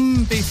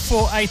come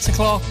before 8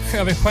 o'clock,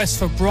 a request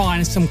for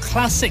Brian, some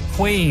classic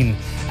Queen,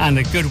 and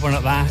a good one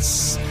at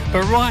that.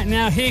 But right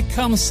now, here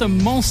comes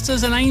some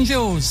Monsters and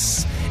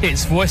Angels.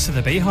 It's Voice of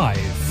the Beehive.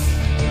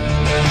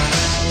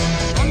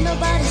 I'm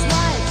nobody's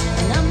wife,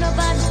 and I'm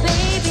nobody's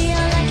baby.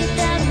 I like it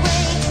that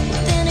way,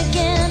 but then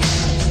again,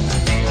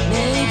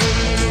 maybe.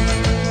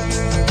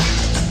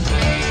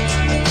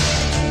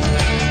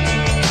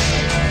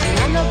 And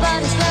I'm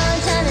nobody's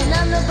Valentine, and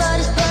I'm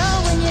nobody's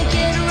Pearl. When you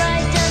get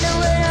right down to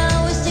it, I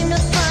always seem to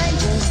find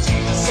just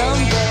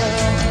some girl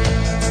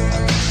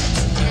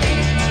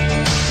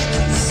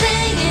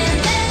singing,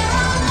 there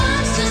are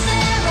monsters,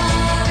 there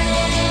are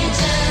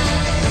angels.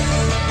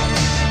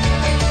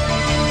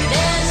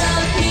 There's a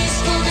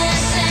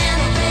peacefulness and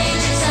a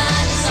rage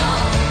inside us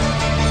all.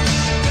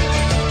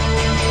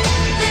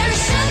 There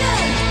is sugar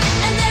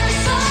and there is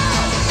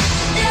salt.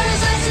 There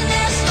is ice and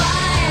there is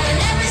fire. In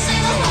every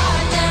single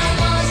heart there are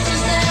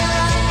monsters, there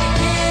are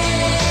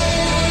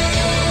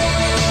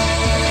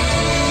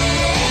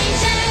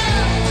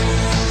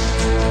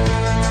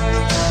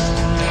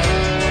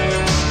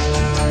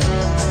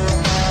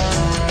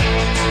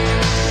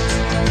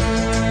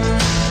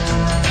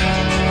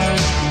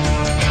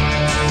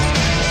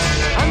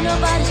I'm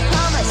nobody's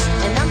promise,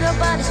 and I'm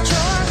nobody's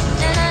chore,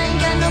 and I ain't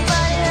got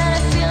nobody that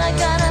I feel I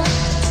gotta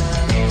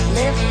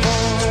live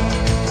for.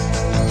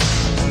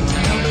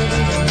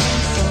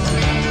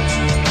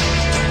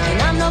 And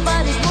I'm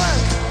nobody's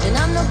work, and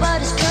I'm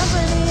nobody's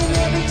company, and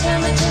every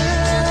time I turn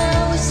around I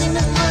always seem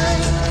to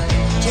find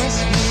just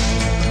me.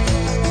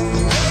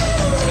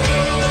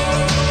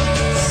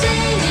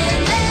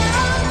 Singing, there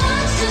are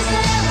monsters,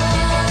 there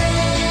are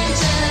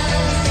angels.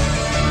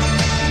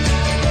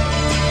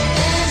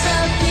 There's a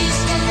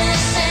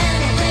peacefulness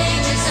and a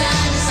rage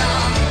inside us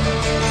all.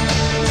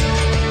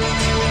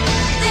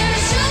 There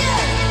is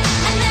sugar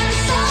and there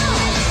is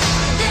salt.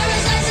 There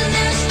is ice and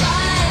there is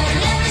fire. In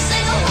every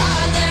single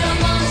heart there are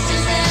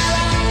monsters, there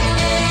are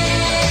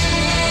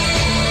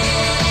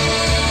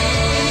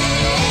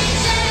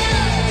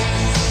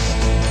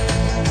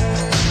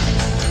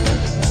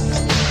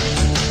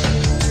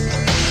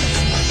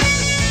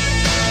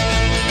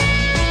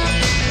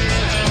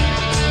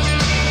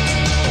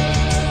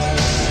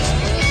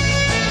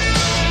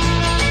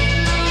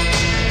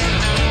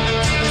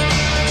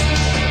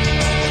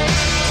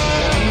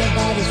I'm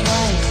nobody's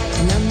wife,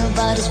 and I'm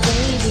nobody's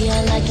baby. I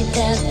like it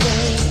that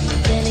way.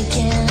 Then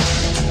again,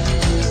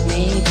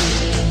 maybe.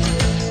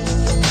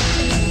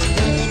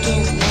 Then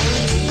again,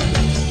 maybe.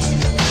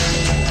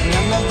 And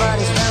I'm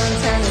nobody's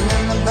Valentine, and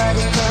I'm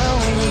nobody's Pearl.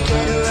 When you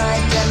get it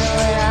right down to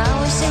it, I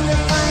always seem to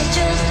find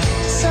just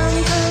some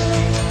girl.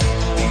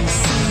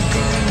 Some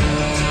girl.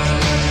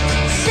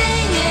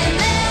 Singing,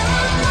 there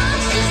are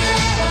monsters,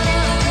 there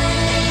are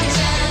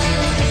angels.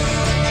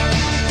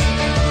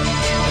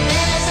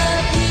 There's a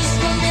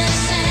peacefulness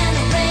and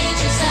a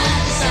rage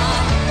inside us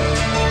all.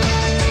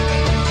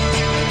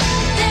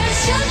 There is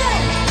sugar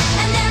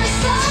and there is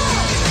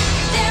salt.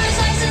 There is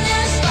ice and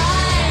there is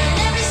fire. In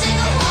every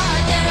single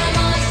heart there are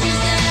monsters,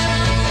 there are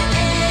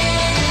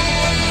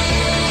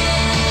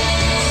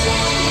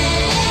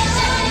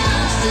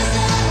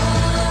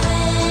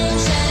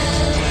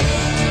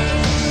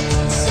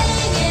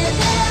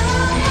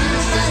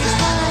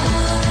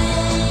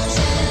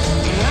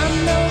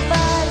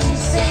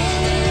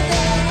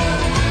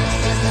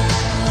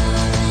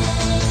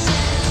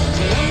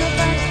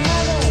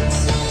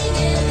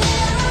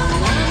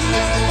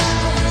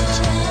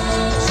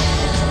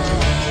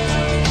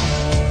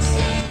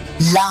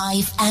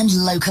Live and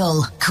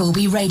local.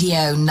 Corby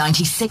Radio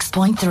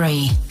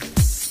 96.3.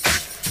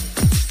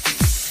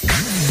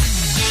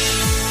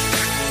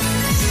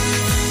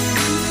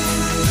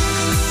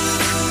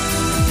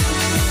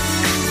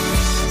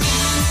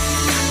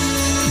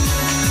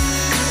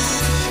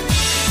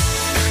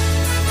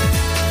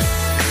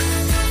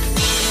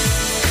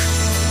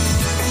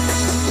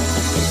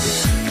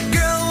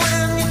 Girl,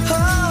 when you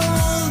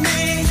hold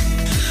me,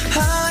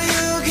 how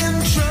you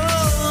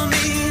control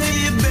me,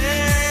 you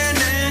bend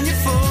and you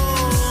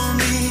fold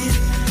me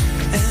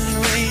any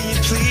way you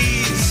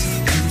please.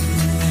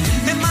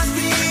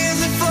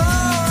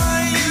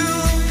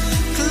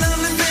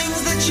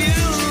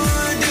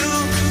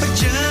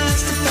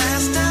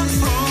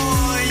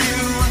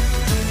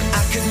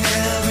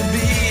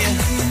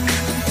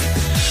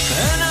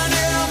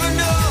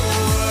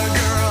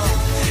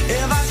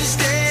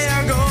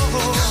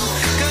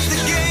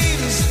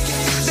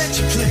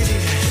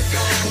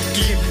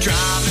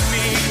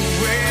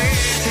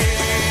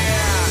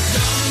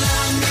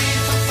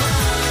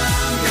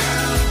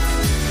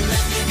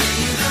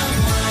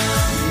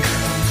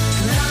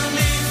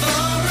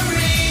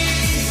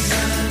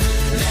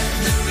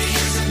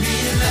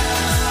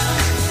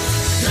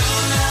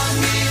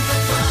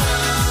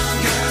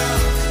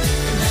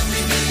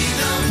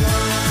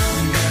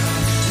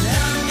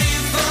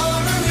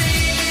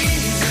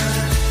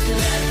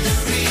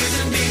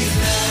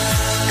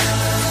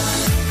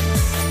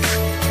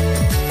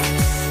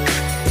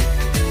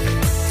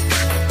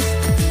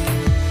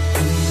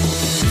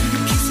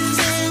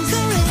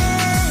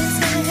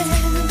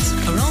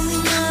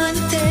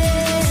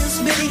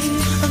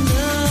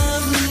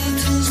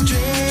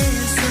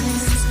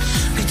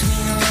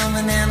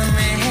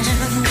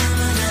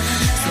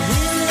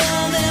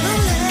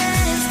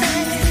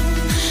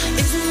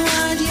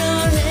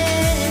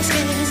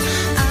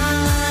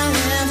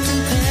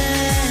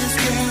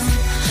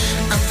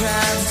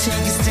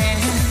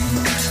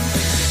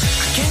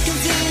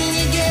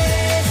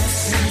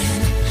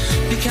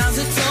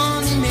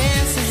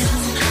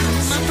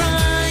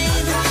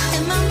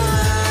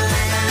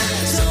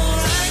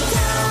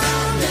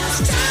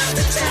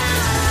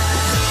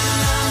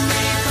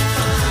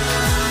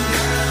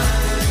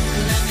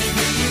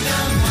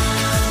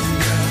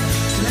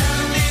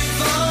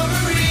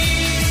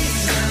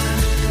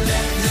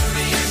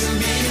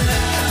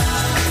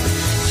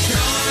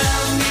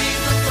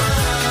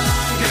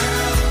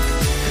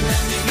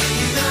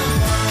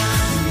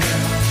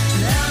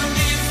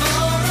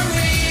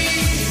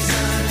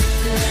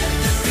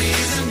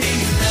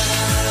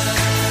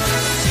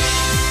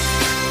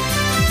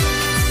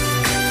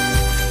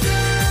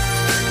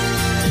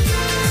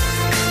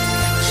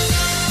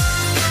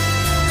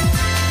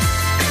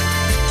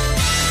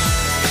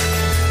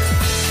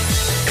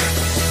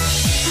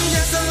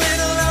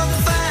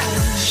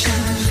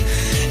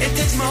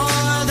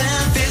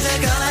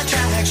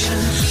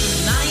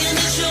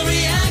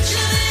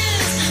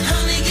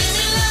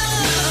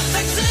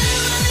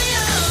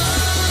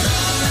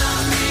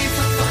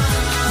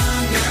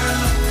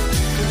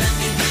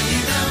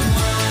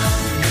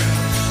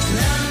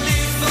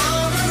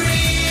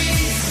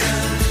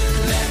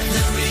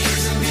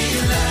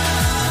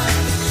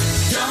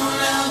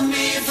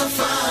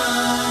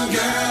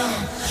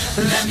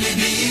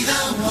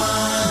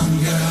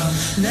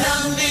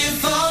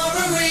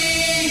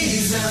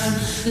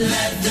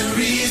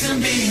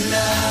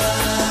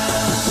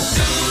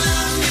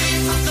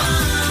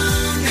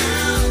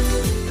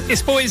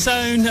 It's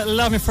Boyzone,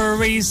 Love Me For A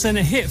Reason.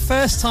 It hit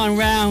first time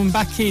round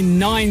back in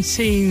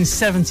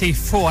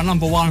 1974,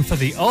 number one for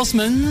the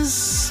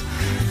Osmonds.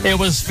 It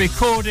was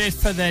recorded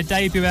for their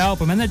debut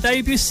album and their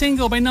debut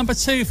single made number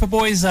two for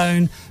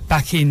Boyzone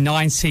back in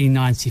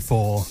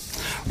 1994.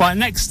 Right,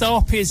 next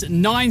up is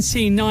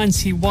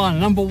 1991,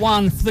 number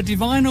one for the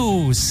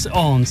Divinals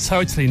on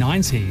Totally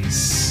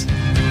 90's.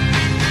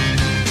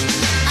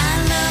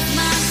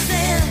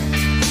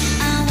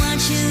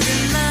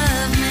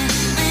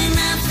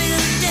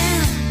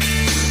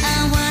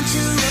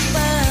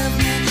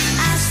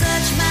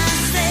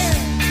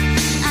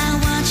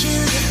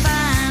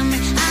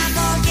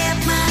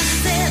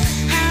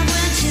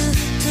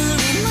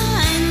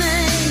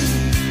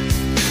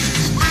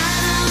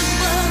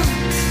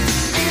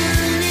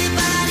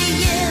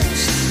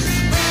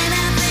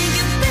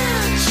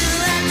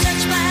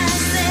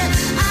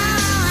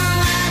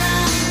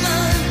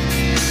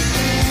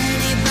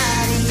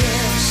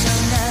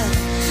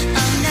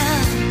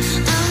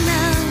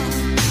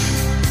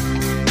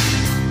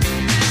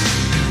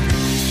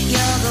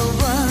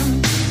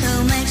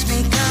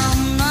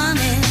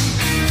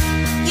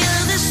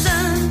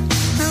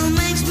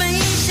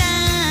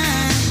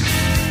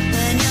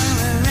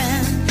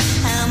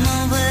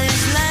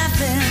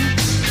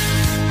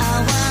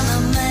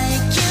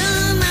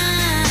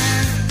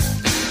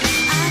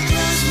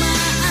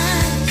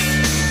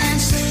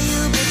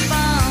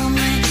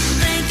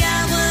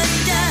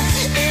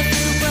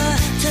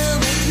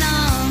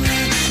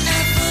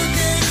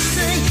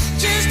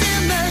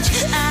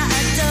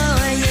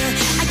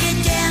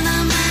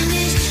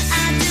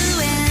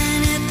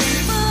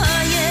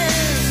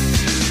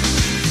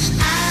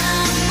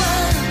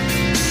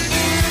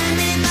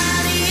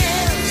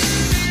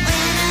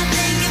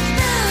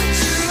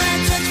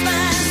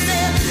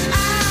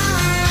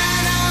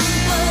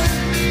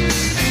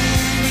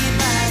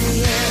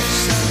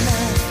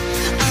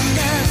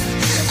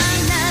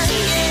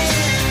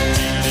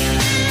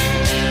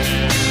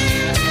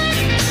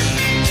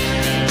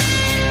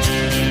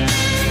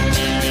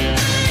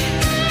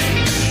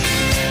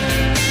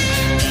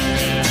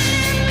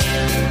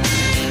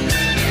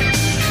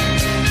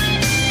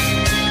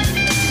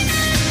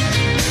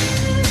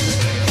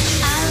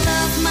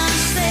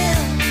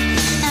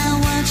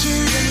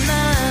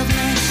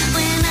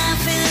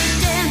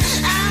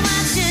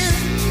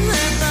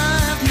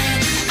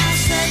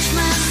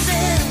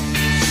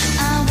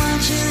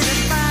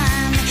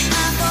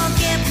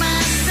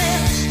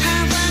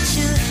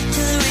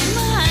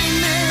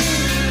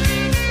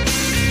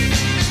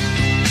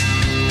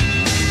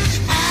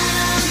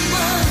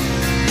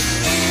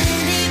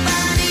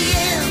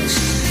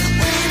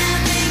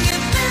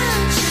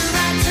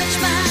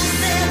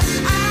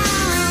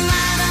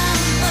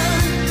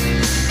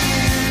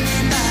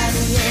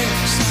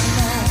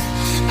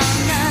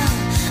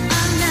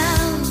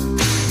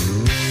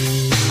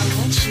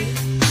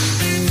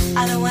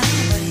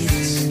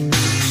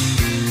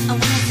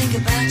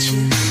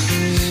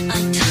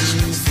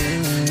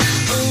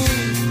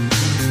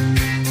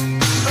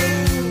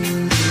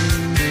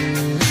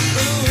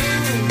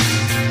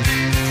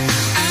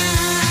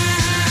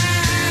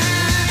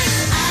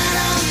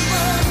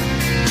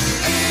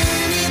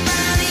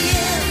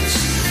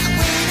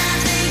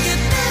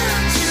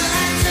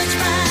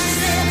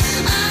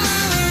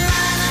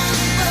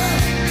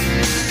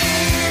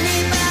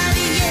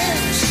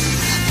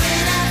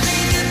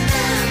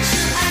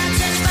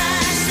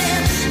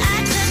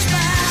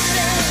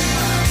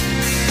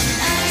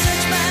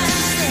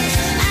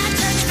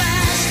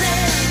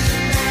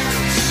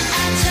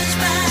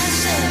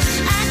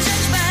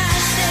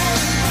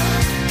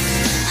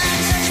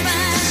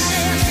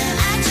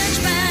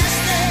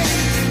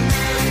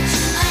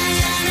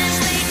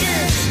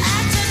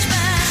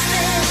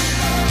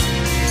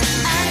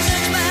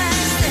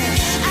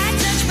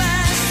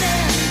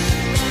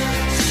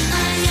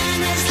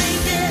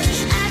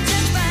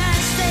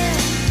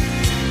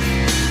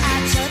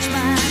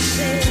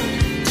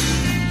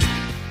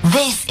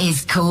 This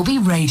is Corby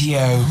Radio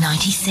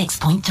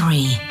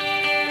 96.3.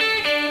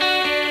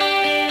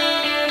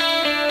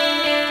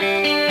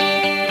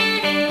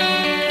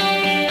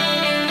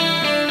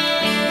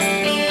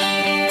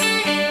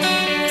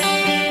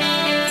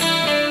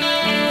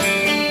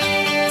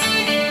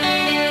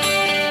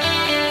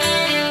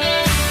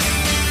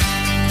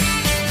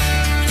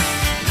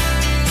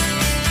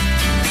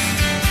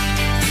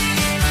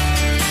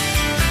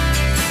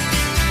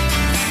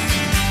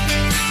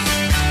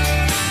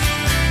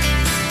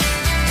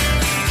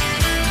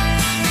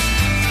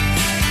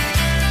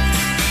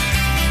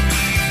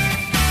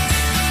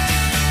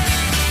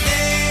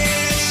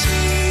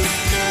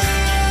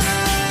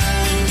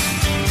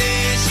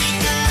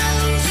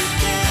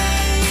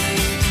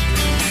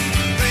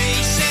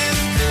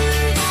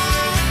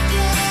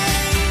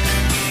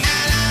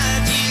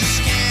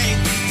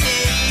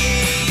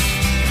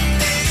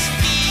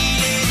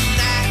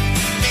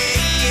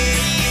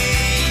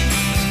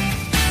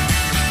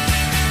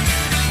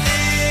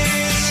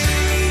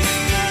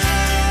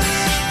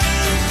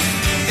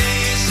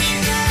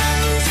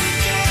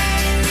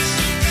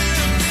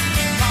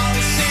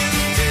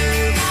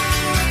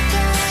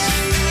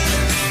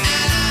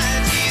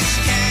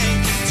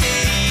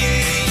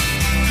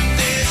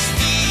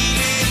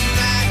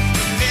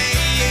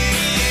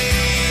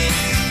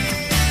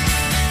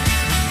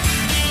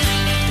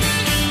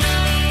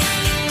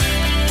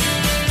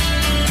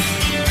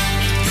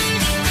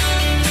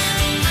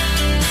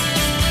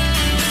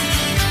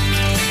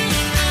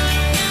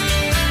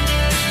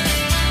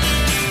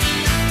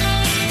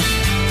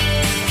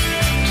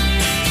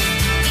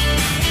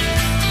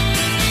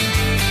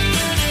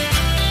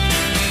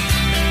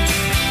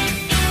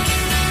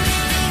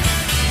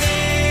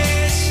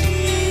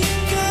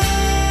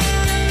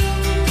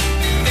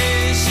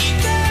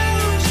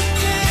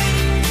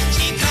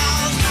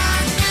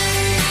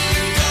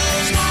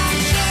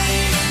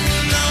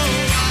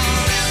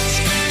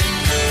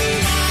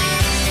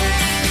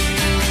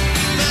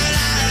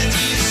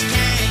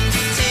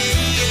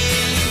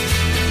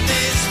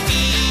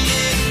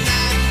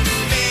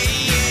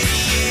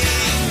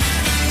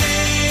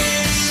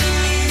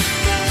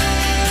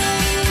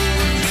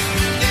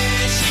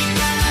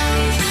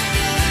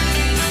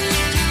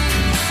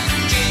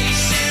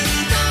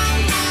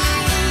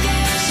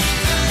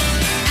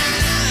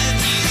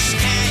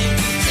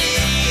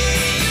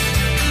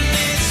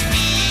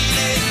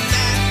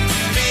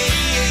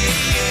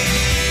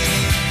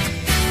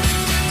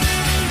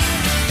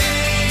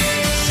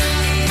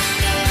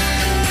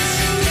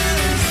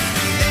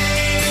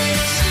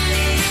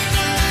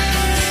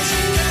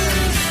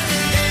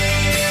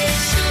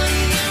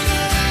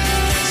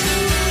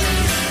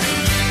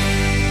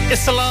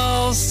 Sister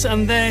Lars,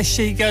 and there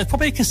she goes.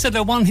 Probably considered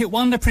a one-hit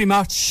wonder, pretty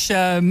much.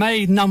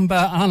 Made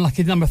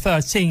unlucky number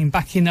 13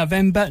 back in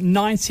November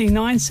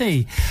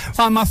 1990.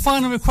 Right, my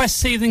final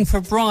request this evening for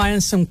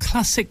Brian, some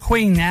classic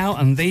Queen now,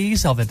 and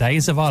these are the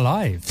days of our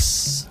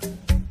lives.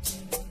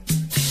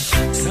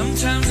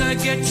 Sometimes I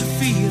get to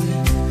feeling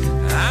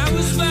I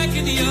was back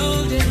in the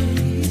old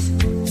days,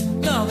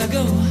 long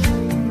ago.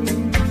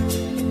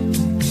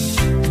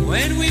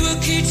 When we were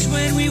kids,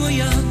 when we were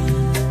young,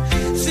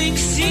 things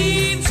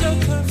seemed so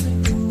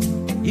perfect,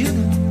 you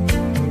know.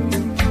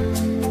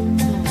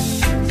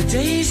 The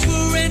days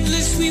were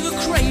endless, we were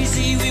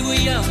crazy, we were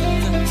young.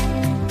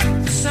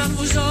 The sun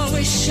was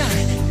always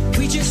shining,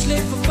 we just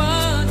lived for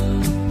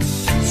fun.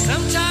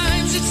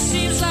 Sometimes it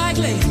seems like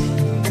lately,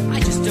 I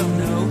just don't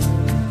know.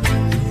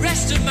 The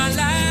rest of my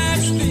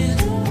life's been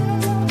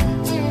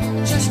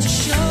just a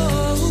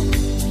show.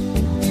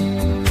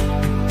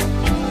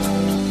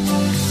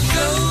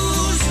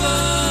 Those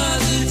were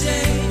the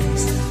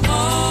days of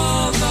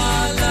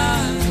our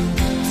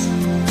lives.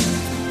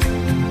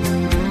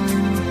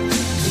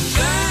 The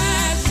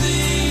bad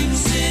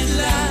things in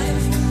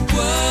life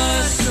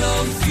were so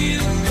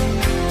few.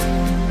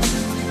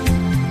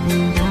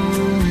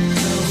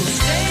 Those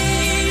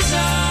days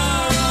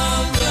are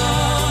all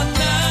gone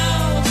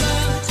now,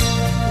 but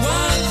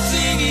one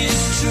thing is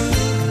true.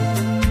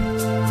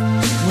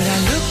 When I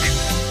look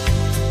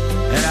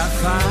and I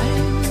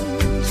find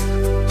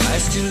I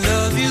still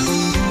love you.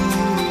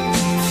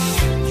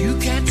 You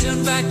can't turn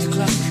back the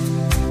clock.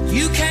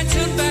 You can't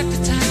turn back the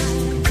time.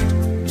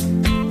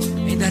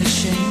 Ain't that a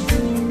shame?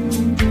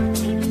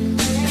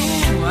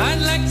 Oh,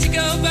 I'd like to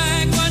go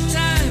back one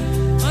time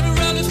on a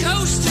roller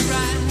coaster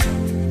ride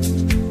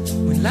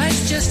when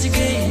life's just a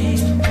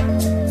game.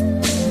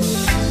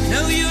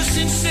 No use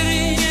in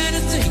sitting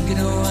and thinking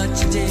of what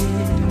you did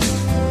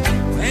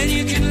when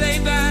you can lay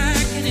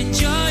back and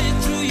enjoy it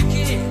through your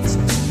kids.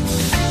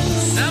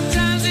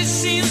 Sometimes it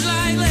seems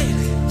like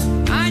lately,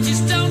 I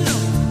just don't know.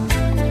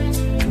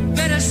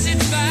 Better sit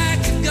back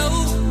and go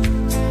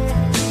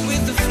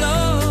with the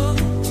flow.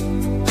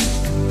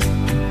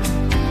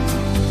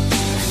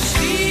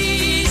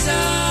 These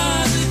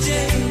are the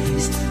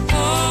days of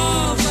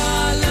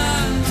our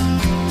lives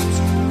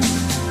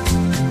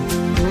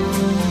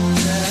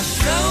that have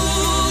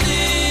flown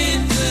in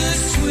the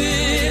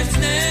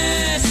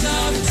swiftness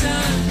of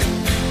time.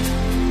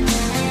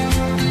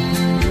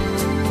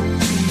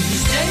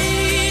 These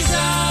days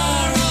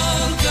are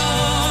all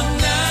gone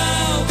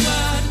now,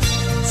 but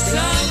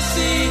some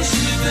things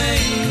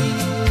remain.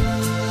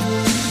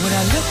 When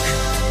I look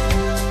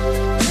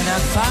and I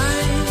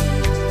find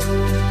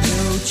no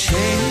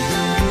change.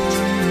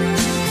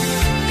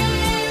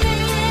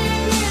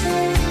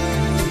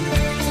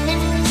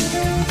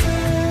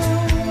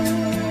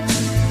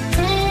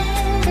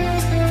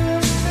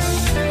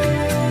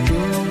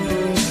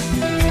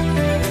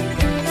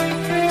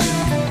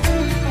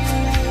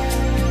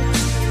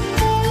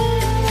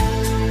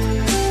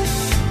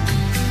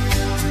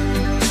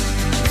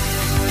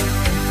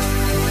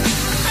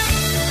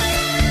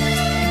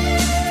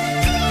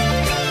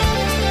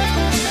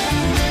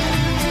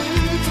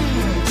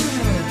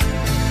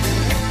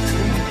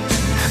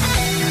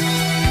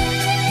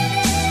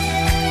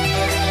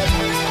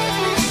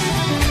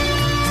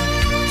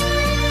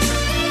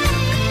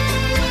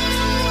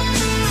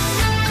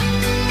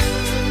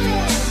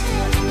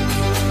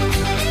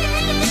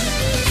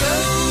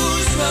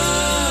 Those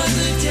were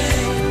the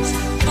days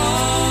of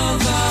our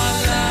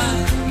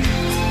lives.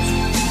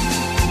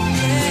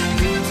 Yeah.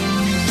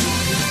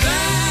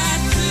 Bad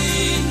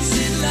things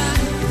in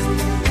life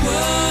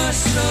were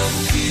so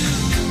few.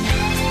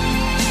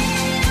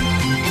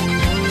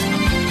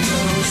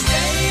 Those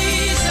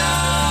days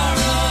are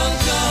all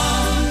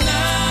gone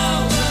now,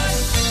 but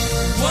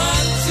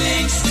one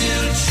thing's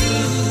still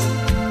true.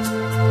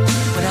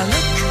 When I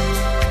look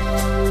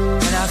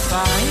and I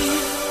find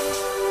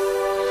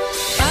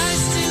I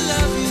still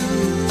love you.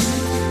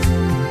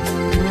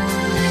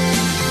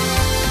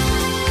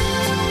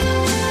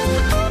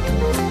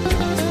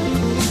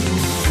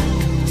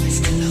 I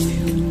still love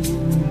you.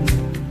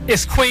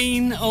 It's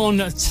Queen on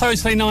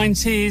Totally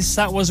 90s.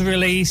 That was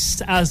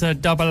released as a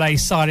double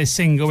A-sided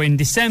single in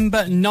December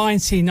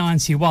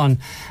 1991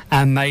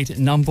 and made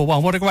number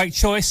one. What a great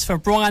choice for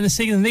Brian this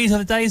evening. These are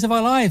the days of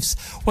our lives.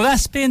 Well,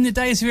 that's been the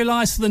days of your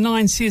lives for the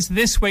 90s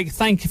this week.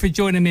 Thank you for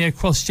joining me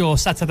across your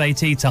Saturday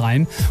tea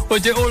time. We'll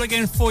do it all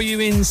again for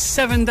you in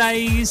 7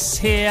 days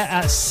here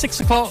at 6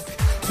 o'clock.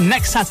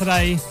 Next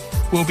Saturday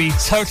will be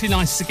Totally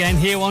 90s again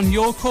here on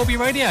your Corby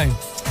Radio.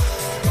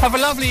 Have a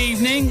lovely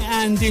evening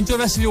and enjoy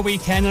the rest of your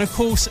weekend. And, of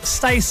course,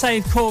 stay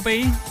safe,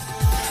 Corby.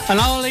 And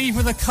I'll leave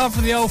with a cover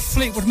of the old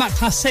Fleetwood Mac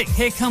classic.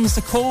 Here comes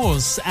The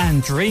Cause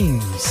and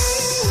Dreams.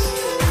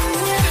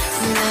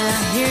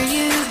 Now here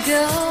you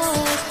go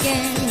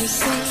again. You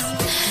say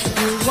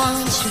you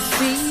want your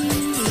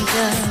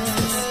freedom.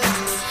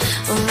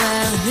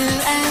 Well, who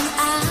am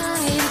I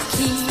to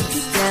keep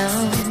you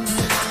down?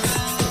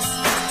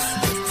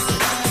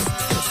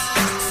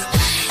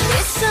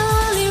 It's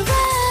only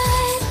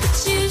right that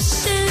you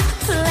should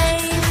play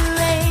the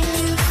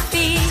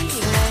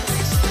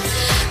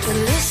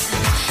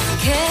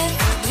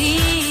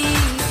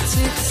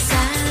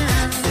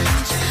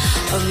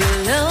of your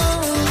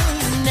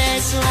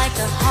loneliness, like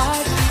a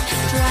heartbeat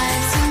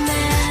drives you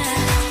mad.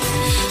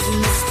 In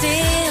the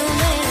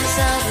stillness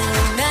of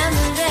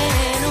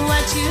remembering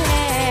what you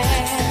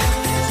had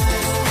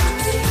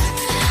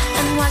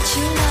and what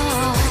you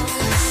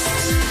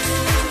lost,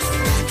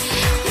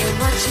 yeah,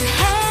 what you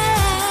had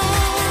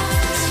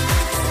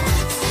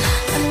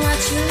and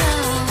what you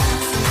lost.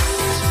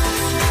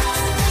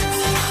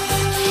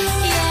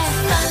 Yeah,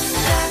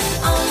 thunder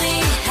only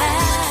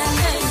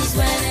happens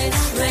when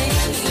it's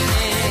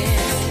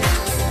raining,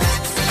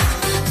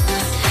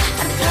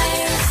 and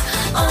players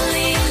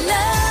only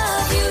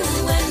love you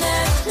when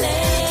they're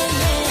playing.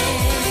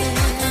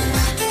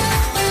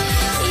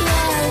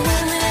 Yeah,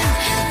 women,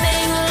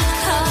 they will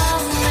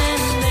come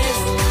and they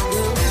will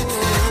go.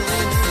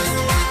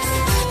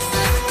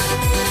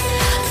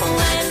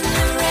 When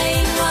the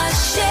rain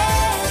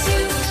washes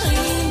you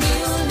clean,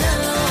 you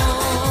know.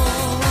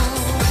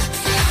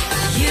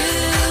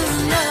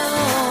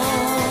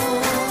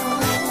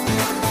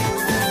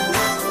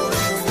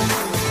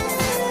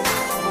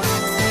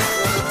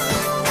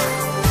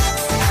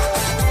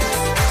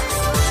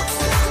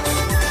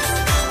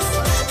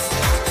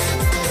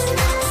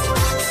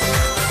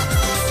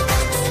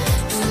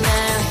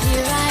 Now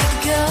here I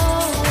go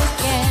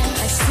again.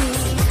 I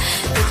see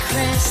the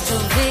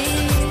crystal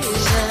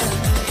vision,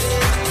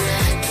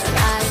 but I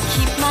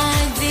keep my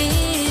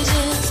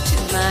visions to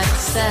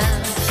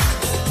myself.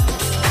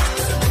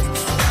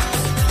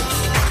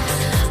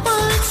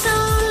 Well, it's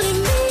only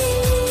me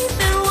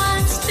that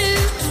wants to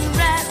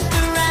wrap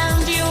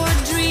around your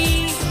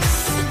dreams.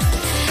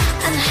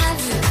 And have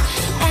you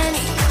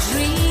any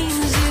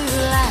dreams you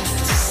like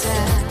to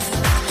sell?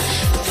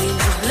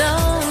 Dreams of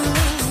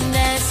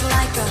loneliness,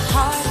 like a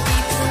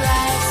heartbeat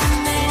rising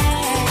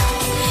there.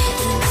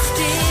 In the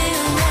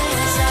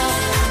stillness of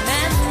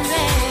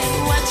remembering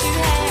what you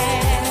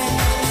had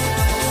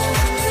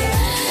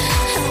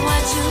and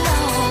what you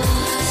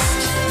lost.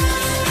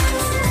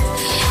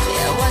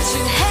 Yeah, what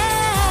you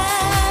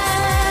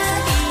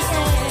had,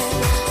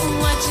 yeah, and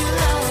what you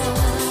lost.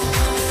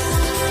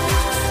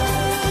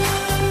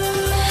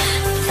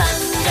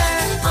 Thunder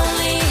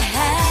only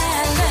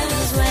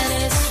happens when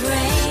it's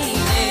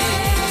raining,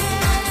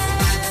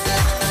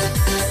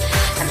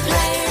 and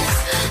players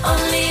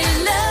only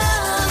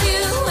love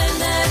you when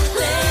they're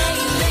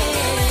playing.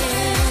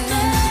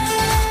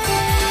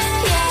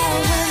 Yeah,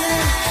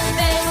 women,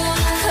 they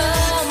will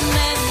come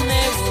and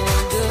they will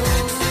go.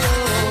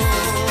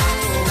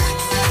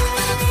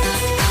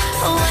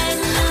 When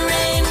the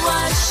rain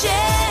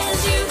washes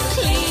you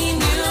clean,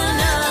 you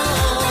know.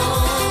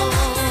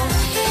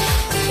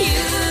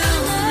 You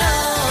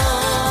know.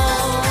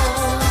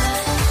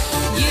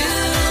 You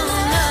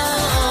know.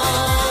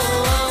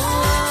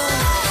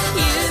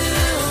 You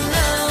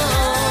know.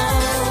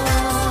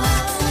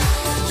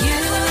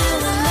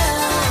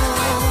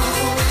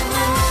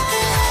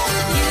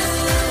 You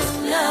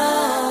know.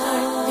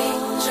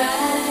 Heartbeat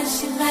drives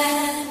you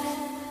mad.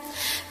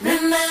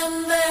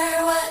 Remember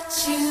what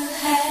you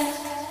had.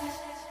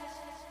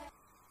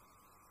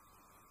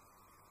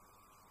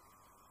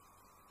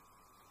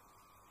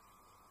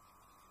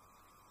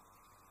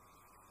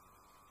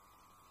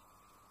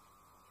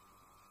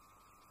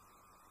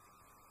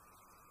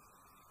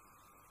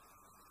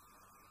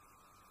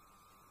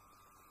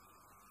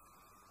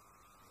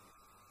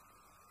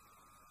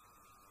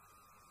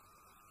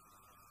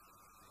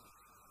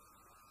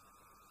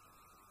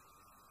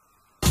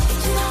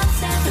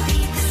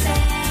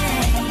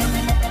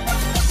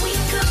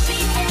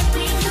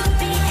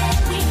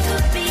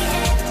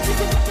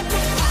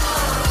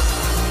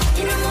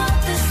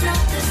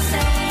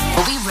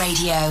 Corby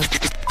Radio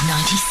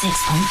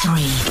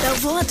 96.3.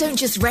 Belvoir don't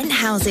just rent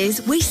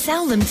houses, we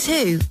sell them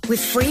too. With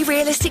free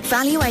realistic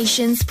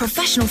valuations,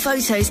 professional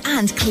photos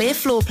and clear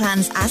floor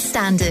plans as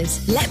standard.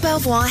 Let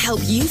Belvoir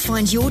help you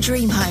find your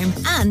dream home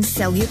and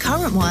sell your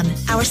current one.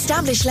 Our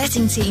established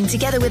letting team,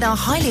 together with our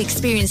highly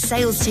experienced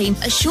sales team,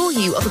 assure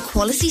you of a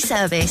quality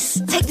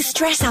service. Take the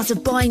stress out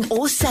of buying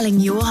or selling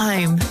your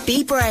home.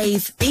 Be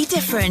brave, be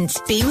different,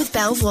 be with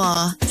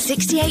Belvoir.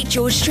 68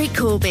 George Street,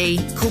 Corby.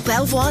 Call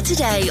Belvoir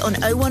today on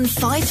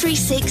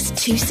 01536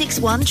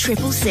 261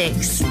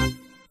 666.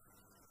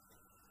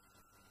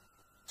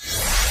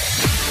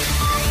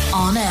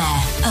 On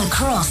air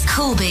across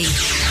Corby.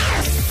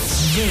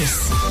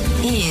 This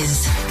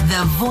is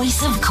the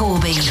voice of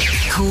Corby.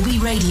 Corby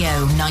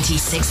Radio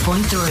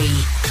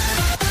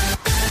 96.3.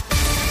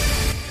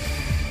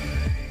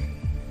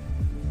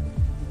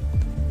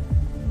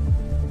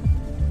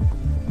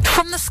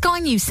 From the Sky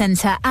News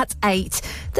Centre at 8.